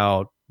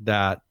about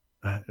that.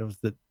 It was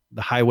the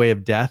Highway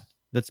of Death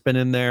that's been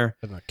in there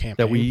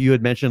that you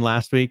had mentioned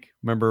last week.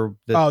 Remember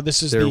that?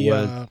 This is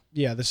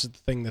this is the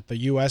thing that the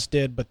U.S.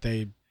 did, but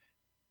then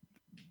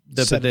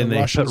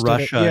they put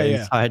Russia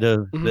inside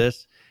of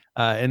this,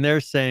 and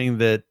they're saying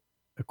that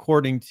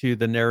according to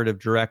the narrative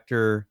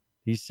director,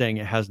 he's saying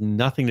it has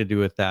nothing to do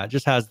with that. It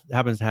just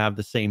happens to have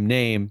the same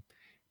name,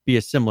 be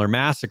a similar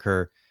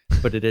massacre,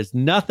 but it has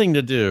nothing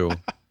to do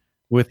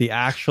with the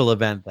actual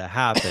event that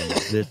happened.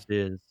 This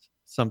is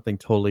something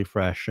totally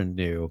fresh and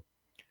new.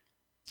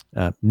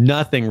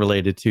 Nothing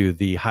related to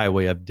the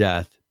Highway of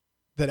Death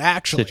that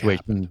actually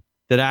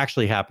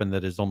happened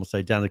that is almost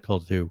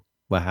identical to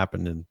what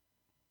happened in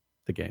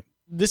the game.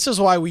 This is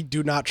why we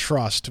do not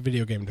trust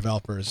video game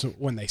developers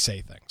when they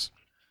say things.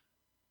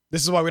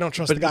 This is why we don't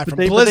trust the guy from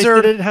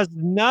Blizzard. It has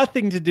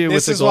nothing to do with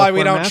this is why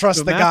we don't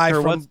trust the guy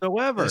from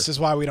whatsoever. This is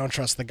why we don't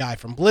trust the guy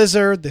from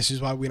Blizzard. This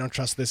is why we don't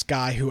trust this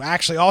guy who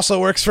actually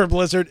also works for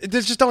Blizzard.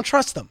 They just don't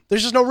trust them.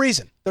 There's just no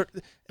reason. But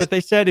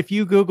they said if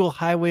you Google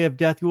Highway of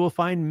Death, you will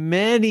find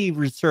many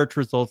research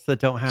results that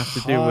don't have to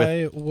do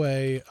with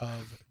Highway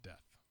of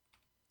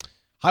Death.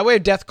 Highway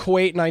of Death,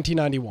 Kuwait,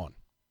 1991.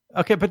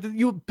 Okay, but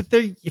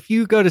if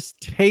you go to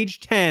page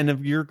 10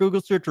 of your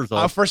Google search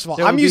results, first of all,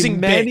 I'm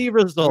using many Bing.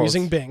 results. I'm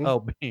using Bing.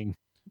 Oh, Bing.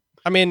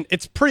 I mean,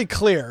 it's pretty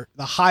clear.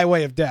 The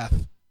Highway of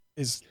Death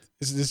is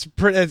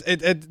pretty.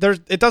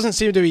 It doesn't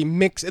seem to be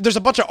mixed. There's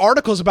a bunch of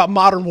articles about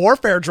modern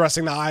warfare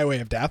addressing the Highway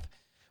of Death,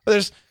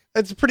 but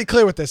it's pretty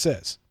clear what this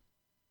is.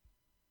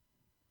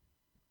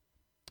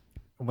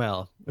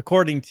 Well,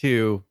 according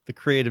to the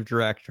creative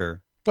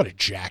director, what a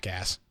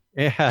jackass!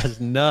 It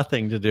has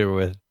nothing to do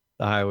with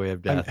the Highway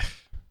of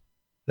Death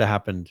that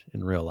happened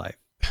in real life.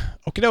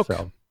 Okie doke.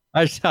 So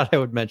I just thought I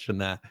would mention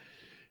that.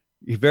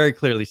 He very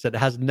clearly said it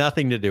has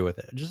nothing to do with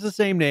it. Just the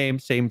same name,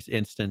 same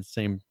instance,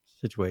 same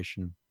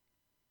situation.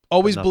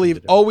 Always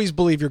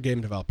believe your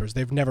game developers.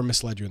 They've never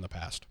misled you in the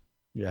past.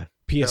 Yeah.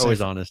 PSA, they're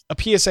always honest. A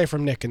PSA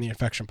from Nick in the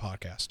Infection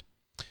podcast.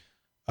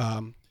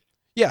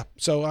 Yeah.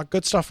 So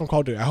good stuff from Call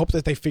of Duty. I hope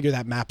that they figure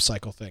that map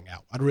cycle thing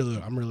out. I'm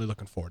really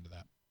looking forward to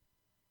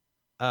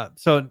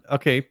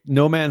that.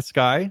 No Man's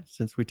Sky,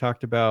 since we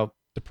talked about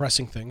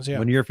depressing things, yeah.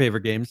 One of your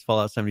favorite games,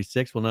 Fallout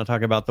 76. We'll now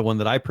talk about the one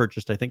that I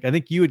purchased. I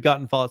think you had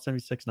gotten Fallout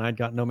 76 and I had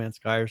gotten No Man's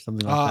Sky or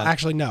something like that.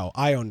 Actually, no.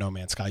 I own No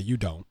Man's Sky. You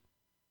don't.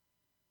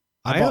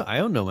 I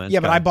own No Man's Sky. Yeah,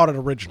 but I bought it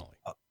originally.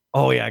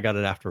 Oh, yeah. I got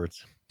it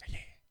afterwards.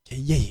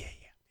 Yeah.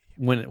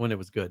 When it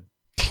was good.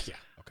 Yeah.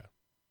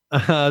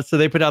 Okay. So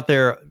they put out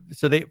there.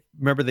 So they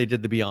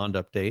did the Beyond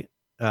update.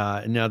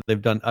 And now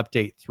they've done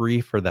update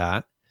 3 for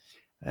that.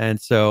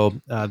 And so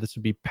this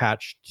would be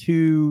patch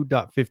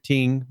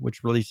 2.15,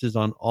 which releases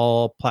on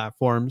all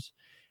platforms.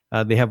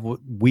 They have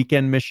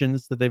weekend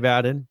missions that they've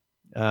added.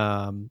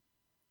 And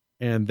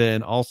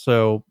then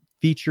also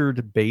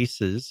featured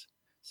bases.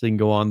 So you can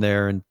go on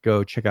there and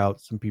go check out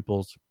some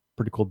people's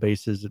pretty cool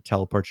bases that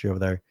teleport you over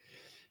there.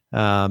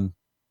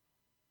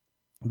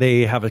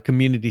 They have a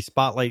community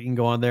spotlight. You can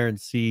go on there and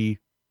see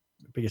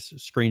biggest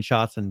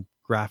screenshots and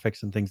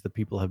graphics and things that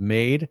people have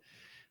made.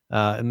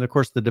 And of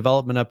course, the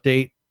development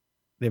update,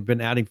 they've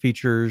been adding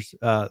features.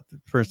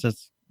 For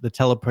instance, the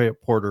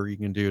teleporter you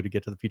can do to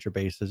get to the feature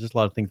bases. Just a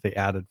lot of things they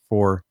added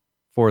for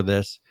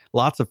this.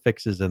 Lots of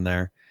fixes in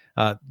there.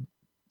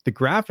 The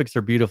graphics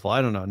are beautiful.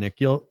 I don't know, Nick.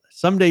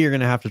 Someday you're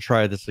going to have to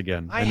try this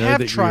again. I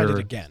have tried it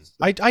again.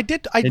 I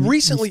did. I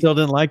recently still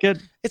didn't like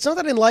it. It's not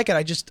that I didn't like it.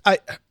 I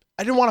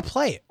didn't want to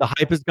play it. The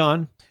hype is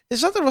gone.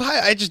 It's not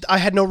that I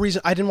had no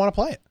reason. I didn't want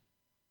to play it.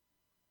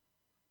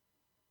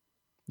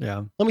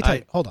 Yeah. Let me tell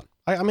you. Hold on.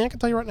 I can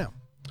tell you right now.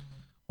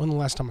 When the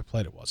last time I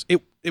played it was.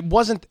 It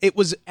wasn't. It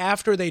was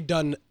after they'd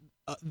done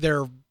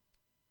their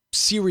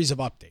series of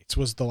updates.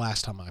 Was the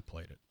last time I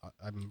played it.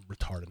 I'm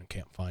retarded and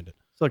can't find it.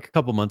 It's like a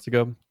couple months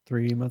ago,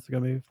 3 months ago,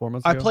 maybe 4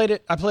 months ago.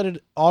 I played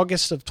it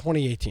August of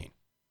 2018,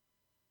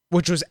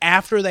 which was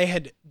after they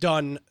had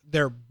done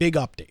their big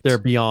updates. Their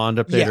Beyond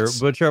update,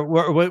 yes.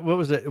 What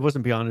was it? It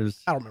wasn't Beyond. It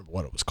was, I don't remember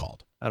what it was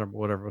called. I don't know,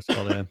 whatever it was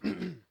called.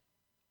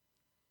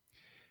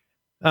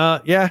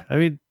 Yeah. I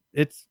mean,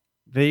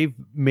 they've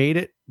made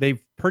it.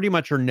 They've pretty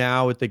much are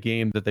now at the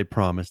game that they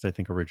promised, I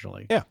think,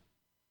 originally. Yeah.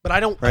 But I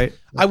don't. Right.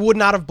 I would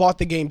not have bought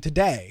the game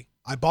today.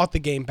 I bought the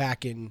game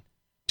back in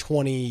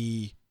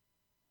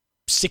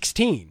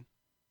 2016.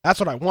 That's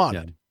what I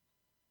wanted.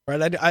 Yeah.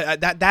 Right.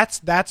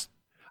 That's.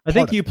 I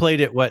think you played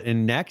it. What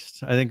in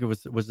Next? I think it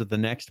was it the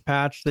Next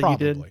patch that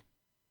Probably. You did?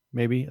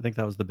 Maybe. I think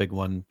that was the big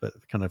one that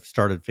kind of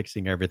started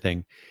fixing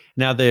everything.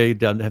 Now they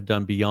have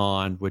done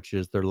Beyond, which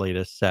is their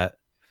latest set,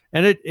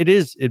 and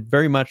it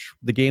very much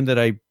the game that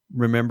I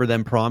remember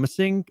them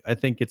promising. I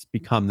think it's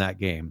become that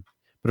game,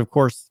 but of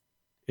course,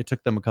 it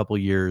took them a couple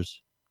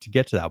years to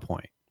get to that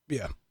point.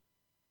 Yeah.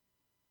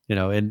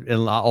 And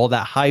all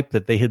that hype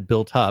that they had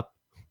built up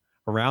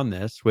around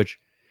this, which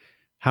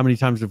how many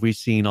times have we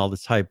seen all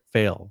this hype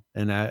fail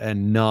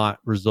and not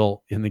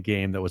result in the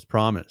game that was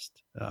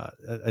promised?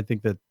 I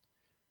think that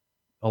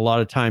a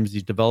lot of times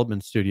these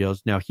development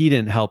studios, now he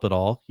didn't help at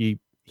all.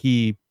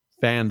 He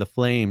fanned the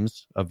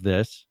flames of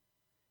this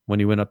when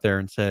he went up there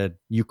and said,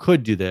 you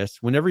could do this.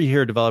 Whenever you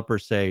hear a developer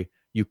say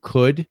you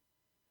could,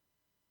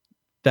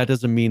 that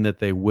doesn't mean that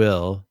they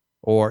will,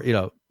 or,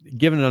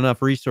 given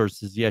enough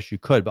resources, yes, you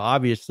could, but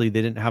obviously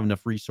they didn't have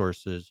enough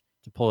resources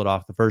to pull it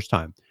off the first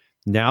time.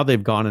 Now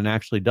they've gone and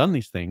actually done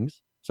these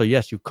things. So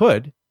yes, you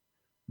could,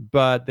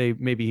 but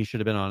maybe he should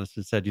have been honest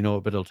and said,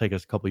 but it'll take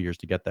us a couple of years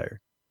to get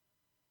there.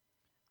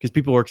 Because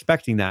people were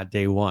expecting that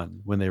day one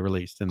when they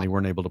released, and they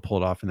weren't able to pull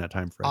it off in that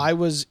time frame. I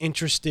was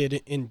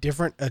interested in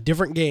a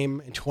different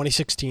game in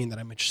 2016 that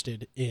I'm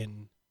interested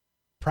in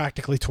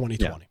practically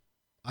 2020. Yeah.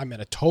 I'm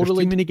in a totally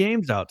There's too many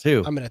games out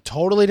too. I'm in a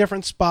totally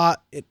different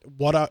spot.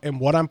 What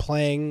I'm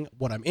playing,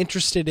 what I'm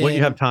interested in. What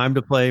you have time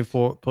to play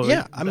for.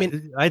 Yeah, I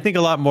mean, I think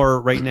a lot more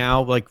right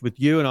now, like with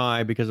you and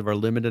I, because of our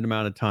limited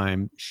amount of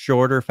time,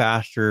 shorter,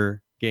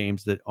 faster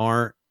games that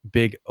aren't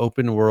big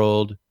open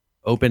world,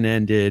 open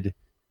ended.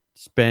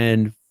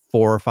 Spend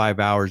 4 or 5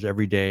 hours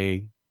every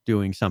day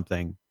doing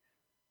something.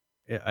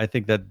 I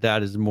think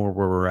that is more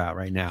where we're at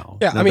right now.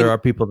 Yeah, now, there are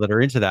people that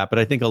are into that, but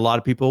I think a lot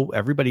of people,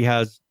 everybody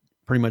has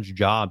pretty much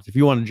jobs. If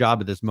you want a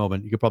job at this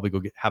moment, you could probably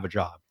go have a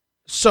job.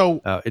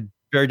 So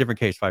very different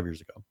case 5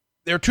 years ago.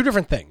 There are two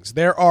different things.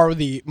 There are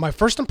my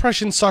first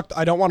impression sucked.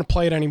 I don't want to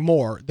play it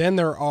anymore. Then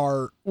there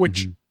are,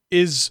 which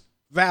is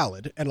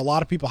valid and a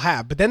lot of people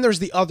have, but then there's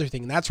the other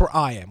thing. And that's where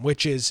I am,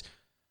 which is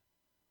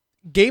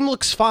game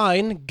looks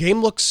fine.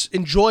 Game looks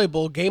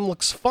enjoyable. Game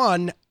looks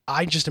fun.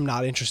 I just am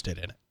not interested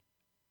in it.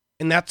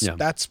 And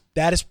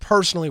that is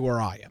personally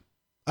where I am.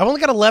 I've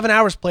only got 11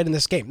 hours played in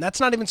this game. That's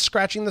not even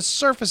scratching the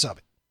surface of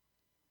it.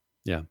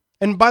 Yeah.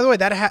 And by the way,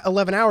 that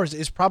 11 hours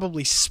is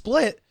probably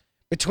split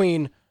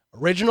between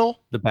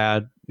original. The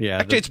bad. Yeah.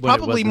 Actually, it's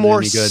probably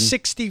more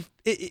 60,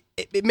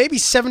 it may be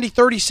 70,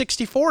 30,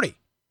 60, 40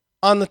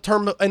 on the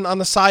term and on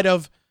the side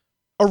of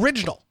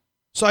original.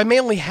 So I may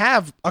only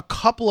have a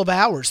couple of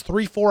hours,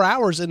 3-4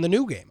 hours in the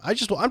new game. I'm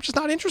just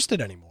not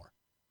interested anymore.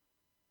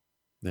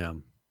 Yeah.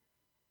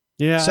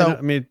 Yeah. So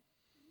I mean,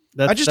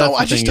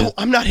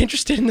 I'm not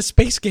interested in the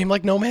space game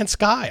like No Man's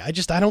Sky. I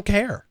don't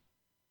care.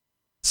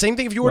 Same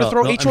thing if you were to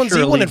throw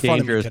H1Z1 in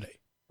front of me today.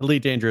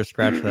 Elite Dangerous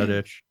scratched that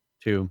itch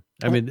too.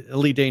 I mean,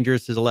 Elite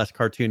Dangerous is a less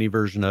cartoony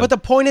version of. But the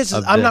point is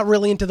I'm not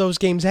really into those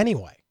games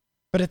anyway.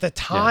 But at the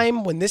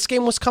time when this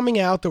game was coming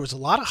out, there was a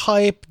lot of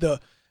hype. The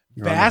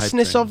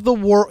vastness of the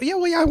world. Yeah,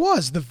 I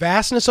was. The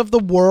vastness of the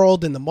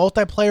world and the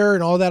multiplayer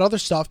and all that other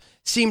stuff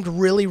seemed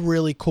really,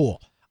 really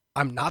cool.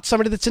 I'm not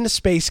somebody that's into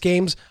space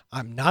games.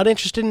 I'm not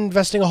interested in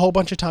investing a whole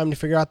bunch of time to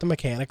figure out the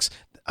mechanics.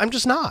 I'm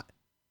just not.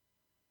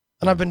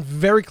 And I've been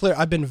very clear.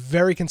 I've been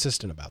very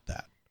consistent about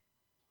that.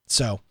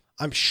 So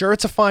I'm sure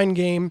it's a fine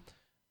game.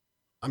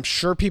 I'm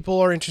sure people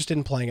are interested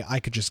in playing it. I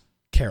could just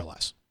care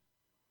less.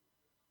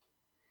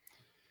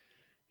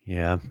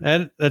 Yeah,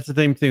 and that's the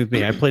same thing with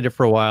me. I played it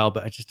for a while,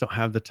 but I just don't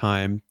have the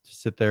time to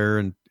sit there,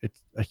 and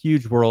it's a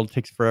huge world. It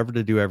takes forever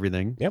to do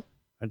everything. Yep.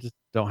 I just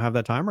don't have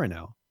that time right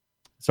now.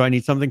 So I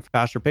need something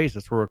faster paced.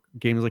 That's where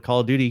games like Call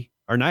of Duty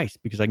are nice,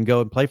 because I can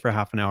go and play for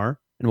half an hour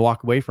and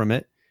walk away from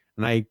it.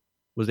 And I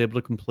was able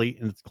to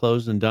complete, and it's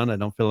closed and done. I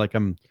don't feel like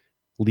I'm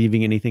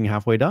leaving anything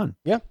halfway done.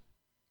 Yeah.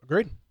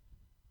 Agreed.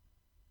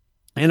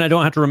 And I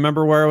don't have to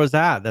remember where I was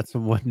at. That's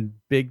one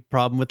big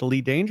problem with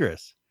Elite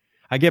Dangerous.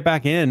 I get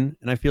back in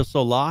and I feel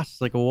so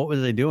lost. Like, well, what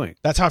was I doing?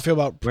 That's how I feel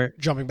about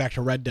jumping back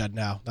to Red Dead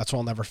now. That's why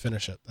I'll never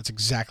finish it. That's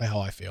exactly how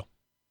I feel.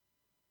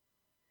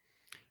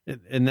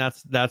 And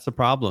that's the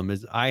problem,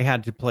 is I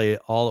had to play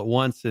it all at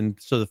once. And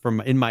so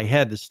from in my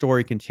head, the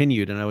story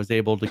continued, and I was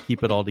able to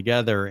keep it all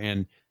together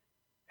and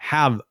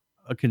have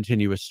a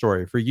continuous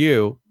story. For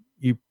you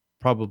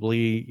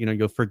probably,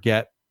 you'll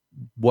forget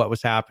what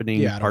was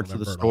happening, parts of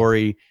the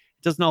story.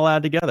 It doesn't all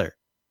add together.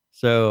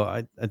 So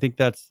I think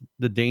that's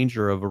the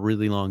danger of a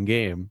really long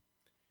game,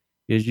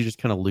 is you just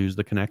kind of lose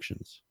the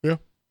connections. Yeah.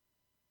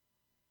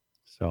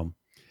 So,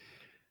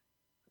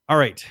 all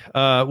right.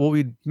 Well,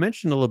 we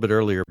mentioned a little bit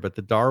earlier, but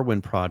the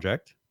Darwin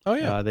Project. Oh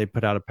yeah. They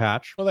put out a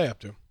patch. What are they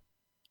up to?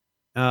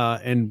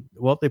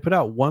 They put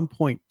out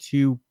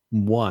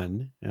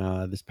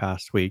 1.21 this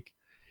past week.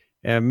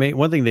 And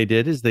one thing they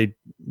did is they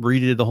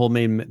redid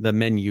the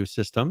menu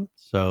system.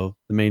 So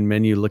the main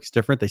menu looks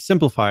different. They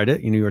simplified it.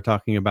 You were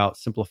talking about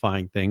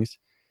simplifying things.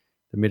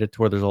 They made it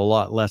to where there's a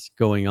lot less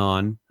going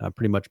on.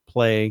 Pretty much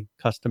play,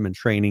 custom, and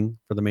training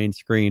for the main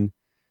screen.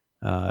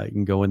 You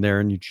can go in there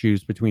and you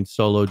choose between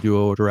solo,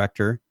 duo, or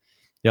director.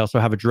 They also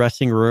have a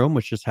dressing room,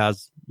 which just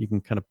has, you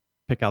can kind of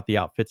pick out the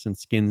outfits and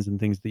skins and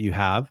things that you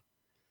have.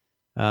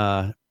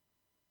 They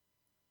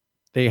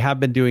have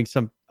been doing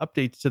some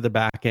updates to the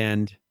back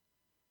end,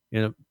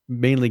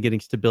 mainly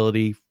getting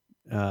stability.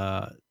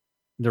 They're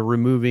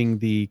removing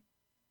the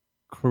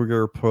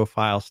career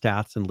profile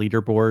stats and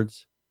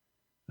leaderboards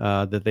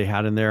that they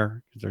had in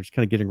there, because they're just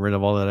kind of getting rid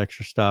of all that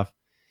extra stuff.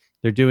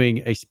 They're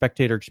doing a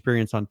spectator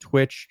experience on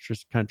Twitch,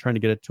 just kind of trying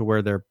to get it to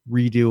where they're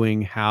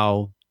redoing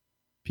how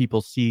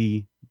people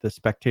see the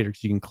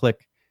spectators. You can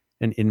click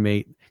an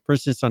inmate. For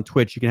instance, on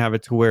Twitch, you can have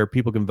it to where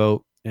people can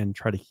vote and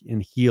try to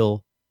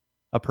heal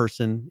a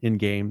person in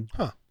game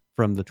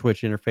from the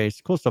Twitch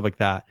interface. Cool stuff like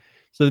that.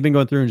 So they've been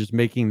going through and just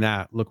making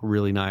that look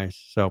really nice.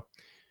 So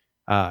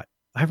I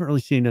haven't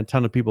really seen a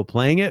ton of people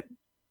playing it,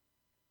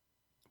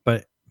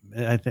 but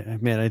I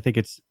think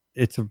it's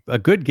a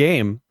good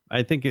game.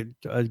 I think a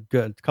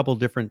couple of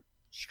different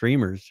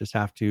streamers just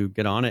have to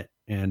get on it,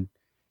 and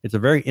it's a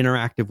very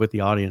interactive with the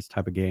audience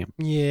type of game.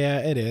 Yeah,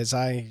 it is.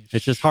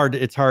 It's just hard.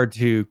 It's hard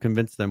to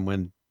convince them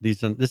when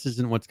this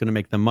isn't what's going to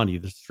make them money.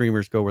 The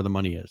streamers go where the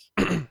money is.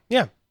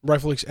 Yeah,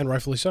 rightfully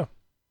so.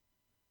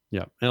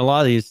 Yeah, and a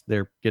lot of these,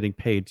 they're getting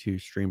paid to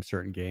stream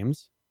certain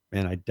games,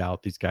 and I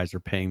doubt these guys are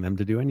paying them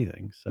to do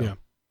anything. So, yeah.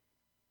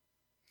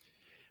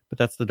 But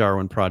that's the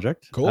Darwin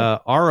Project. Cool.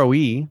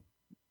 ROE,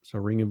 so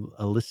Ring of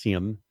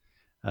Elysium,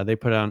 they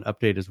put out an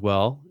update as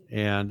well,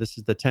 and this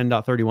is the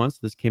 10.31. So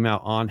this came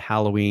out on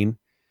Halloween.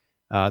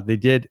 They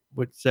did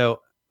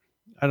so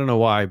I don't know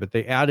why, but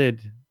they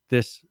added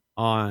this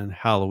on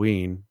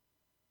Halloween.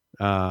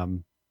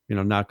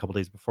 Not a couple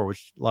days before,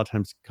 which a lot of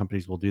times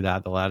companies will do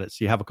that. They'll add it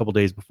so you have a couple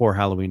days before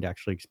Halloween to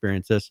actually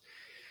experience this.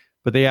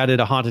 But they added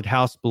a haunted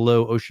house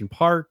below Ocean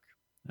Park.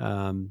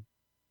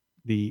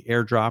 The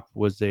airdrop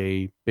was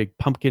a big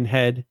pumpkin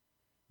head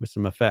with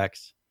some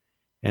effects,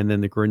 and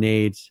then the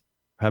grenades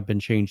have been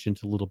changed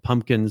into little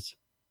pumpkins.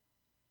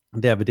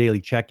 They have a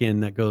daily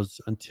check-in that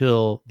goes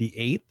until the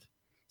 8th,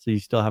 so you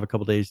still have a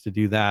couple days to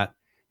do that.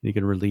 You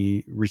can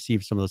really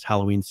receive some of those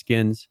Halloween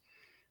skins.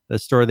 The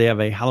store, they have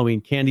a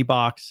Halloween candy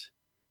box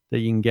that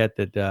you can get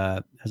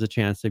that has a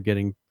chance of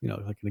getting,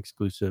 like an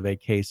exclusive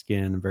AK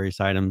skin and various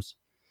items.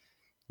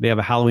 They have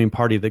a Halloween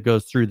party that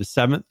goes through the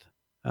 7th,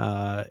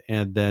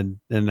 and then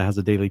it has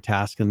a daily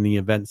task in the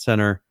event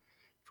center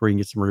where you can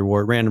get some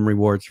random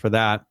rewards for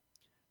that.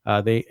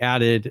 They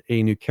added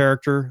a new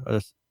character,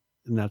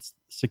 and that's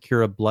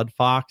Sakura Blood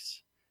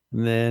Fox,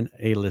 and then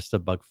a list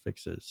of bug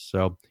fixes.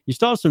 So you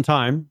still have some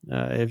time.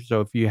 If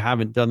you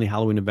haven't done the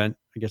Halloween event,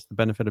 I guess the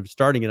benefit of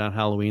starting it on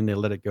Halloween, they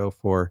let it go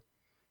for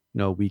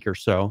a week or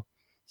so.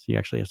 So you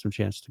actually have some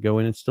chance to go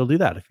in and still do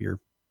that if you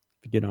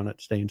get on it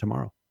today and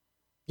tomorrow.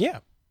 Yeah,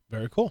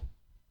 very cool.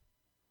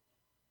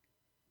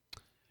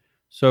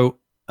 So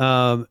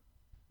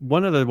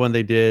one other one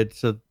they did,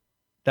 so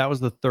that was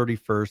the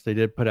 31st. They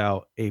did put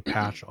out a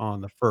patch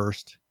on the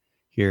 1st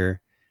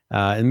here.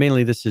 And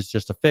mainly this is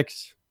just a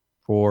fix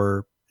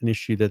for an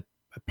issue that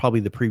probably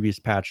the previous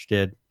patch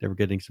did. They were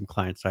getting some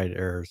client-side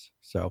errors.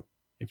 So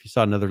if you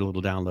saw another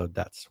little download,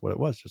 that's what it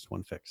was, just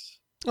one fix.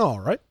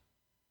 All right.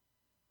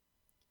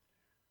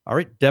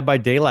 Dead by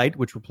Daylight,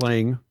 which we're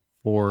playing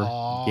for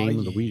Game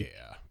of the Week.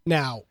 Yeah.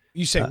 Now,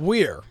 you say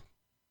we're.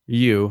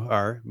 You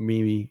are.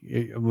 Mimi.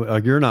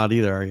 You're not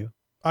either, are you?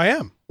 I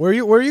am. Where are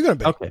you going to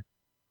be? Okay.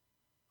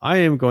 I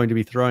am going to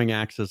be throwing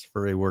axes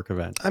for a work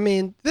event. I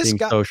mean, this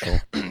guy. Social.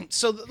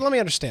 So let me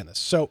understand this.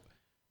 So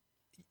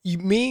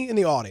me and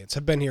the audience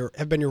have been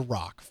your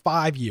rock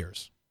 5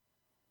 years,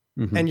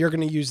 and you're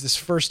going to use this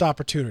first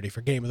opportunity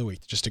for Game of the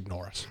Week to just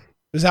ignore us.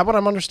 Is that what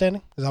I'm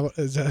understanding?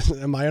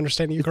 Am I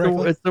understanding you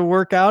correctly? It's the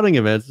work outing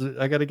event.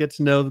 I got to get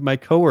to know my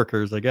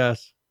coworkers, I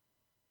guess.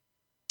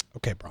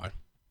 Okay, Brian.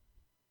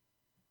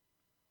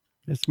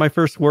 It's my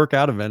first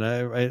workout event.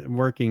 I'm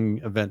working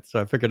event, so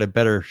I figured I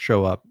better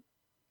show up.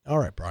 All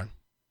right, Brian.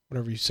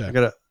 Whatever you say. I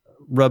got to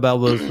rub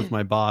elbows with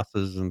my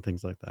bosses and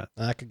things like that.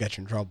 That could get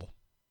you in trouble.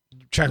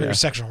 Check out your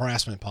sexual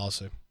harassment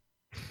policy.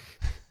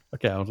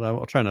 Okay,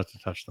 I'll try not to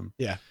touch them.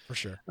 Yeah, for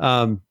sure.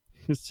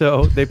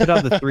 So they put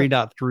out the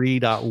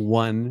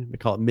 3.3.1, they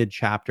call it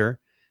mid-chapter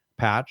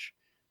patch.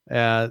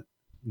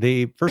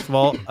 They, first of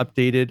all,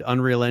 updated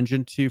Unreal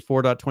Engine to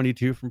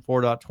 4.22 from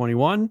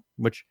 4.21,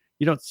 which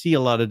you don't see a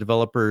lot of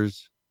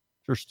developers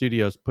or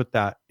studios put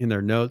that in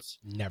their notes.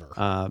 Never.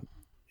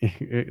 And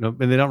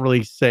they don't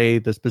really say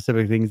the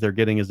specific things they're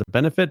getting as a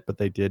benefit, but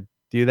they did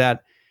do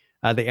that.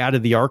 They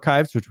added the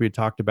archives, which we had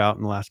talked about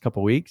in the last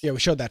couple of weeks. Yeah, we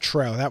showed that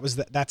trail.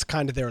 That's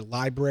kind of their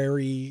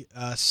library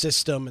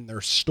system and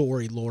their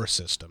story lore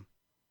system.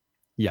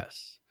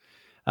 Yes.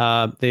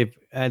 They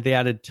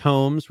added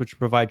tomes, which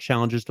provide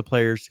challenges to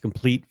players to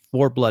complete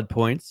 4 blood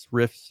points,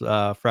 rifts,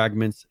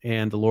 fragments,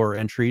 and the lore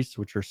entries,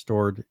 which are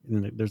stored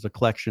there's a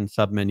collection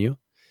submenu.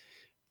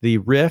 The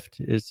Rift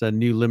is a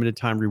new limited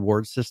time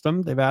reward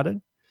system they've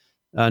added.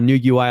 New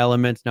UI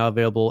elements now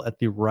available at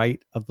the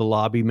right of the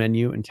lobby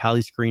menu and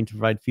tally screen to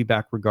provide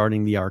feedback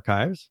regarding the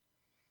archives.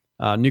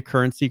 New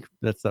currency,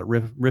 that's that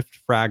Rift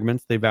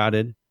fragments they've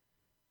added.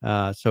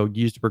 So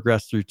used to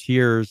progress through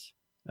tiers.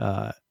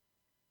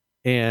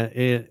 And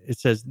it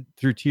says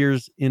through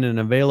tiers in an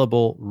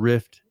available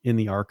Rift in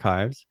the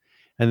archives.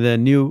 And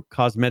then new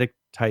cosmetic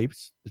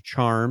types, the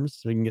charms.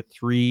 So you can get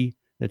 3,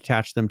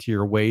 attach them to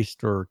your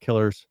waist or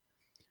killer's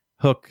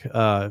hook.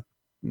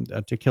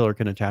 To killer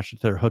can attach it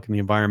to their hook in the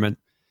environment.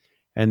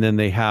 And then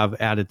they have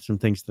added some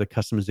things to the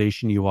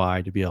customization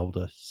UI to be able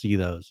to see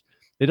those.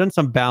 They've done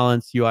some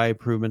balance UI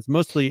improvements.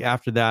 Mostly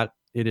after that,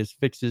 it is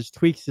fixes,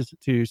 tweaks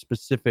to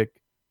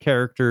specific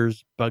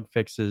characters, bug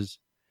fixes,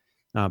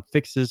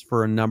 fixes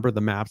for a number of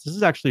the maps. This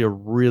is actually a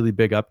really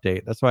big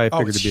update. That's why I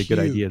figured it'd be a good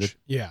idea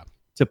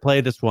to play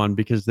this one,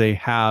 because they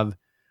have,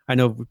 I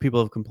know people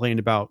have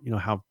complained about,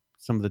 how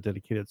some of the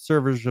dedicated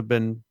servers have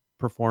been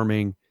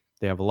performing.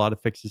 They have a lot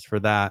of fixes for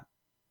that.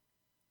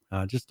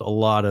 Just a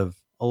lot of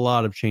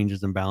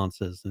changes and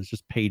balances. And it's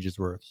just pages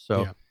worth.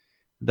 So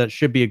that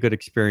should be a good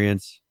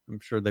experience. I'm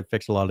sure they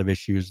fixed a lot of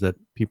issues that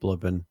people have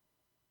been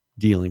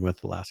dealing with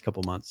the last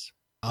couple months.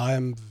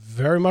 I'm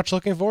very much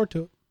looking forward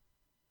to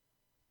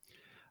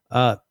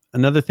it.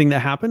 Another thing that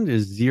happened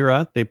is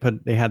Zira.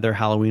 They had their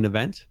Halloween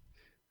event.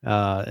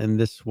 And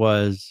this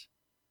was,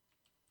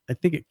 I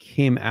think it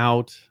came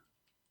out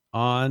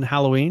on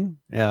Halloween.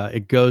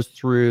 It goes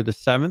through the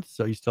 7th.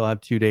 So you still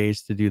have 2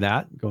 days to do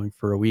that, going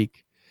for a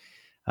week.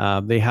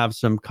 They have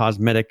some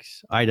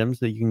cosmetics items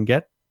that you can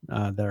get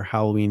that are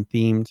Halloween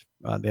themed.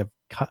 They have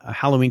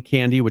Halloween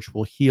candy, which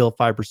will heal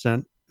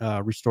 5%,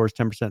 restores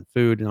 10%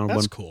 food, and on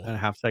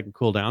 1.5 second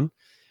cooldown.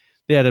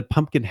 They had a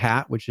pumpkin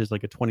hat, which is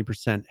like a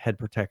 20% head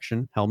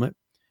protection helmet,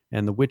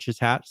 and the witch's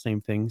hat,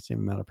 same thing, same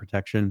amount of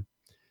protection.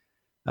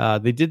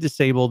 They did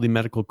disable the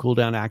medical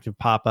cooldown active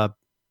pop-up.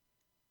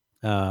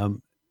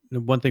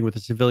 One thing with the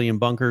civilian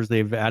bunkers,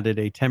 they've added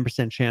a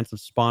 10% chance of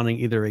spawning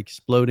either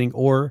exploding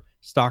or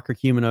stalker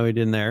humanoid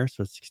in there.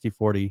 So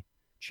 60-40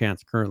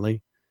 chance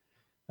currently.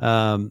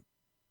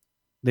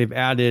 They've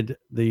added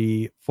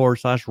the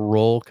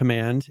 /roll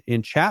command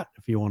in chat.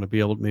 If you want to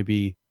be able to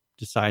maybe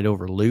decide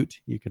over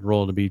loot, you can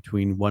roll to be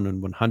between 1 and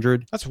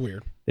 100. That's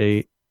weird.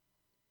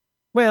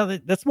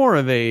 That's more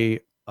of a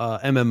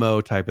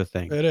MMO type of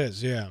thing. It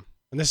is, yeah.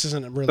 And this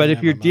isn't really. But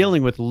if you're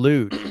dealing with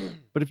loot,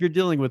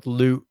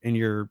 and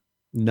you're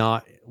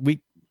not,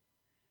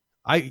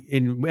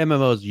 in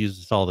MMOs use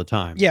this all the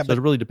time. Yeah, so but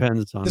it really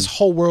depends on. This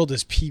whole world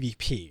is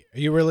PvP. Are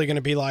you really going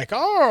to be like,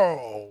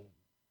 oh,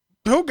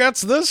 who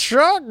gets this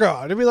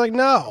shotgun? It'd be like,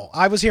 no,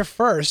 I was here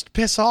first.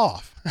 Piss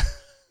off.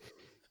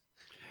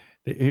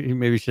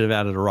 Maybe should have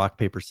added a rock,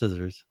 paper,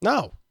 scissors.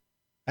 No,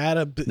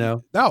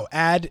 no.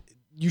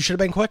 You should have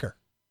been quicker.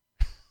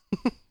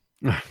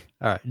 All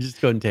right,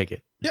 just go ahead and take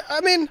it. Yeah,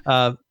 I mean,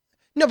 no,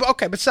 but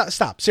okay, but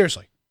stop.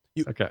 Seriously,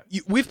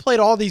 we've played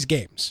all these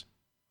games.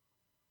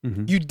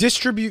 Mm-hmm. You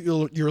distribute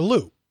your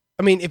loot.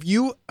 I mean, if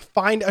you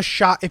find a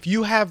shot, if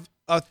you have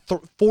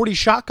 40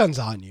 shotguns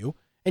on you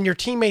and your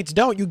teammates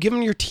don't, you give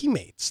them your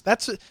teammates.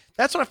 That's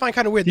what I find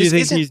kind of weird.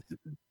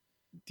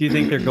 Do you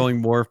think they're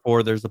going more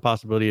for there's the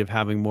possibility of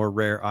having more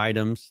rare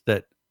items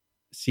that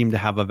seem to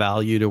have a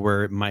value to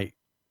where it might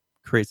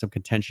create some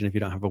contention if you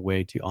don't have a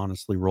way to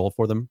honestly roll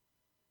for them?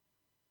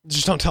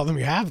 Just don't tell them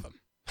you have them.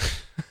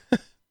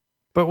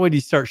 But when you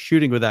start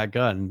shooting with that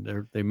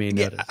gun, they may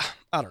notice.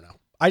 I don't know.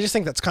 I just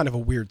think that's kind of a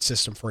weird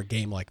system for a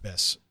game like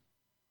this.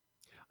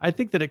 I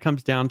think that it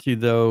comes down to,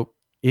 though,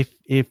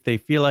 if they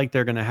feel like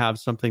they're going to have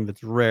something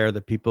that's rare,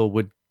 that people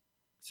would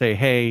say,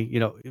 hey,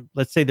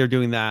 let's say they're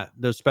doing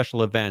those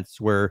special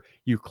events where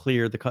you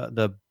clear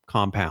the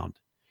compound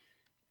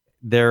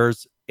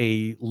there's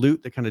a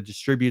loot that kind of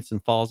distributes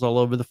and falls all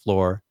over the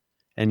floor,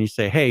 and you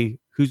say, hey,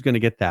 who's going to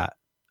get that?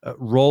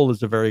 Roll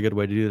is a very good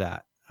way to do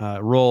that.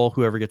 Roll,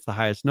 whoever gets the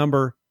highest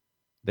number,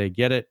 they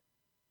get it,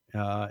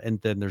 and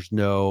then there's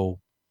no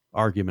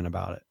argument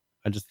about it.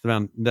 I just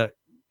found that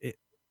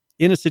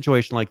in a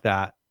situation like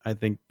that, I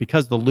think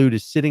because the loot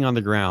is sitting on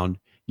the ground,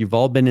 you've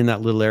all been in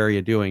that little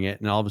area doing it,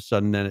 and all of a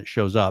sudden then it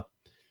shows up.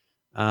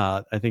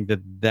 I think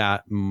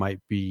that might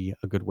be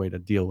a good way to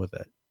deal with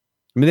it.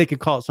 I mean, they could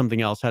call it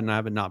something else,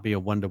 have it not be a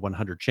 1 to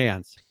 100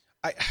 chance.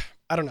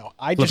 I don't know.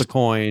 Flip a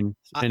coin,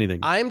 anything.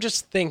 I'm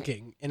just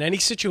thinking, in any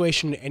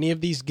situation, in any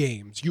of these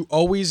games, you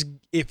always,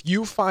 if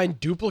you find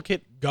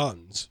duplicate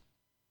guns,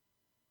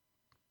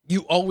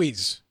 you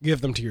always give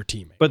them to your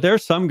teammate. But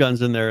there's some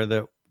guns in there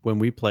that when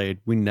we played,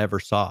 we never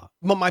saw.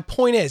 But my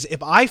point is,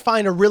 if I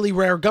find a really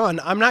rare gun,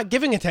 I'm not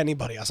giving it to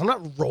anybody else. I'm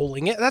not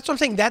rolling it. That's what I'm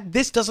saying. That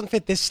this doesn't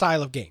fit this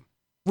style of game.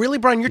 Really,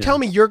 Brian, you're telling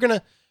me you're going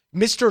to,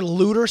 Mr.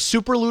 Looter,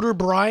 Super Looter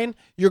Brian,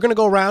 you're going to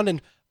go around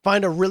and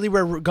find a really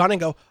rare gun and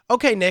go,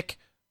 okay, Nick,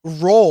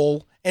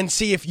 roll and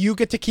see if you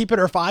get to keep it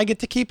or if I get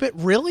to keep it?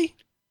 Really?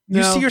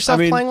 You see yourself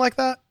playing like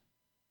that?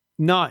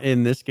 Not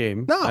in this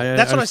game. No,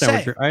 that's what I'm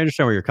saying. I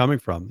understand where you're coming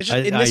from. It's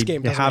just, in this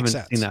game, I haven't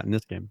seen that in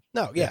this game.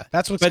 No, yeah.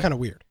 That's what's kind of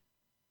weird.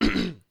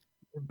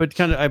 But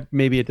kind of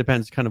maybe it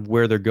depends kind of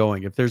where they're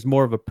going. If there's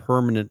more of a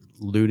permanent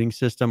looting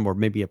system or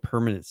maybe a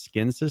permanent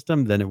skin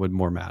system, then it would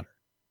more matter.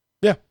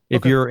 Yeah.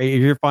 If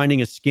you're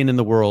finding a skin in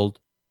the world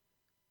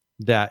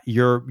that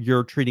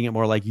you're treating it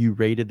more like you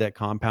raided that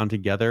compound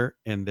together,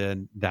 and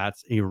then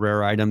that's a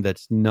rare item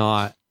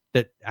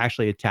that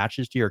actually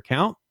attaches to your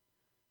account,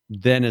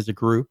 then as a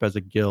group, as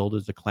a guild,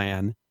 as a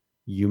clan,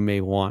 you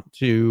may want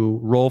to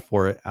roll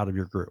for it out of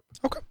your group.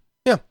 Okay.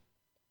 Yeah.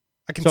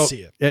 I can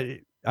see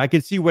it. I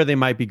can see where they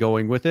might be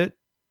going with it.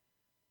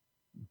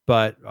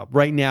 But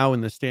right now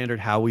in the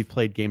standard, how we've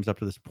played games up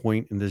to this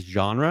point in this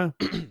genre,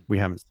 we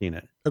haven't seen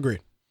it.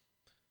 Agreed.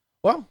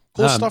 Well,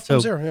 cool stuff from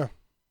Zero, yeah.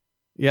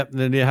 Yep.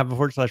 Then they have a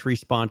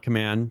 /respawn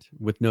command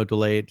with no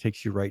delay. It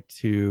takes you right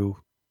to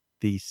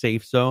the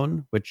safe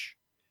zone, which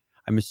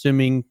I'm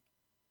assuming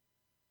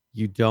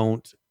you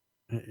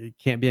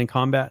can't be in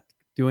combat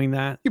doing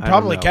that. You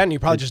probably can. You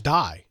probably just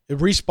die.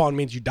 Respawn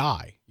means you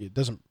die. It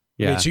doesn't.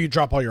 Yeah. I mean, so you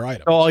drop all your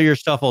items. So all your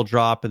stuff will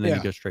drop, and then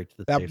you go straight to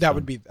the safe zone. That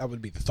would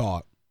be the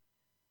thought.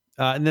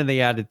 And then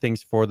they added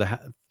things to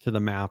the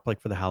map,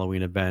 like for the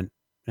Halloween event,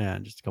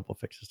 and just a couple of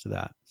fixes to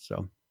that.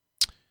 So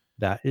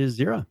that is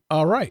Zero.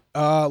 All right.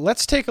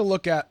 Let's take a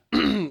look at,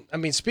 I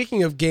mean,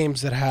 speaking of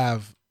games that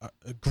have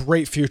a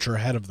great future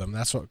ahead of them,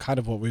 that's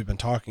what we've been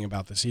talking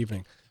about this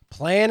evening.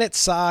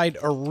 PlanetSide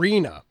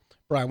Arena.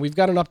 Brian, we've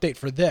got an update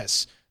for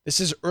this. This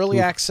is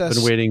early access.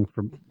 Been waiting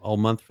for all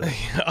month for this.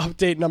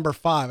 Update number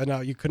 5. I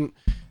know you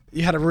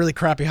had a really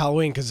crappy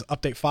Halloween because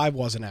update 5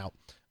 wasn't out.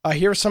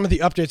 Here are some of the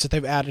updates that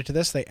they've added to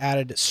this. They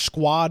added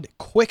Squad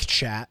Quick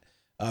Chat.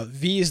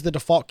 V is the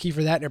default key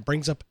for that, and it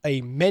brings up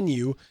a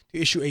menu to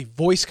issue a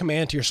voice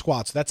command to your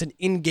squad. So that's an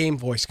in-game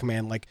voice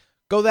command, like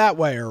go that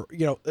way, or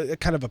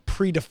kind of a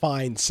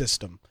predefined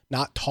system,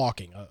 not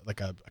talking, like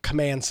a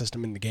command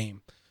system in the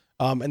game.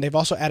 And they've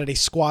also added a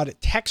squad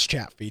text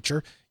chat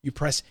feature. You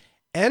press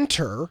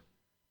Enter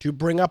to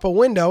bring up a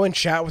window and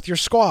chat with your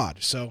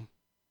squad. So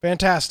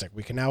fantastic.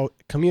 We can now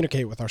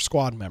communicate with our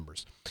squad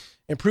members.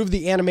 Improve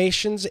the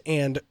animations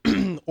and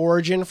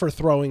origin for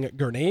throwing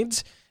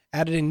grenades.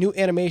 Added a new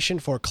animation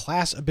for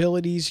class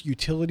abilities,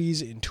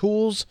 utilities, and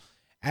tools.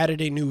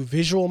 Added a new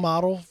visual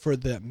model for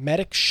the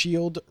Medic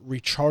Shield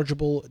recharge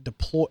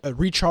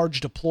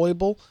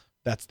deployable.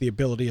 That's the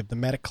ability of the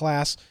Medic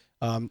class.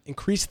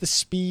 Increase the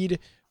speed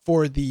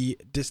for the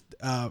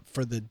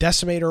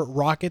Decimator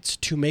rockets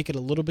to make it a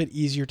little bit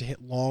easier to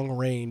hit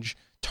long-range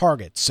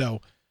targets.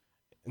 So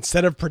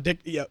instead of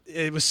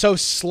it was so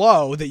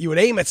slow that you would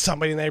aim at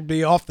somebody and they'd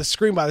be off the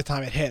screen by the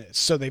time it hit.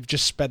 So they've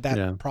just sped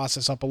that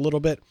process up a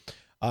little bit.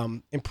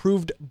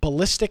 Improved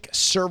ballistic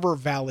server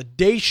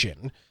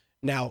validation.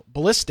 Now,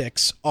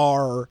 ballistics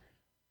are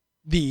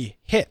the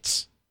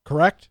hits,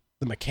 correct?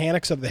 The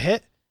mechanics of the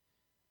hit,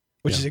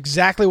 which is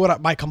exactly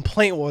what my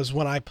complaint was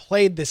when I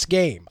played this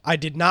game. I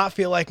did not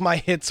feel like my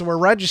hits were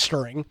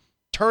registering.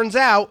 Turns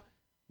out,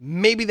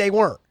 maybe they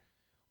weren't.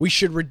 We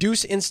should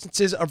reduce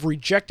instances of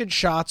rejected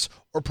shots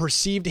or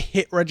perceived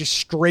hit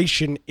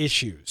registration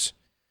issues.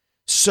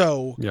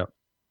 So,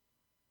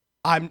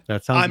 I'm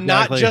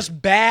not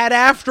just bad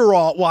after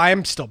all. Well, I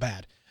am still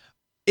bad.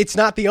 It's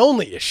not the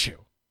only issue.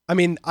 I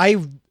mean, I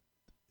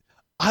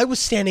was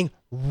standing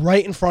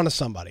right in front of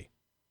somebody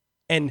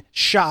and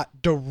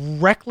shot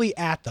directly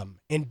at them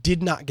and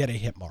did not get a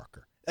hit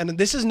marker. And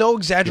this is no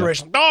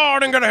exaggeration. Oh, I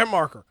didn't get a hit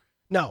marker.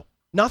 No,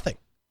 nothing.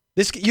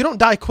 You don't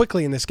die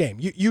quickly in this game.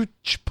 You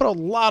put a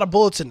lot of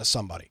bullets into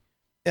somebody,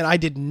 and I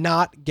did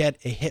not get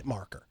a hit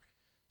marker.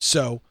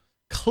 So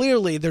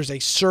clearly, there are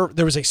server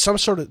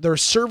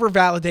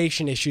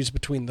validation issues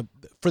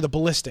for the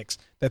ballistics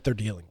that they're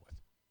dealing with,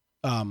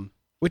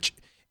 which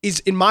is,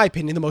 in my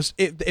opinion, the most.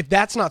 If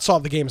that's not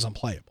solved, the game is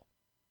unplayable.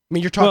 I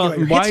mean, you're talking about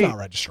your hits not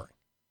registering.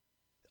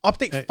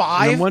 Update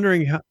 5. I'm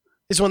wondering how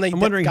is when they I'm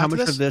wondering got how to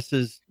much of this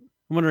is.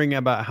 I'm wondering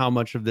about how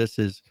much of this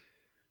is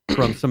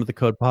from some of the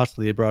code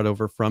possibly they brought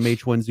over from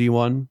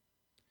H1Z1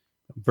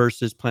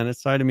 versus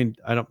PlanetSide. I mean,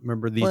 I don't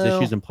remember these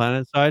issues in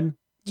PlanetSide.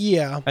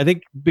 Yeah. I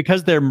think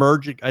because they're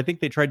merging, I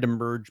think they tried to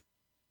merge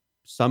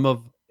some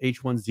of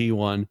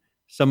H1Z1,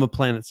 some of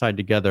PlanetSide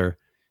together,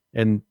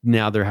 and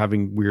now they're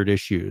having weird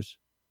issues.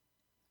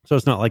 So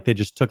it's not like they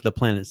just took the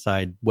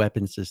PlanetSide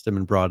weapon system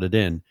and brought it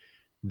in.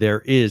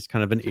 There is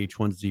kind of an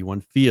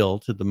H1Z1 feel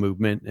to the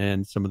movement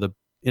and some of the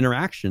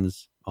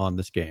interactions on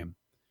this game.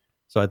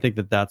 So I think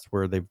that that's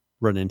where they've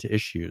run into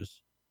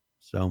issues.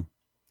 So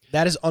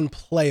that is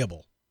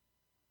unplayable.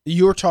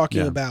 You're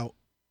talking about,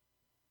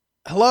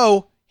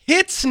 hello,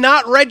 hits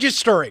not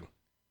registering.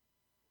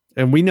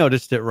 And we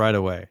noticed it right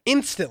away.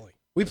 Instantly.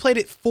 We played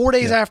it 4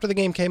 days after the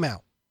game came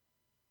out.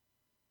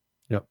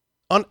 Yep.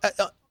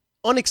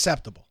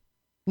 Unacceptable.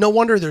 No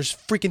wonder there's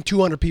freaking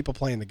 200 people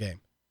playing the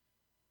game.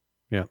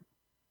 Yeah.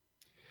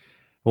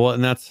 Well,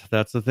 and that's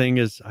the thing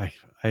is I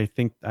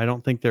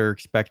don't think they're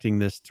expecting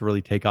this to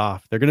really take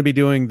off. They're going to be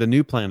doing the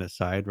new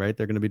PlanetSide, right?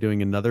 They're going to be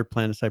doing another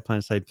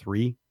PlanetSide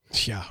 3.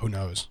 Yeah, who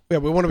knows? Yeah,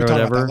 we wanted to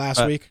talk about that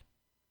last week.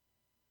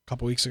 A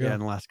couple weeks ago. Yeah, in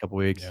the last couple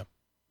weeks.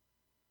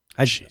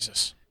 Yeah.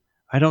 Jesus.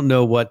 I don't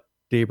know what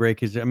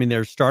Daybreak is. I mean,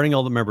 they're starting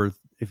all the members.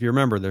 If you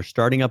remember, they're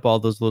starting up all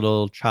those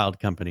little child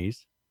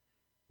companies,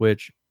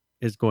 which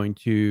is going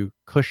to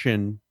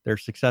cushion their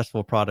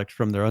successful products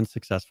from their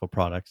unsuccessful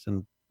products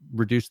and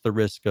reduce the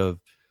risk of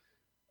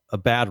a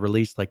bad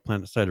release like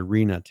PlanetSide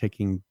Arena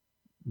taking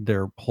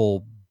their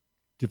whole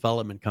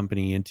development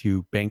company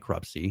into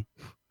bankruptcy.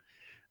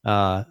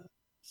 But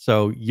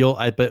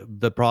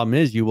the problem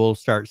is you will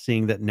start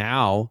seeing that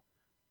now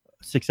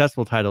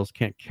successful titles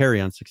can't carry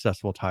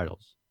unsuccessful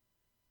titles.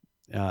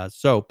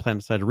 So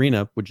PlanetSide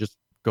Arena would just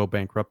go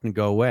bankrupt and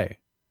go away,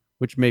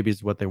 which maybe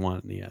is what they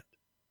want in the end.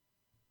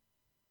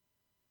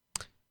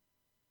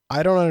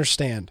 I don't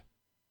understand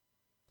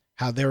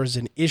how there is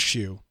an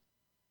issue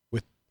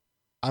with,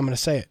 I'm going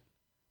to say it,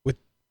 with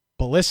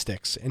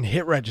ballistics and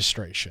hit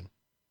registration.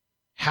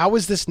 How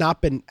has this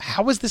not done?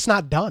 How is this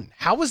not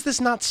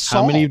solved?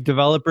 How many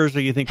developers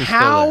do you think are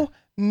still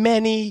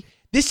there?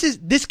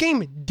 This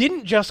game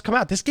didn't just come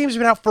out. This game's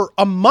been out for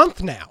a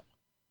month now.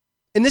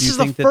 And this is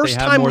the first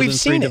time we've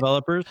seen it.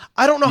 Developers?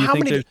 I don't know how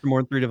many. There's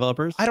more than 3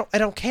 developers? I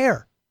don't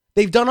care.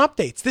 They've done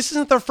updates. This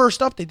isn't their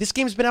first update. This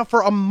game's been out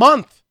for a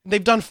month.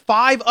 They've done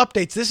 5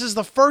 updates. This is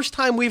the first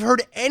time we've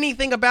heard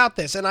anything about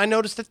this. And I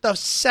noticed it the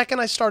second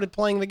I started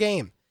playing the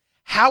game.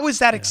 How is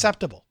that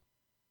acceptable?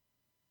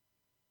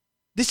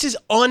 This is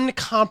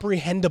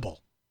uncomprehendable.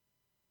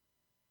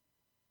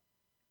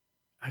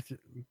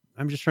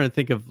 I'm just trying to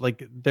think of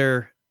like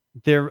their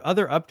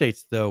other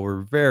updates though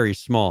were very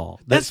small.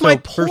 That's my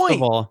point. First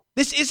of all,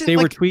 this isn't. They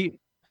were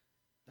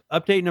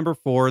update number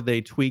 4.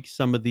 They tweaked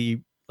some of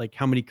the like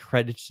how many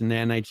credits and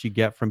nanites you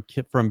get from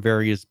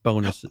various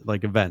bonus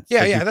like events.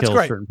 Yeah, like yeah, that's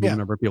great.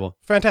 Number of people.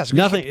 Fantastic.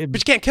 Nothing,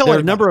 but you can't kill it.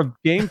 anybody. The number of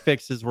game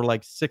fixes were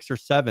like 6 or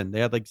 7. They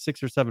had like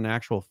 6 or 7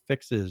 actual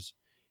fixes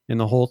in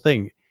the whole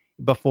thing.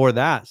 Before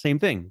that, same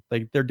thing.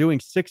 Like they're doing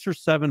 6 or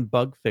 7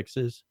 bug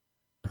fixes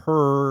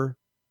per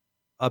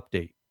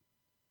update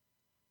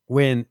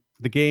when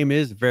the game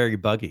is very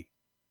buggy.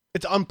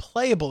 It's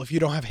unplayable if you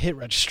don't have hit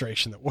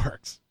registration that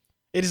works.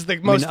 It is the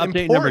most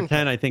update important. Number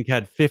 10, I think,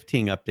 had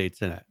 15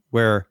 updates in it,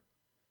 but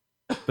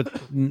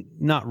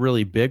not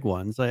really big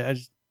ones. I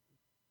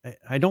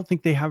don't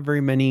think they have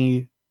very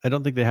many. I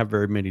don't think they have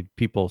very many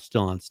people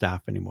still on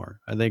staff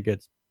anymore. I think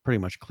it's pretty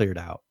much cleared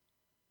out.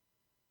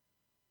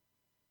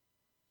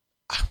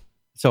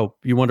 So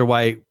you wonder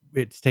why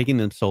it's taking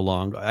them so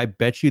long. I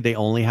bet you they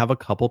only have a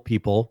couple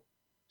people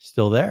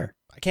still there.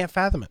 I can't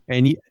fathom it.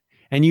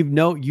 And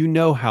you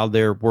know how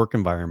their work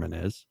environment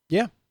is.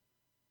 Yeah.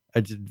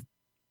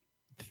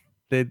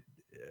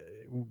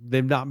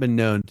 They've not been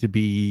known to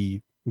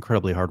be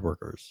incredibly hard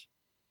workers.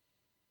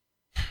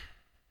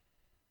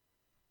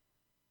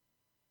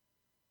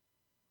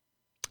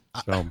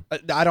 So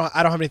I don't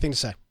have anything to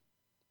say.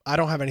 I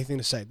don't have anything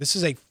to say. This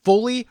is a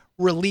fully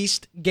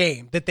released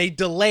game that they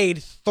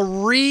delayed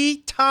 3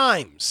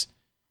 times.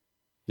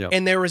 Yep.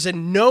 And there is a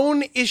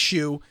known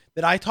issue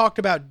that I talked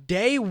about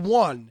day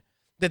 1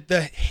 that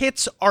the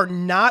hits are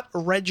not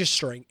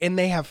registering, and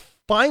they have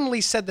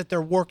finally said that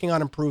they're working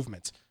on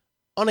improvements.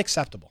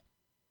 Unacceptable.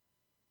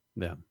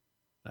 Yeah.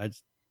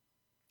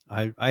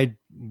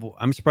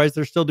 I'm surprised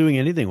they're still doing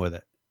anything with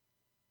it.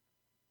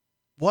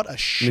 What a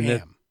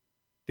sham.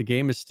 The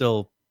game is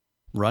still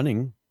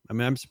running. I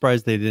mean, I'm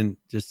surprised they didn't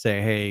just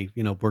say, hey,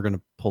 we're going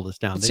to pull this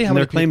down.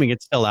 They're claiming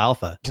it's still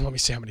alpha. Let me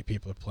see how many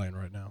people are playing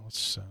right now.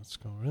 Let's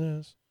go over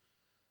this.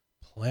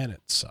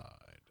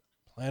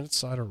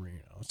 PlanetSide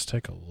Arena. Let's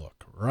take a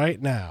look right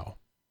now.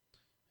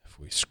 If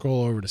we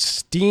scroll over to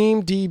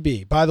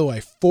SteamDB, by the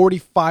way,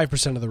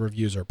 45% of the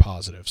reviews are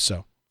positive,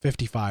 so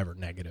 55 are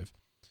negative.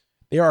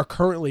 There are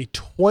currently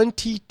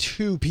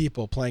 22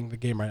 people playing the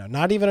game right now.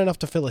 Not even enough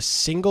to fill a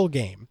single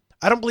game.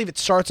 I don't believe it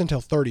starts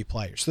until 30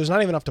 players, so there's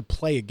not even enough to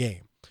play a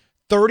game.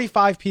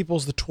 35 people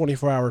is the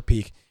 24-hour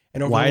peak,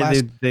 And over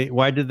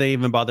why did they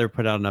even bother to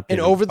put out an update? And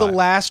over the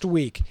last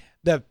week,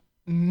 the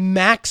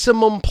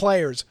maximum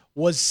players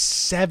was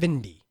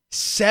 70.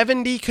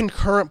 70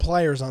 concurrent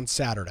players on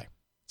Saturday.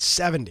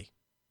 70.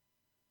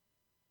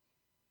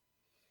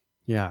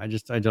 Yeah,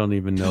 I don't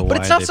even know why. But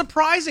it's not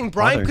surprising,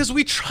 Brian, because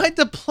we tried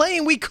to play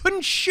and we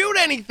couldn't shoot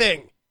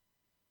anything.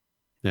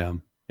 Yeah.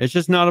 It's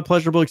just not a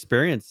pleasurable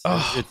experience.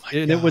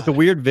 It was a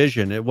weird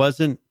vision.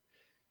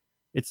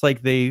 It's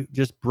like they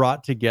just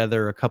brought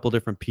together a couple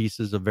different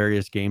pieces of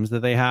various games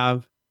that they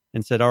have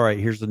and said, all right,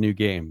 here's the new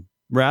game.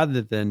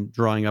 Rather than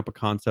drawing up a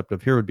concept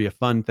of here would be a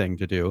fun thing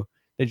to do,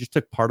 they just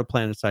took part of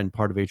PlanetSide and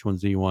part of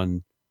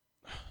H1Z1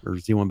 or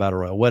Z1 Battle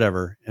Royale,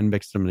 whatever, and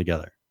mixed them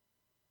together.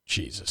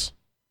 Jesus.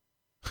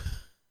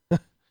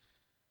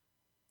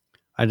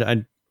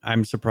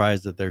 I'm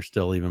surprised that they're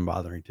still even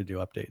bothering to do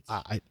updates.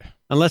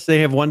 Unless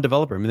they have one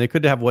developer. I mean, they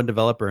could have one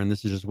developer and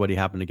this is just what he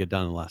happened to get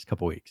done in the last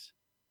couple of weeks.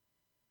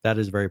 That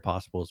is very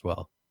possible as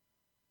well.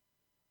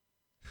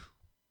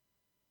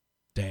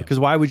 Damn. Because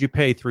why would you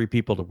pay 3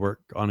 people to work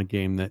on a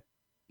game that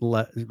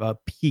a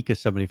peak of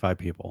 75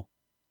 people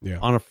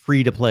on a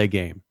free-to-play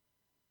game?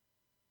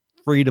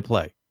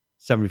 Free-to-play,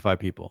 75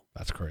 people.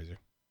 That's crazy.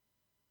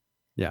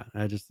 Yeah,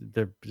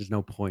 there's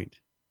no point.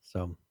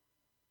 So,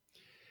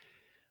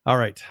 all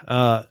right.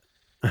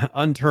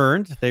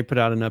 Unturned, they put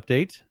out an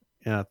update,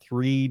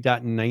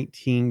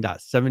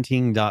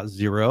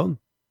 3.19.17.0.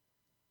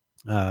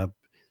 I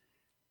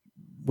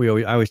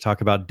always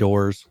talk about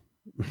doors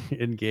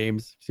in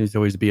games. Seems to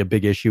always be a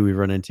big issue we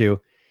run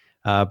into.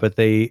 But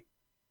they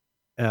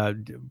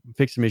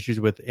fixed some issues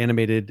with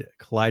animated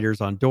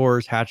colliders on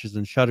doors. Hatches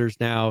and shutters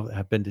now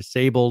have been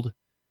disabled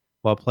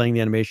while playing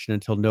the animation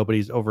until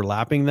nobody's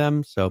overlapping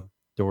them. So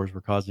doors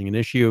were causing an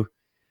issue.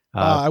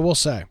 I will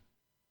say.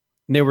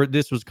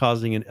 This was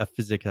causing a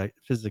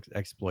physics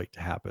exploit to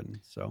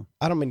happen. So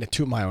I don't mean to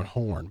toot my own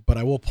horn, but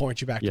I will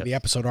point you back to the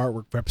episode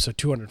artwork for episode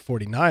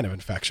 249 of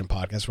Infection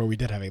Podcast, where we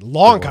did have a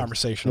long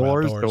conversation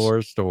about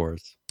doors.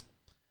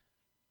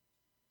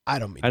 I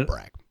don't mean to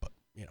brag, but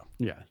yeah,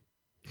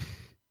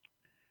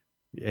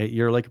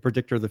 you're like a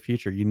predictor of the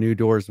future. You knew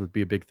doors would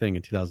be a big thing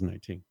in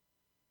 2019.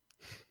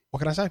 What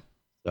can I say?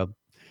 So,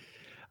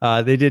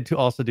 they did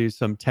also do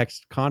some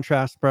text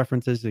contrast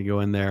preferences. You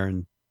go in there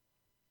and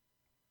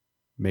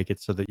make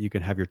it so that you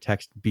can have your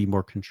text be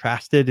more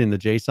contrasted in the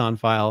JSON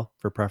file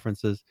for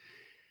preferences.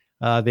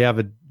 They have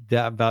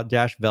about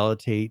dash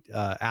validate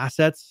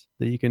assets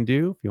that you can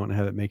do if you want to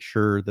have it make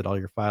sure that all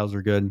your files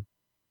are good.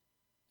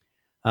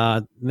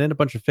 And then a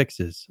bunch of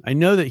fixes. I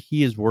know that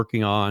he is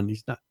working on,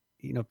 he's got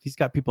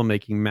people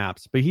making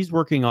maps, but he's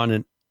working on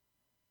an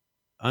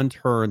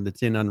Unturned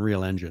that's in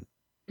Unreal Engine.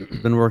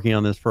 He's been working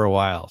on this for a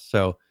while.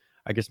 So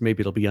I guess maybe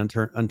it'll be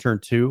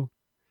Unturned 2.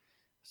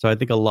 So I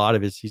think a lot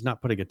of he's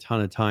not putting a ton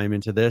of time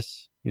into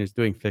this. He's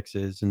doing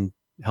fixes and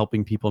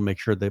helping people make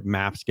sure that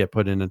maps get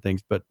put in and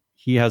things, but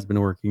he has been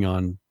working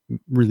on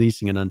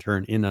releasing an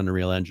Unturned in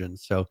Unreal Engine.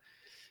 So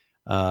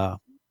I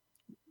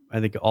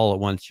think all at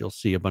once you'll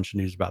see a bunch of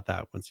news about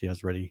that once he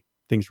has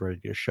things ready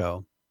to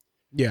show.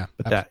 Yeah.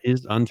 But that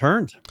is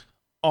Unturned.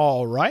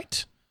 All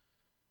right.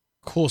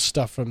 Cool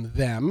stuff from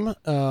them.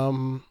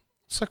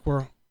 Looks like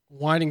we're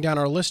winding down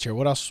our list here.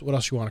 What else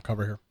you want to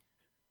cover here?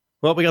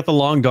 Well, we got the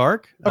Long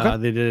Dark. Okay.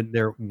 They did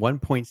their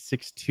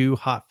 1.62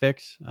 hot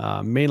fix,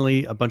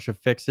 mainly a bunch of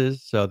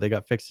fixes. So they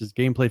got fixes,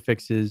 gameplay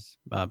fixes,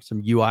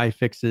 some UI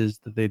fixes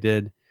that they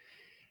did.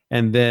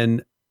 And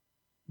then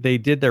they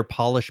did their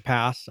polish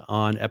pass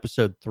on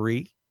episode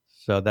 3.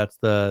 So that's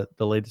the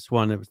latest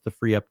one. It was the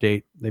free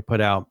update they put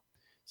out.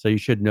 So you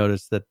should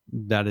notice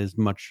that is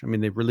much. I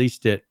mean, they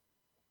released it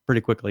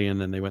pretty quickly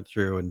and then they went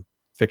through and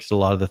fixed a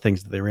lot of the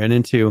things that they ran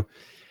into.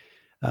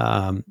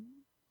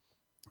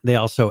 They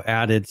also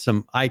added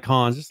some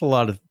icons, just a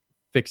lot of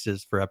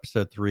fixes for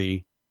episode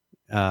 3,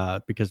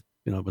 because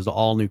it was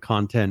all new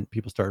content.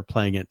 People started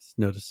playing it,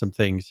 noticed some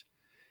things.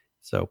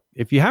 So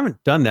if you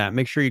haven't done that,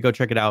 make sure you go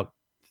check it out.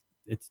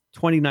 It's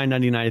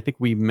 $29.99. I think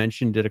we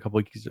mentioned it a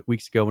couple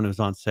weeks ago when it was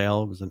on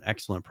sale. It was an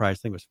excellent price.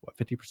 I think it was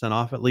 50%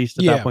 off at least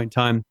at that point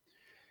in time.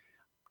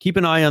 Keep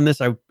an eye on this.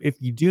 If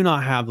you do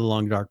not have the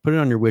Long Dark, put it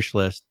on your wish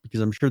list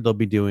because I'm sure they'll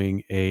be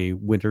doing a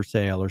winter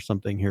sale or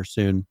something here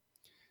soon.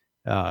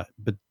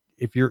 But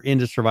if you're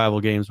into survival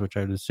games, which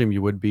I would assume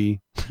you would be,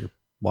 you're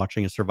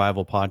watching a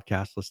survival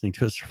podcast, listening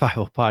to a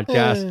survival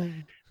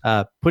podcast,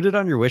 put it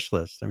on your wish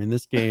list. I mean,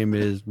 this game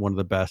is one of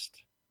the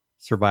best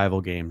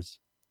survival games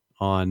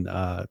on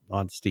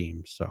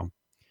Steam. So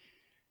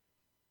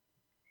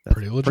that's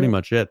pretty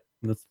much it.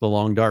 That's the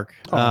Long Dark.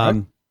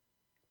 Right.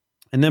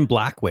 And then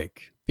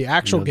Blackwake. The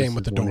actual game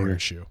with the door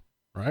issue,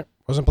 right?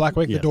 Wasn't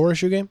Blackwake the door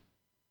issue game?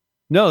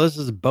 No, this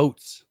is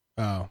boats.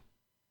 Oh.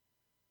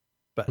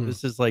 But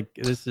this is like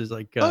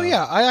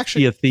I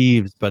actually Sea of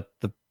Thieves, but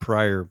the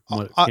prior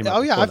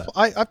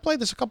I've played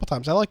this a couple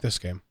times. I like this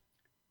game.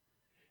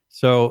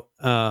 So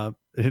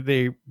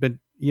you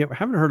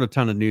haven't heard a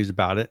ton of news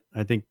about it.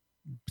 I think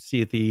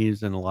Sea of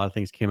Thieves and a lot of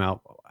things came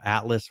out.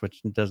 Atlas,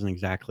 which doesn't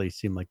exactly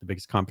seem like the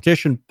biggest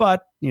competition,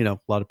 but a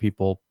lot of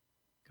people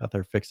got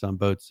their fix on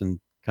boats and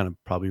kind of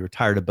probably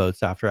retired of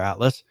boats after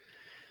Atlas.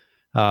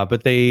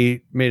 But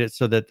they made it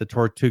so that the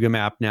Tortuga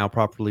map now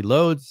properly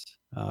loads,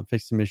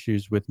 fixed some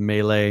issues with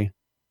melee.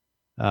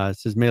 It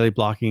says melee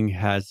blocking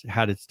has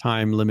had its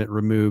time limit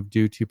removed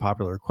due to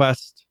popular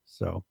request,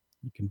 so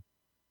you can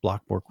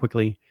block more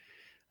quickly.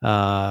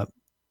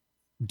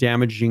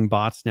 Damaging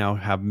bots now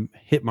have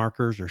hit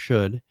markers, or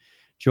should.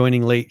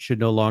 Joining late should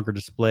no longer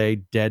display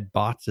dead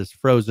bots as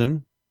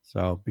frozen.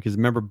 So, because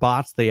remember,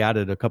 bots they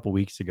added a couple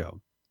weeks ago.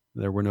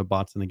 There were no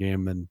bots in the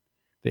game, and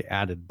they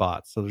added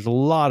bots. So there's a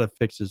lot of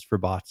fixes for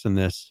bots in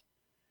this.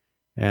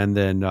 And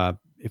then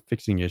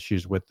fixing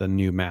issues with the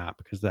new map,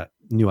 because that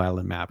new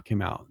island map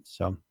came out.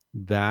 So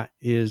that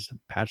is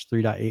patch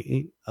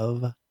 3.88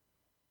 of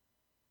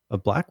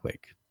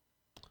Blackwake.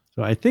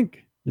 So I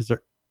think, is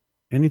there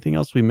anything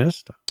else we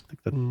missed? I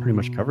think that pretty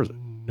much covers it.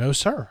 No,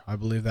 sir. I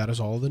believe that is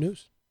all the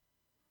news.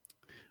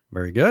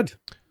 Very good.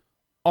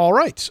 All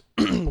right.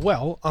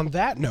 Well, on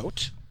that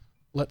note,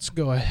 let's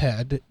go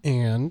ahead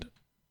and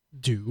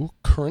do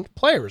current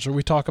players, where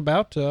we talk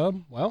about, the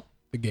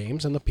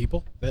games and the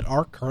people that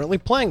are currently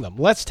playing them.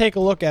 Let's take a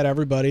look at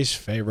everybody's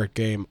favorite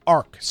game,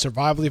 Ark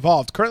Survival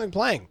Evolved, currently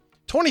playing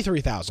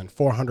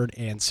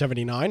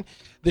 23,479.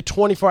 The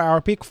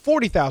 24-hour peak,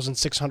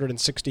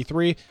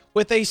 40,663,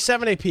 with a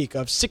 7-day peak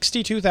of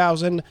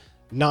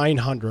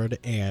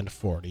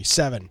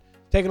 62,947.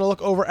 Taking a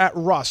look over at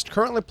Rust,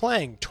 currently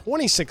playing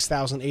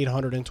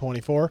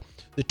 26,824.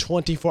 The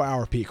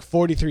 24-hour peak,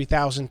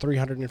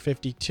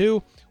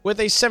 43,352, with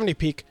a 7-day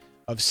peak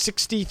of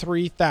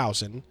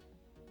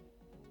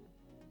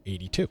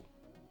 63,082.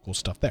 Cool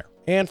stuff there.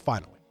 And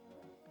finally,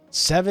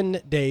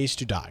 7 Days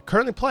to Die,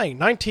 currently playing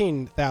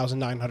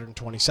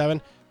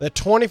 19,927. The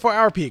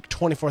 24-hour peak,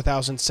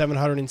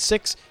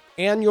 24,706,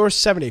 and your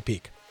 7-day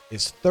peak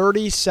is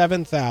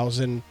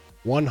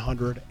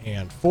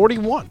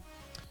 37,141.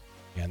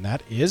 And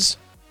that is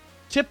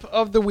tip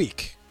of the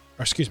week.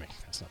 Or excuse me,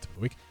 that's not tip of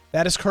the week.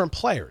 That is current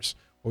players,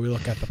 where we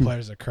look at the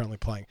players that are currently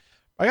playing.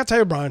 I got to tell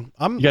you, Brian,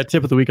 you got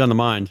tip of the week on the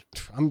mind.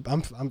 I'm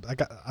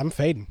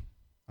fading.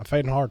 I'm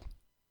fading hard.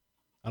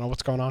 I don't know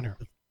what's going on here.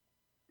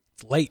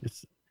 It's late.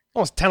 It's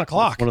almost 10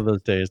 o'clock. It's one of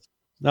those days.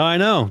 No, I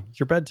know. It's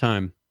your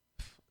bedtime.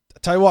 I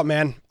tell you what,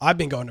 man, I've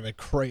been going to bed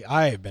crazy.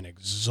 I have been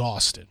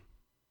exhausted.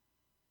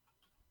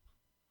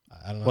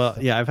 I don't know. Well,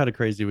 yeah, I've had a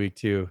crazy week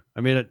too.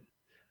 I mean, I'm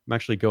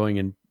actually going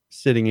and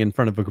sitting in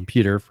front of a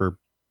computer for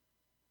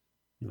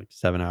like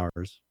 7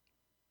 hours.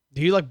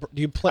 Do you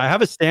play? I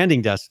have a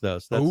standing desk though,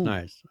 so that's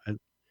nice.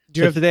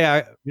 Today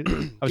I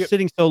was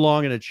sitting so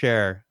long in a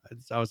chair,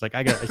 I was like,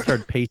 I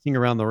started pacing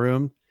around the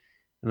room,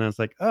 and I was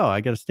like, oh, I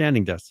got a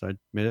standing desk. So I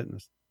made it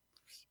and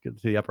get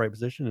to the upright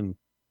position and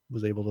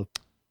was able to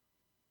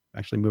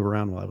actually move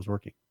around while I was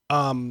working.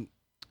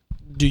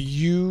 Do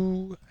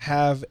you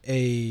have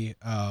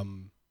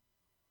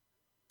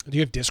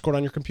Discord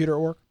on your computer at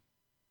work?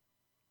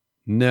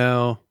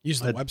 No. Use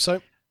the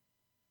website?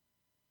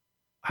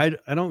 I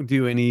don't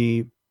do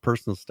any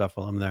personal stuff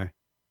while I'm there.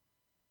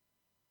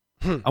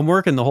 I'm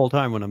working the whole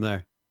time when I'm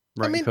there,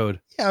 writing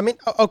code. Yeah,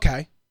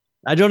 okay.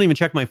 I don't even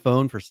check my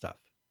phone for stuff.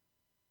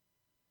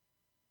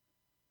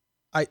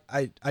 I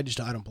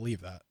don't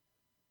believe that.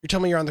 You're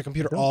telling me you're on the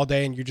computer all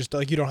day and you just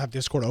you don't have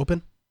Discord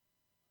open?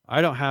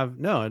 I don't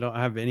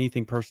have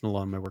anything personal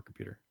on my work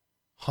computer.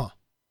 Huh.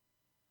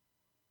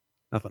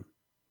 Nothing.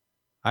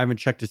 I haven't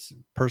checked his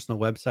personal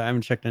website. I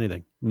haven't checked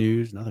anything.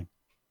 News, nothing.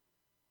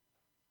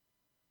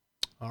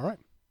 All right.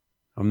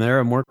 I'm there.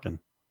 I'm working.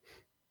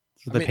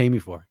 That's what they pay me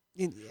for.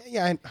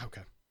 Yeah.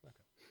 Okay.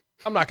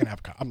 I'm not gonna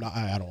have.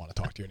 I don't want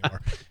to talk to you anymore.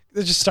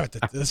 Let's start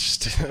the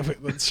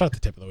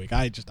tip of the week.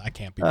 I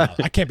can't be.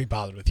 I can't be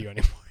bothered with you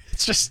anymore.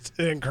 It's just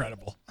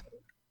incredible.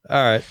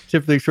 All right.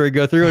 Tip of the week, where we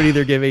go through and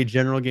either give a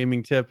general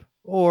gaming tip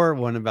or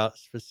one about a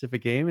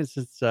specific game. It's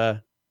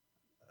The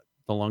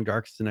Long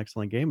Dark is an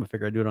excellent game. I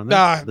figure I'd do it on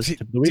this.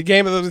 Tip of the week.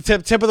 Game of the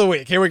tip of the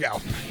week. Here we go.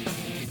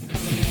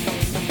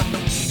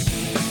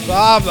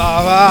 Blah,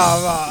 blah, blah,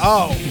 blah.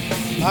 Oh,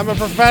 I'm a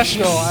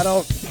professional. I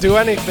don't do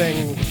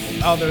anything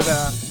other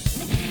than...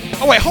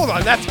 Oh, wait, hold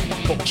on. That's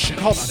bullshit.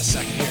 Hold on a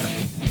second here.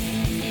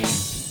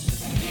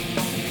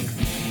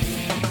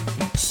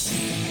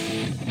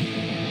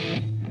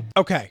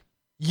 Okay.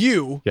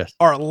 You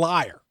are a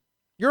liar.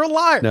 You're a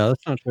liar. No,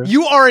 that's not true.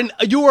 You are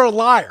a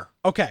liar.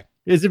 Okay.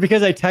 Is it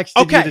because I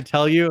texted you to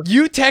tell you?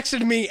 You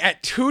texted me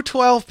at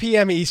 2:12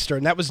 p.m.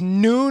 Eastern. That was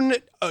noon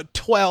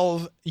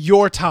 12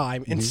 your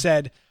time, and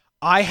said,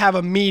 I have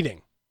a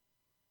meeting.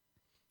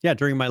 Yeah,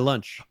 during my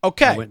lunch.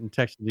 Okay. I went and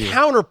texted you.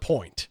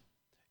 Counterpoint.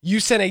 You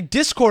sent a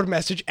Discord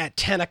message at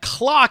 10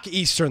 o'clock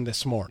Eastern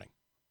this morning.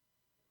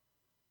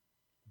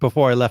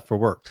 Before I left for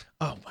work.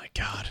 Oh, my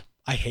God.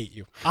 I hate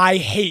you. I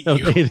hate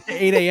you.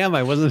 8 a.m.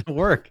 I wasn't at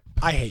work.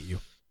 I hate you.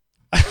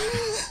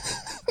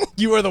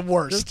 You are the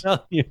worst. Just telling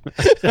you.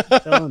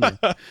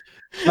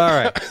 All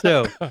right.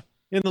 So,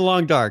 in the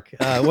Long Dark,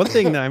 one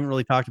thing that I haven't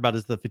really talked about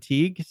is the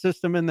fatigue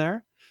system in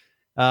there.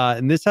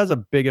 And this has a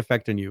big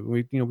effect on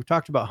you. We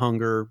talked about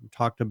hunger, we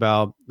talked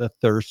about the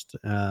thirst,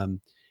 and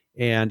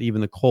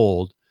even the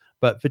cold.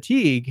 But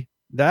fatigue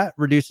that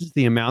reduces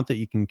the amount that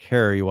you can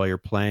carry while you're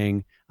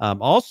playing.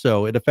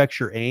 Also, it affects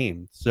your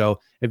aim. So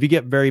if you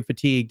get very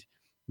fatigued,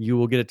 you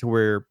will get it to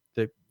where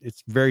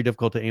it's very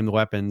difficult to aim the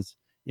weapons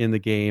in the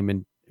game,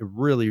 and it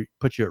really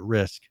puts you at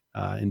risk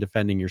in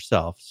defending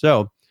yourself.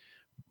 So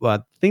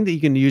the thing that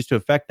you can use to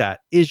affect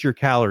that is your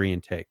calorie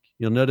intake.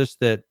 You'll notice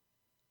that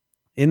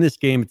in this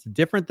game, it's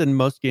different than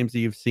most games that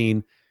you've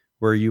seen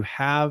where you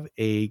have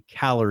a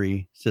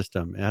calorie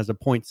system. It has a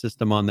point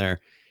system on there.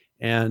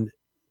 And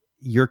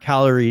your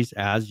calories,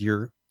 as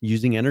you're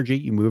using energy,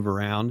 you move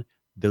around,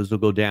 those will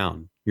go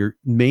down. Your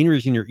main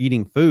reason you're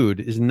eating food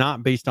is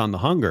not based on the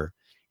hunger,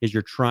 is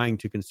you're trying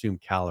to consume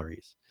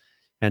calories.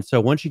 And so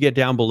once you get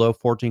down below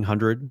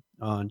 1,400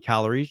 on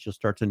calories, you'll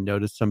start to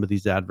notice some of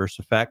these adverse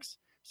effects.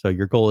 So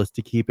your goal is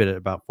to keep it at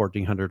about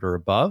 1,400 or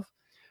above.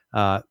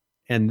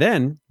 And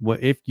then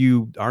if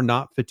you are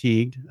not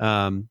fatigued,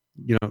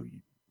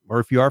 or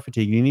if you are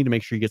fatigued, you need to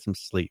make sure you get some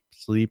sleep.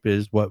 Sleep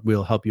is what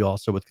will help you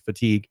also with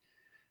fatigue.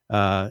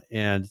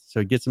 And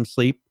so get some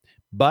sleep.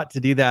 But to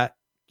do that,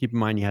 keep in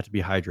mind you have to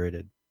be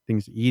hydrated.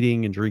 Things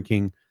eating and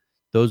drinking,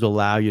 those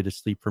allow you to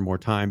sleep for more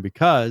time,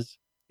 because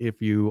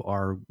if you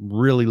are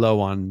really low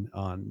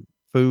on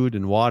food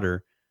and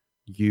water,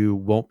 you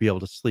won't be able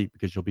to sleep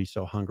because you'll be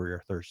so hungry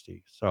or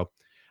thirsty. So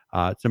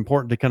it's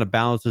important to kind of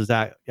balance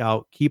that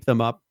out, keep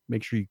them up,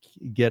 make sure you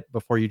get,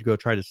 before you go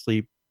try to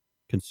sleep,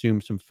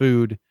 consume some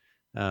food,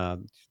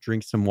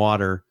 drink some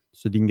water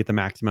so that you can get the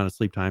max amount of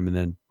sleep time and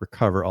then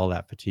recover all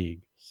that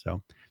fatigue.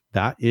 So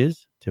that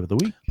is tip of the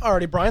week.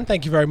 Alrighty, Brian,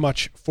 thank you very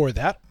much for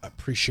that. I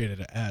appreciate it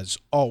as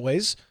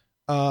always.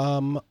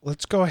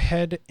 Let's go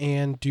ahead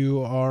and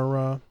do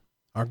our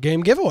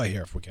game giveaway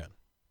here if we can.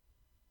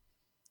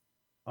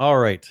 All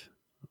right.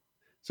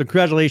 So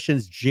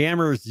congratulations,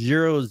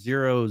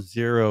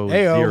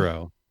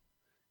 Jammer0000.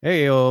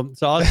 Heyo.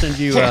 So I'll send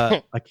you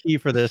a key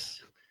for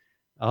this.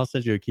 I'll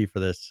send you a key for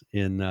this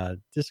in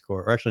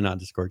Discord, or actually not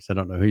Discord because I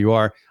don't know who you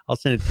are. I'll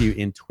send it to you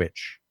in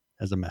Twitch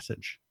as a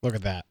message. Look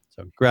at that.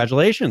 So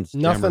congratulations.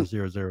 Nothing.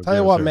 Jammer0000. Tell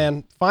you what,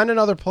 man, find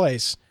another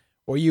place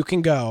where you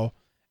can go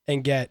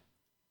and get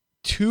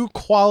 2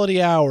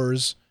 quality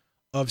hours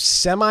of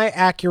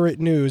semi-accurate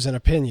news and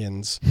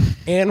opinions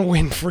and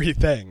win free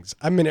things.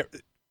 I mean,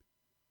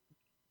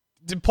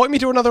 point me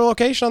to another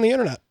location on the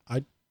internet.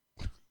 I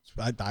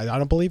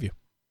don't believe you.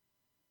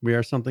 We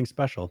are something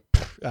special.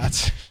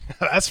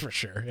 That's for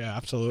sure. Yeah,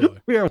 absolutely.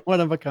 We are one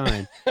of a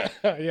kind.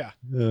 Yeah,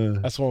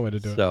 that's one way to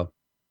do it. So,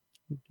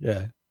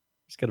 yeah,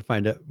 just got to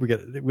find it. We got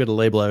to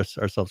label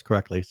ourselves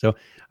correctly. So,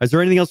 is there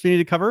anything else we need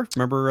to cover?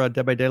 Remember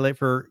Dead by Daylight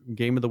for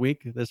Game of the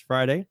Week this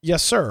Friday?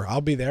 Yes, sir.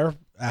 I'll be there.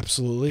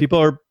 Absolutely.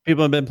 People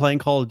have been playing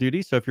Call of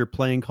Duty. So if you're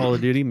playing Call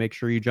of Duty, make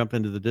sure you jump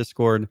into the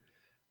Discord,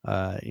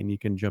 and you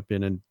can jump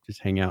in and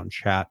just hang out and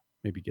chat.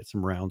 Maybe get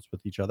some rounds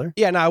with each other.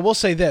 Yeah. Now I will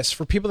say this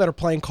for people that are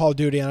playing Call of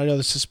Duty, and I know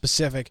this is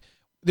specific.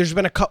 There's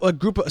been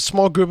a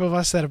small group of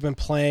us that have been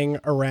playing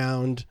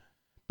around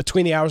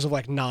between the hours of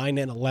like 9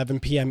 and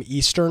 11 p.m.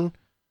 Eastern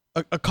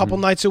a couple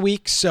nights a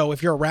week. So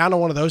if you're around on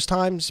one of those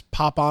times,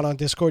 pop on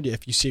Discord.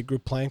 If you see a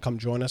group playing, come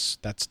join us.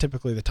 That's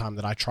typically the time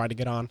that I try to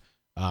get on.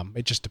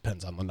 It just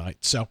depends on the night.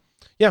 So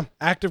yeah,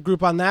 active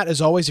group on that.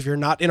 As always, if you're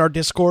not in our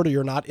Discord or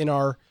you're not in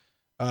our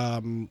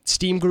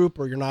Steam group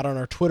or you're not on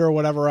our Twitter or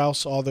whatever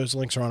else, all those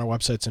links are on our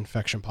website. It's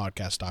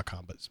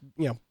infectionpodcast.com. But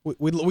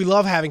we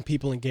love having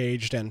people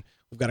engaged, and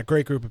we've got a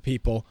great group of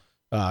people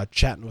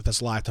chatting with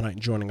us live tonight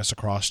and joining us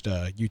across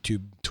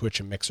YouTube,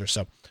 Twitch, and Mixer.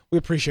 So we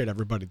appreciate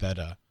everybody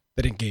that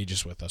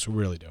engages with us. We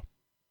really do.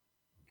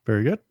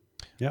 Very good.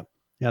 Yeah.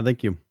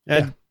 Thank you.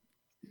 And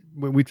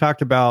we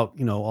talked about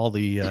all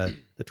the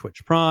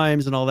Twitch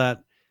Primes and all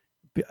that.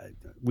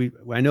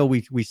 I know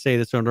we say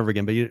this over and over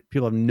again, but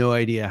people have no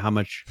idea how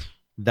much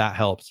that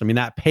helps. I mean,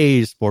 that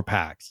pays for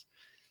packs,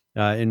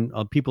 and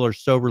people are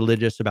so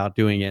religious about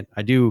doing it.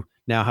 I do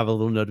now have a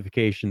little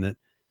notification that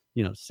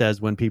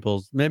says when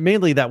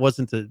mainly that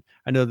wasn't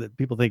I know that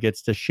people think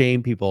it's to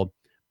shame people,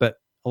 but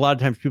a lot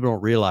of times people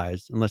don't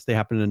realize unless they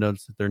happen to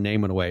notice that their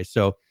name went away.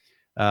 So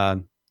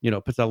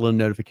it puts out a little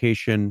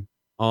notification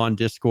on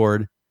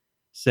Discord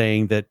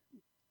saying that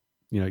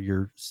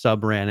your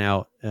sub ran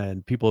out,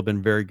 and people have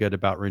been very good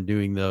about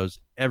renewing those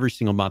every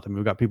single month. I mean,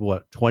 we've got people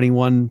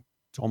 21,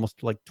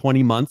 almost like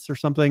 20 months or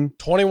something.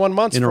 21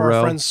 months in for a row.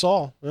 Our friend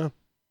Saul. Yeah.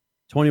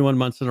 21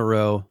 months in a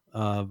row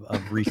of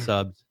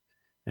resubs.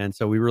 And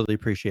so we really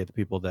appreciate the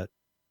people that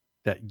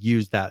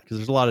use that, because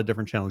there's a lot of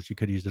different channels you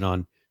could use it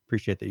on.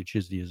 Appreciate that you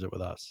choose to use it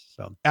with us.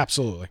 So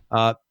absolutely.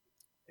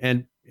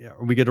 And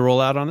are we good to roll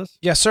out on this?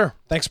 Yes, sir.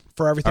 Thanks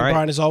for everything, right.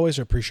 Brian, as always.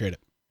 I appreciate it.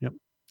 Yep.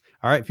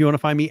 All right. If you want to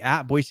find me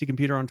at Boise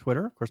Computer on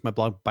Twitter, of course, my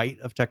blog,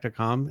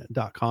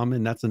 biteoftech.com,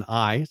 and that's an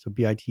I, so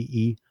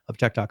BITE of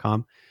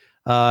tech.com.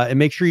 And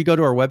make sure you go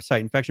to our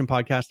website,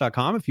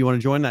 infectionpodcast.com. If you want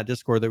to join that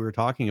Discord that we were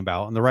talking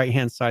about, on the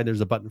right-hand side,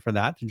 there's a button for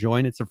that to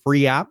join. It's a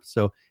free app.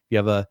 So if you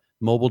have a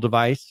mobile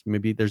device,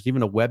 maybe there's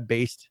even a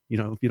web-based,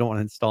 if you don't want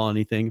to install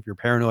anything, if you're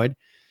paranoid.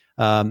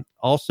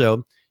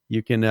 Also,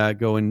 you can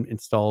go and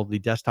install the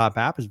desktop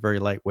app. It's very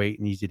lightweight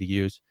and easy to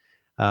use.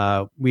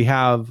 We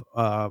have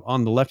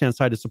on the left-hand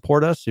side to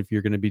support us if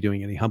you're going to be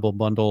doing any Humble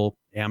Bundle,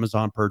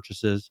 Amazon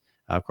purchases,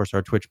 of course,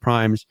 our Twitch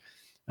Primes.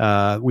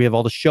 We have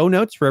all the show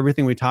notes for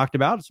everything we talked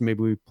about. So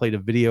maybe we played a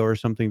video or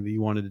something that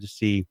you wanted to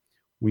see.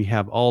 We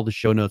have all the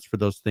show notes for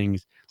those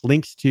things.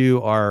 Links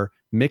to our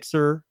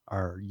Mixer,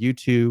 our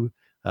YouTube,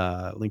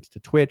 links to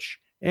Twitch,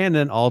 and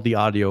then all the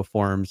audio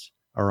forms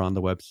are on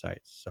the website.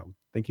 So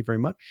thank you very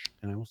much,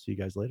 and I will see you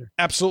guys later.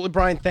 Absolutely,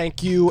 Brian.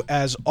 Thank you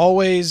as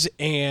always,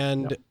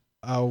 and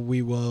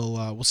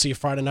we'll see you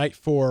Friday night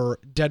for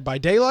Dead by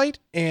Daylight,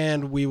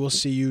 and we will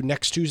see you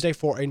next Tuesday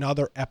for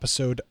another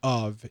episode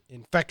of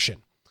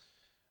Infection.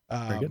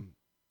 Very good.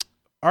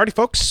 Alrighty,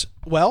 folks.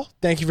 Well,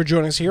 thank you for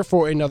joining us here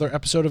for another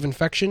episode of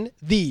Infection,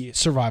 the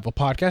survival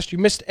podcast. You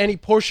missed any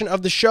portion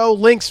of the show,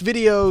 links,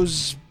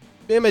 videos,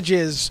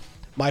 images,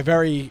 my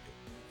very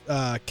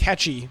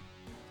catchy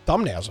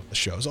thumbnails of the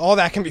shows. All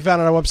that can be found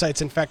on our website,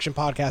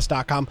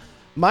 infectionpodcast.com.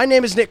 My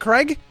name is Nick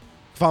Craig.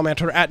 Follow me on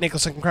Twitter at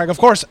Nicholas Lincoln Craig. Of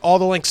course, all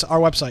the links are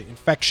our website,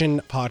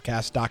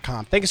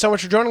 infectionpodcast.com. Thank you so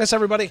much for joining us,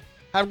 everybody.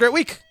 Have a great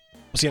week.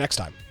 We'll see you next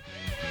time.